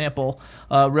audio sample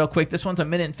real quick. This one's 1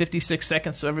 minute and 56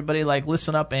 seconds, so everybody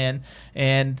listen up and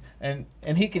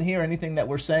he can hear anything that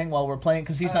we're saying while we're playing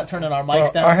because he's not turning our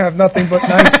mics down. I have nothing but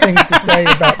nice things to say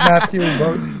about Matthew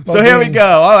Modine. So here we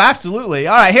go. Oh, absolutely.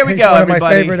 All right, here we go, everybody. He's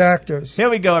one of my favorite actors. Here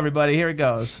we go, everybody. Here it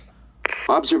goes.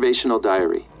 Observational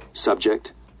diary.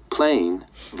 Subject, playing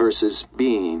versus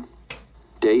being.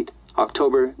 Date,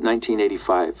 October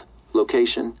 1985.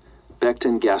 Location,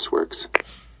 Beckton Gasworks.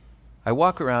 I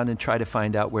walk around and try to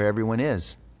find out where everyone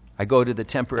is. I go to the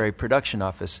temporary production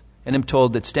office and am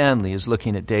told that Stanley is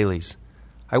looking at dailies.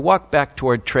 I walk back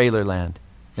toward Trailerland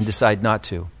and decide not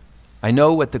to. I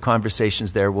know what the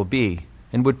conversations there will be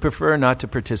and would prefer not to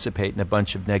participate in a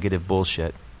bunch of negative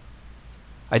bullshit.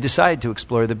 I decide to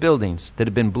explore the buildings that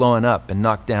have been blown up and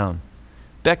knocked down.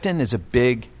 Beckton is a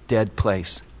big, dead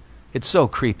place. It's so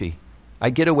creepy.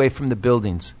 I get away from the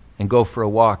buildings and go for a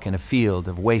walk in a field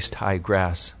of waist-high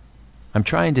grass. I'm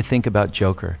trying to think about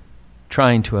Joker,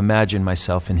 trying to imagine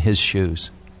myself in his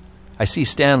shoes. I see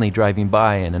Stanley driving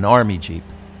by in an army jeep.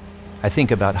 I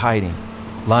think about hiding,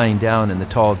 lying down in the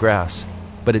tall grass,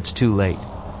 but it's too late.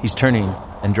 He's turning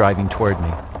and driving toward me.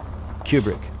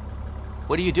 Kubrick.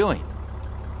 What are you doing?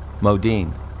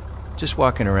 Modine. Just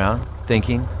walking around,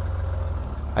 thinking.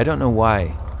 I don't know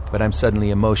why, but I'm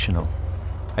suddenly emotional.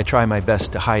 I try my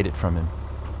best to hide it from him.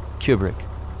 Kubrick.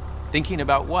 Thinking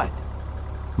about what?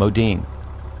 Modine.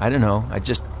 I don't know. I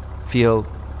just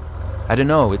feel... I don't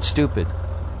know. It's stupid.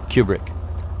 Kubrick.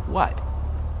 What?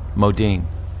 Modine.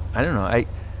 I don't know.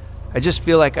 I just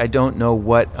feel like I don't know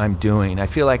what I'm doing. I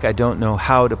feel like I don't know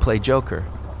how to play Joker.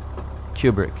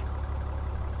 Kubrick.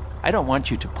 I don't want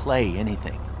you to play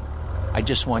anything. I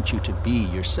just want you to be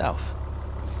yourself.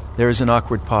 There is an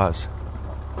awkward pause.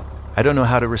 I don't know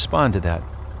how to respond to that.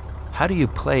 How do you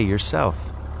play yourself?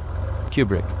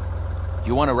 Kubrick.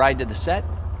 You want to ride to the set?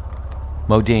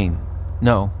 Modine.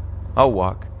 No, I'll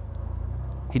walk.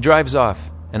 He drives off,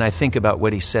 and I think about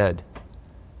what he said.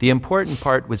 The important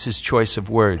part was his choice of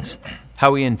words,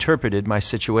 how he interpreted my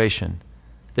situation.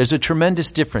 There's a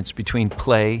tremendous difference between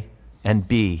play and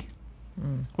be.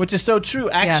 Which is so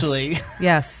true, actually.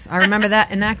 Yes, I remember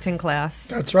that in acting class.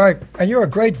 That's right. And you're a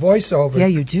great voiceover. Yeah,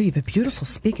 you do. You have a beautiful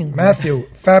speaking voice. Matthew,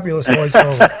 fabulous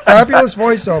voiceover. Fabulous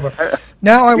voiceover.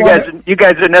 Now you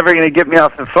guys are never going to get me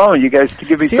off the phone. You guys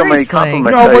give me so many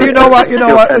compliments. No, well, you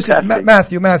know what? Listen,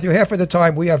 Matthew, half of the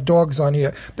time we have dogs on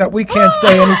here that we can't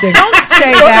say anything. Don't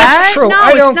say that. It's true. No,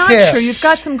 I don't it's not care. true. You've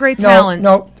got some great talent.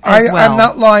 I'm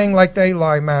not lying like they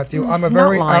lie, Matthew. I'm a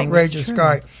very outrageous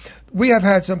guy. We have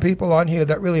had some people on here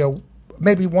that really are,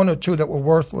 maybe one or two that were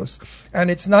worthless.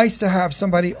 And it's nice to have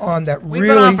somebody on that We've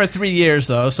really... been on for 3 years,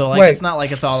 though, so it's not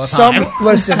like it's all the time.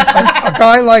 Listen, a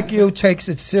guy like you takes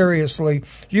it seriously.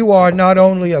 You are not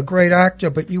only a great actor,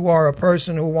 but you are a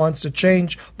person who wants to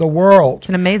change the world. It's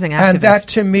an amazing activist. And that,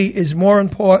 to me, is more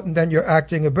important than your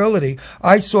acting ability.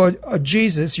 I saw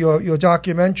Jesus, your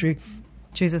documentary...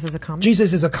 Jesus is a commie?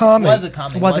 Jesus is a commie. Was a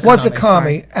commie. Was a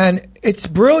commie. And it's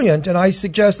brilliant, and I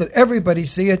suggest that everybody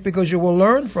see it because you will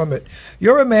learn from it.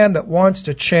 You're a man that wants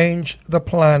to change the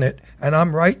planet, and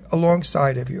I'm right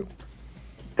alongside of you.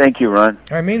 Thank you, Ron.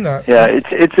 I mean that. Yeah,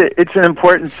 it's an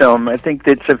important film. I think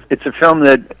it's a film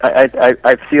that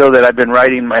I feel that I've been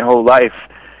writing my whole life.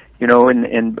 You know,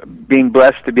 and being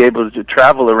blessed to be able to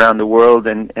travel around the world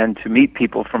and to meet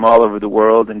people from all over the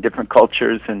world and different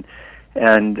cultures and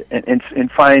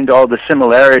find all the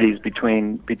similarities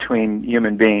between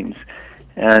human beings,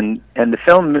 and the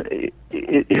film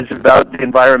is about the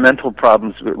environmental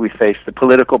problems that we face, the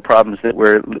political problems that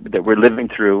we're living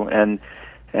through, and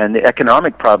the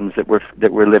economic problems that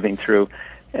we're living through,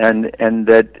 and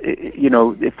that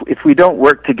if we don't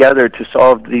work together to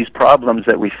solve these problems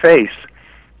that we face,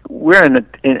 we're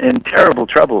in terrible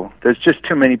trouble. There's just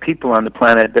too many people on the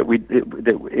planet that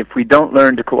if we don't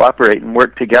learn to cooperate and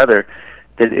work together,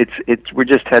 we're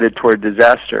just headed toward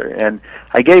disaster. And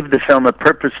I gave the film a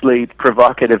purposely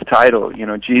provocative title.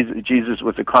 Jesus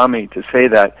was a commie, to say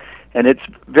that, and it's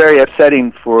very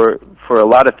upsetting for a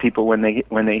lot of people when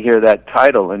they hear that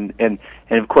title, and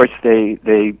of course they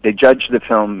judge the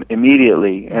film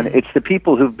immediately. And it's the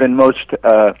people who've been most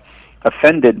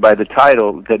offended by the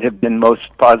title that have been most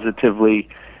positively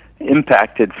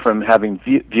impacted from having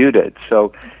viewed it.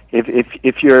 So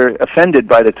if you're offended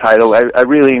by the title, I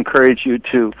really encourage you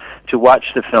to watch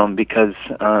the film, because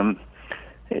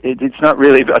it's not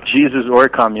really about Jesus or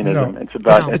communism. No. It's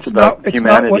about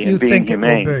humanity and being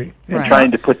humane and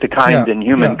trying to put the kind in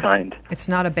humankind. It's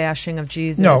not a bashing of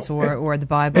Jesus or the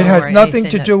Bible. It has nothing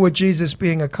to do with Jesus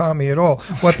being a commie at all.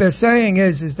 What they're saying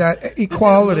is that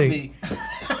equality.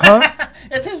 Huh?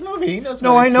 It's his movie. He knows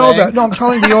no, what I he's know saying. that. No,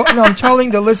 I'm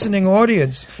telling the listening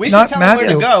audience. We should not tell Matthew.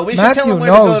 him where to go. We should Matthew tell him where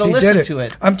knows to go to he did listen it. to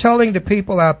it. I'm telling the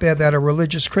people out there that are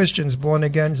religious Christians, born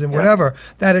agains, and whatever,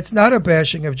 that it's not a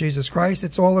bashing of Jesus Christ.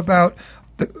 It's all about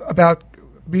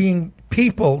being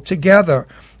people together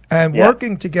and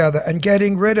working together and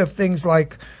getting rid of things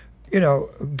like,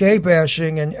 gay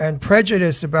bashing and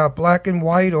prejudice about black and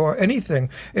white or anything.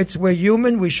 We're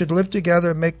human. We should live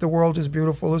together and make the world as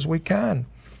beautiful as we can.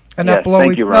 And yes, not blow,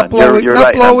 thank you, Ron. not blow, you're not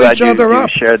right. blow I'm each glad other you up.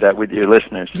 Share that with your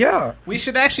listeners. Yeah. We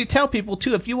should actually tell people,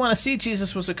 too, if you want to see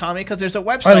Jesus Was a Commie, because there's a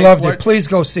website I loved for it. Please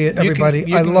go see it,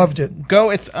 everybody. I loved it.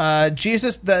 Go. It's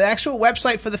Jesus. The actual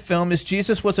website for the film is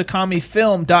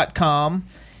JesusWasACommieFilm.com.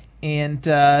 And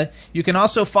you can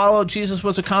also follow Jesus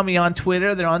Was a Commie on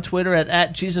Twitter. They're on Twitter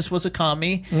at Jesus Was a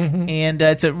Commie. Mm-hmm. And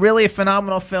it's a really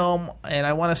phenomenal film. And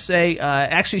I want to say,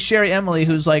 actually, Sherry Emily,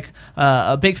 who's like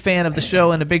a big fan of the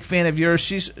show and a big fan of yours,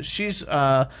 she's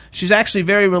actually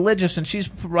very religious, and she's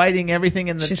writing everything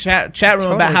in the chat room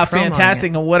totally about how promoting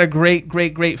fantastic and what a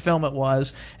great film it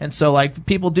was. And so, like,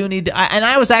 people do need to. And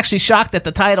I was actually shocked at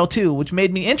the title too, which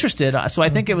made me interested. So I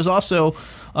think it was also.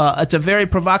 It's a very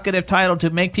provocative title to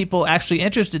make people actually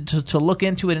interested to look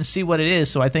into it and see what it is.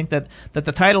 So I think that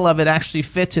the title of it actually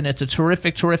fits, and it's a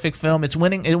terrific film. It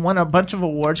won a bunch of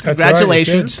awards.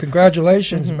 Congratulations. Right,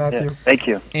 congratulations, Matthew. Yeah, thank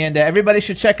you. And everybody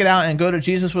should check it out and go to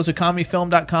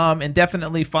JesusWasACommieFilm.com and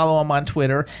definitely follow him on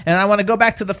Twitter. And I want to go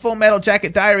back to the Full Metal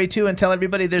Jacket Diary too and tell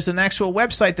everybody there's an actual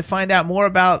website to find out more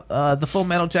about the Full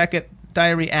Metal Jacket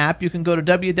Diary app. You can go to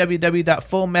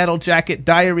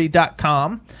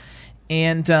www.fullmetaljacketdiary.com.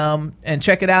 And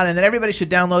check it out, and then everybody should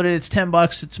download it. It's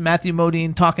 $10. It's Matthew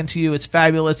Modine talking to you. It's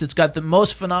fabulous. It's got the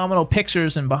most phenomenal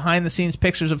pictures and behind-the-scenes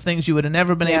pictures of things you would have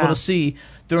never been able to see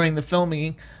during the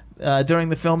filming. During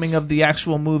the filming of the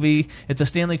actual movie. It's a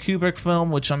Stanley Kubrick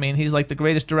film, which, I mean, he's like the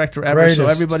greatest director ever, so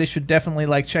everybody should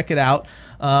definitely check it out.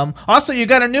 Also, you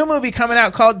got a new movie coming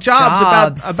out called Jobs.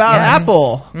 about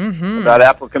Apple. Mm-hmm. About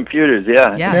Apple computers,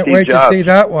 yeah. Can't wait to see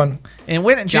that one. And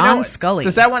when John Scully.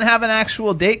 Does that one have an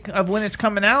actual date of when it's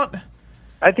coming out?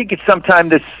 I think it's sometime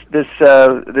this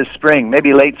spring,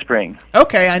 maybe late spring.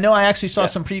 Okay, I know I actually saw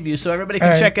some previews, so everybody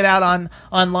can check it out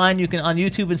online. You can on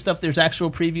YouTube and stuff. There's actual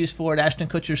previews for it. Ashton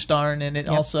Kutcher starring in it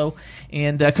also,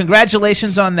 and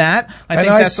congratulations on that.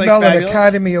 I smell an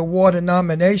Academy Award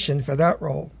nomination for that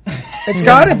role. It's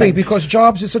got to be, because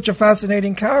Jobs is such a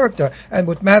fascinating character, and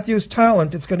with Matthew's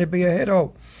talent, it's going to be a hit.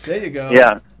 Oh, there you go.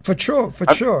 Yeah. For sure.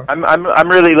 I'm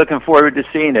really looking forward to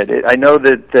seeing it. I know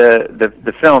that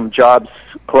the film Jobs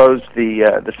closed the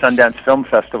Sundance Film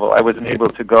Festival. I wasn't able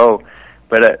to go,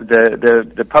 but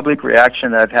the public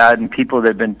reaction I've had and people that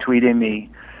have been tweeting me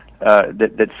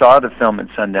that saw the film at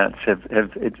Sundance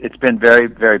it's been very,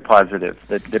 very positive.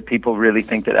 That people really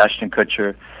think that Ashton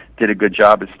Kutcher did a good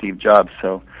job as Steve Jobs.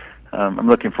 So I'm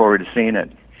looking forward to seeing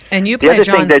it. And you play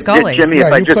John Scully. Jimmy,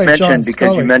 if I just mentioned,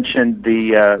 because you mentioned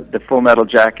the Full Metal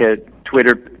Jacket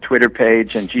Twitter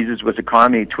page and Jesus Was a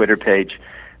Commie Twitter page,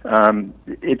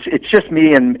 it's just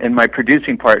me and my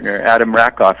producing partner Adam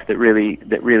Rakoff that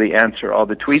really answer all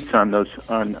the tweets on those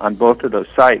on both of those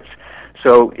sites.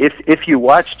 So if you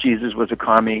watch Jesus Was a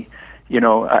Commie,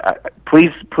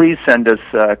 please send us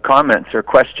comments or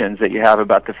questions that you have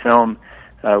about the film.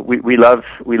 We love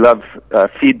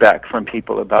feedback from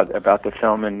people about the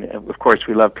film, and of course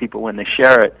we love people when they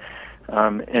share it.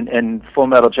 And Full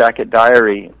Metal Jacket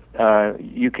Diary,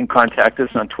 you can contact us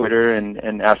on Twitter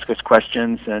and ask us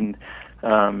questions, and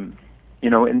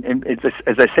it's just,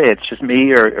 as I say, it's just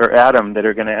me or Adam that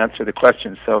are going to answer the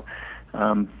questions. So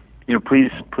please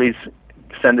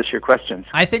send us your questions.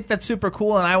 I think that's super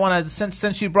cool, and I want to,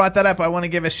 since you brought that up, I want to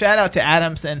give a shout out to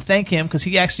Adams and thank him, because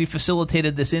he actually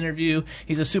facilitated this interview.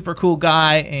 He's a super cool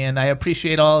guy, and I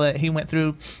appreciate all that he went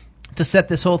through to set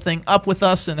this whole thing up with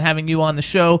us and having you on the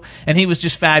show, and he was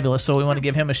just fabulous, so we want to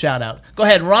give him a shout-out. Go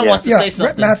ahead, Ron wants to say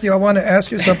something. Matthew, I want to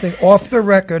ask you something off the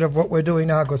record of what we're doing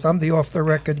now, because I'm the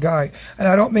off-the-record guy, and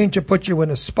I don't mean to put you in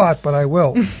a spot, but I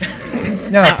will.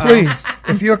 Now, please,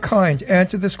 if you're kind,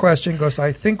 answer this question, because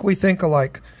I think we think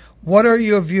alike. What are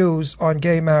your views on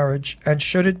gay marriage, and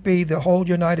should it be the whole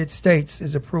United States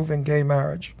is approving gay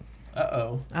marriage?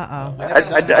 I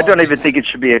don't even think it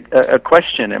should be a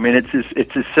question. I mean, it's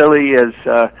as silly as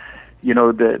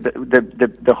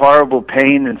the horrible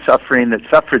pain and suffering that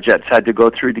suffragettes had to go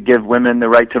through to give women the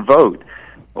right to vote,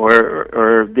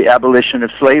 or the abolition of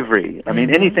slavery. I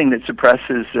mean, anything that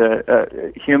suppresses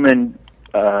human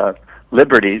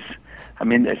liberties. I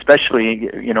mean, especially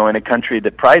in a country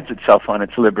that prides itself on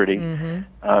its liberty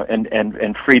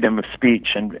and freedom of speech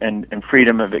and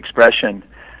freedom of expression.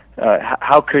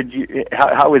 How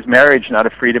is marriage not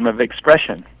a freedom of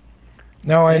expression?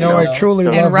 Now I know I truly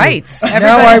love you. And rights.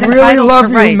 Now I really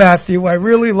love you, Matthew. I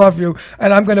really love you,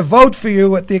 and I'm going to vote for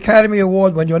you at the Academy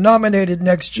Award when you're nominated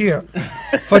next year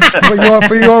for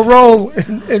your role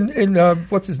in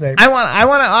what's his name? I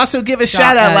want to also give a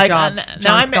shout out.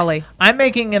 John Scully. I'm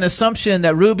making an assumption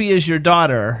that Ruby is your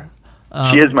daughter.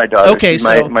 She is my daughter. Okay, she's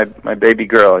so my baby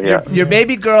girl. Yeah, your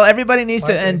baby girl. Everybody needs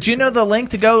to. And do you know the link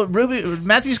to go?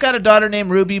 Matthew's got a daughter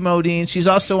named Ruby Modine. She's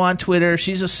also on Twitter.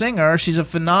 She's a singer. She's a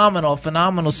phenomenal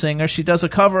singer. She does a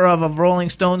cover of a Rolling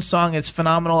Stones song. It's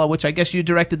phenomenal, which I guess you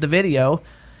directed the video.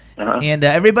 And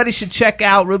everybody should check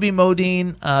out Ruby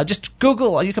Modine. Just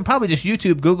Google. You can probably just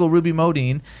Google Ruby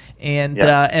Modine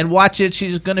and watch it.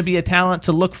 She's going to be a talent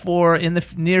to look for in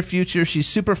the near future. She's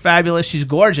super fabulous. She's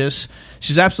gorgeous.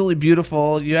 She's absolutely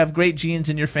beautiful. You have great genes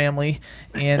in your family,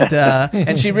 and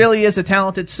and she really is a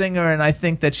talented singer. And I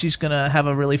think that she's going to have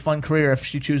a really fun career if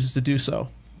she chooses to do so.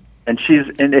 And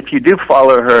if you do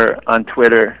follow her on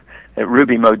Twitter at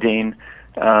Ruby Modine.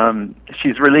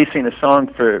 She's releasing a song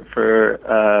for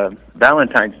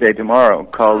Valentine's Day tomorrow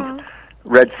called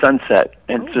Red Sunset,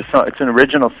 and it's an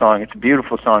original song. It's a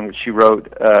beautiful song that she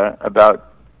wrote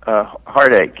about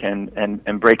heartache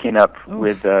and breaking up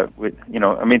with I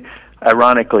mean,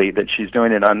 ironically that she's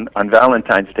doing it on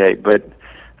Valentine's Day, but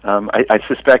I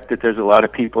suspect that there's a lot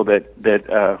of people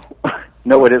that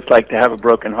know what it's like to have a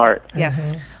broken heart.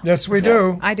 Yes. Yes, we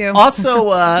do. I do. Also,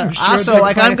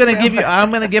 I'm going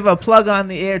to give a plug on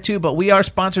the air too. But we are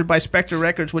sponsored by Spectre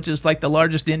Records, which is like the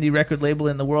largest indie record label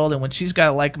in the world. And when she's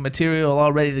got like material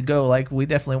all ready to go, like we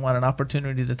definitely want an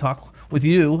opportunity to talk with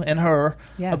you and her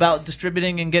about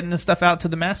distributing and getting the stuff out to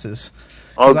the masses.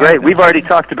 Oh, great! We've already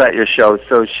talked about your show,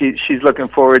 so she's looking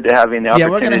forward to having the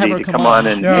opportunity to come on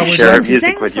and share her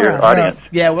music with your audience.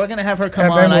 Yeah, we're going to have her come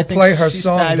and on. then we'll I think play her she's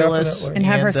song fabulous. definitely. And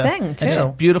have her sing too.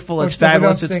 It's beautiful. It's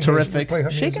fabulous. It's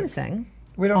terrific. She can sing.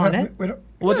 We don't have. We don't.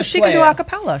 We'll just she play can do it. a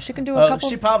cappella. She can do a couple.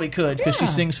 She probably could because she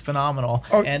sings phenomenal.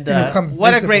 Oh, and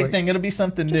what a great thing! It'll be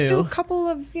something just new. Do a couple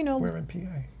of We're in PA.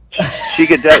 She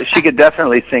could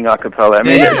definitely sing a cappella. I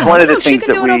mean, it's one of the things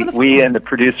that we and the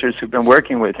producers who've been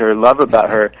working with her love about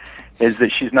her is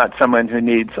that she's not someone who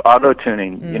needs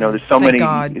auto-tuning. There's so many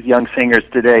young singers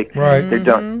today that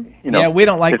don't. Yeah, we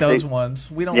don't like those ones.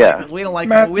 We don't. We don't like.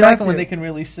 We like them when they can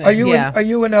really sing. Are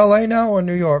you in L.A. now or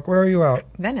New York? Where are you out?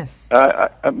 Venice.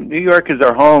 New York is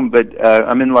our home, but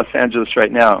I'm in Los Angeles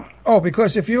right now. Oh,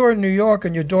 because if you're in New York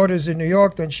and your daughter's in New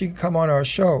York, then she can come on our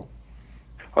show.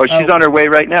 Oh, she's on her way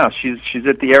right now. She's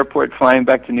at the airport flying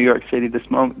back to New York City this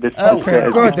moment.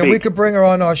 Okay, good. Then we could bring her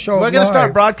on our show. We're going to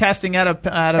start broadcasting out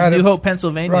of New Hope,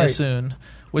 Pennsylvania soon,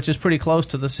 which is pretty close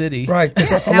to the city. Right.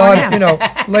 There's a lot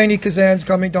of, Lainey Kazan's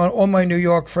coming down. All my New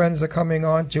York friends are coming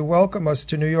on to welcome us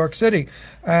to New York City.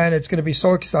 And it's going to be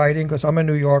so exciting because I'm a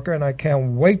New Yorker and I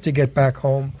can't wait to get back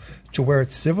home to where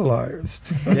it's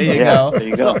civilized. There you go. There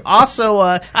you go. So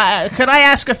also, could I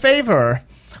ask a favor?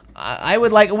 I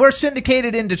would like. We're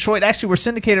syndicated in Detroit. Actually, we're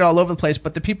syndicated all over the place.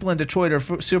 But the people in Detroit are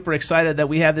super excited that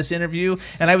we have this interview.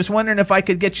 And I was wondering if I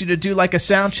could get you to do like a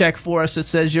sound check for us that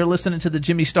says you're listening to the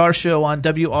Jimmy Star Show on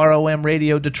WROM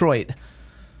Radio Detroit.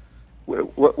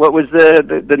 What was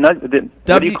the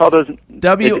what do you call those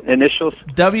initials?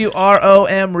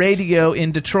 WROM Radio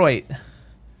in Detroit.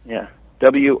 Yeah.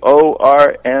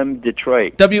 WORM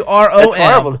Detroit.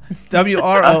 WROM.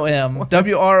 WROM.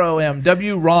 WROM.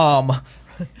 WROM.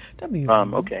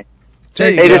 Okay.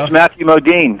 Hey, it's Matthew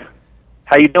Modine.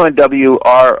 How you doing,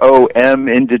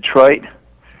 WROM in Detroit?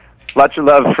 Lots of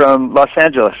love from Los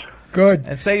Angeles. Good.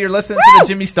 And say you're listening to the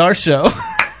Jimmy Star Show.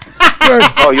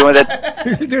 Oh, you want that?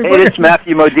 Hey, it's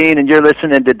Matthew Modine, and you're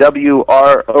listening to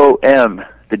WROM,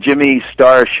 the Jimmy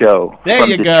Star Show there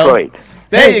from you Detroit. Go.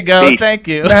 There you go. Thank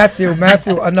you. Matthew,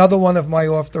 another one of my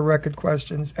off-the-record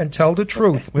questions. And tell the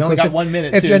truth. We only got 1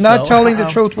 minute, If you're not telling the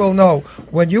truth, we'll know.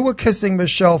 When you were kissing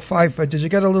Michelle Pfeiffer, did you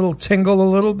get a little tingle a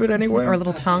little bit anywhere? Or a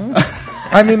little tongue?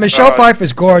 I mean, Michelle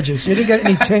Pfeiffer's gorgeous. You didn't get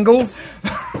any tingles?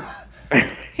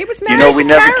 He was married we to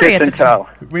never Carrie kiss at and the time.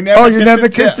 tell. You never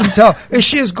kissed and tell. Is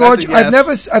she as gorgeous?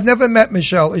 Yes. I've never met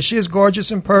Michelle. Is she as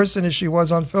gorgeous in person as she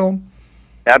was on film?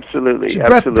 Absolutely. She's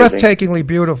Absolutely. breathtakingly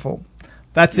beautiful.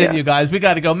 That's it, you guys. We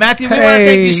got to go. Matthew, we want to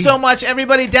thank you so much.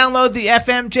 Everybody download the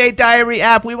FMJ Diary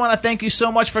app. We want to thank you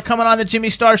so much for coming on the Jimmy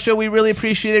Star Show. We really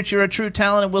appreciate it. You're a true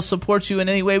talent, and we'll support you in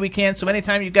any way we can. So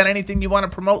anytime you've got anything you want to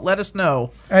promote, let us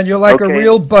know. And you're like a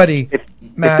real buddy, If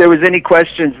Matt. there was any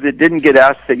questions that didn't get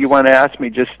asked that you want to ask me,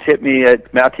 just hit me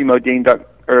at Matthew Modine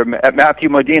at Matthew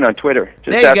Modine on Twitter.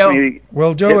 Just there you ask go. me.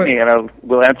 We'll do hit it. me and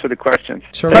we'll answer the questions.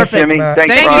 Terrific, Thanks, Jimmy. Matt.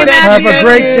 Thanks, Thank Ron. you, Matthew. Have a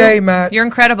great day, Matt. You're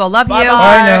incredible. Love you.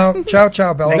 Bye now. Ciao,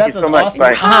 ciao, Bella. Thank you so much.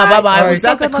 Bye. Bye-bye. Was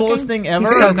So that the good coolest looking. thing ever?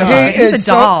 He's so good. He He's a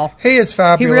doll. He is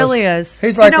fabulous. He really is.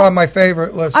 He's like You know, on my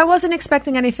favorite list. I wasn't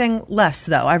expecting anything less,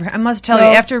 though. I must tell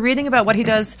No. you, after reading about what he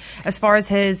does as far as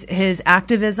his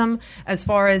activism, as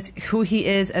far as who he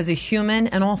is as a human,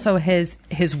 and also his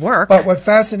work. But what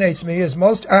fascinates me is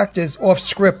most actors off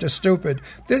script are stupid.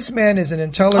 This man is an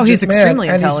intelligent he's extremely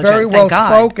man, intelligent. and he's very Thank well God.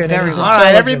 spoken. Very and he's well. All right,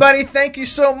 intelligent. everybody, thank you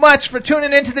so much for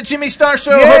tuning into the Jimmy Star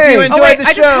Show. Yay. Hope you enjoyed the show.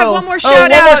 I just have one more shout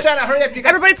One more out. shout out. Hurry up.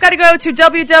 Everybody's got to go to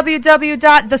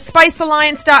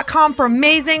www.thespicealliance.com for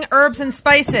amazing herbs and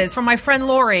spices from my friend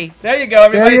Lori. There you go,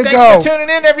 everybody. There you Thanks go. for tuning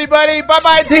in, everybody.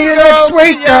 Bye-bye. See you girls. next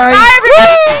week, See ya. guys. Bye,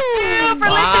 everybody. For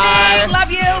listening.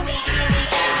 Love you.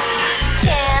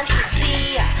 Can't you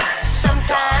see?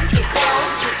 Sometimes your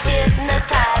clothes just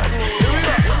hypnotize me.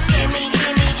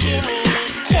 Jimmy,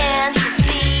 can't you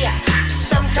see?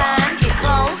 Sometimes your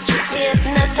clothes just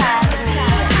hypnotize me.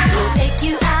 We'll take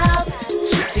you out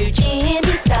to Jimmy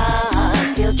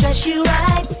Stars. He'll dress you right.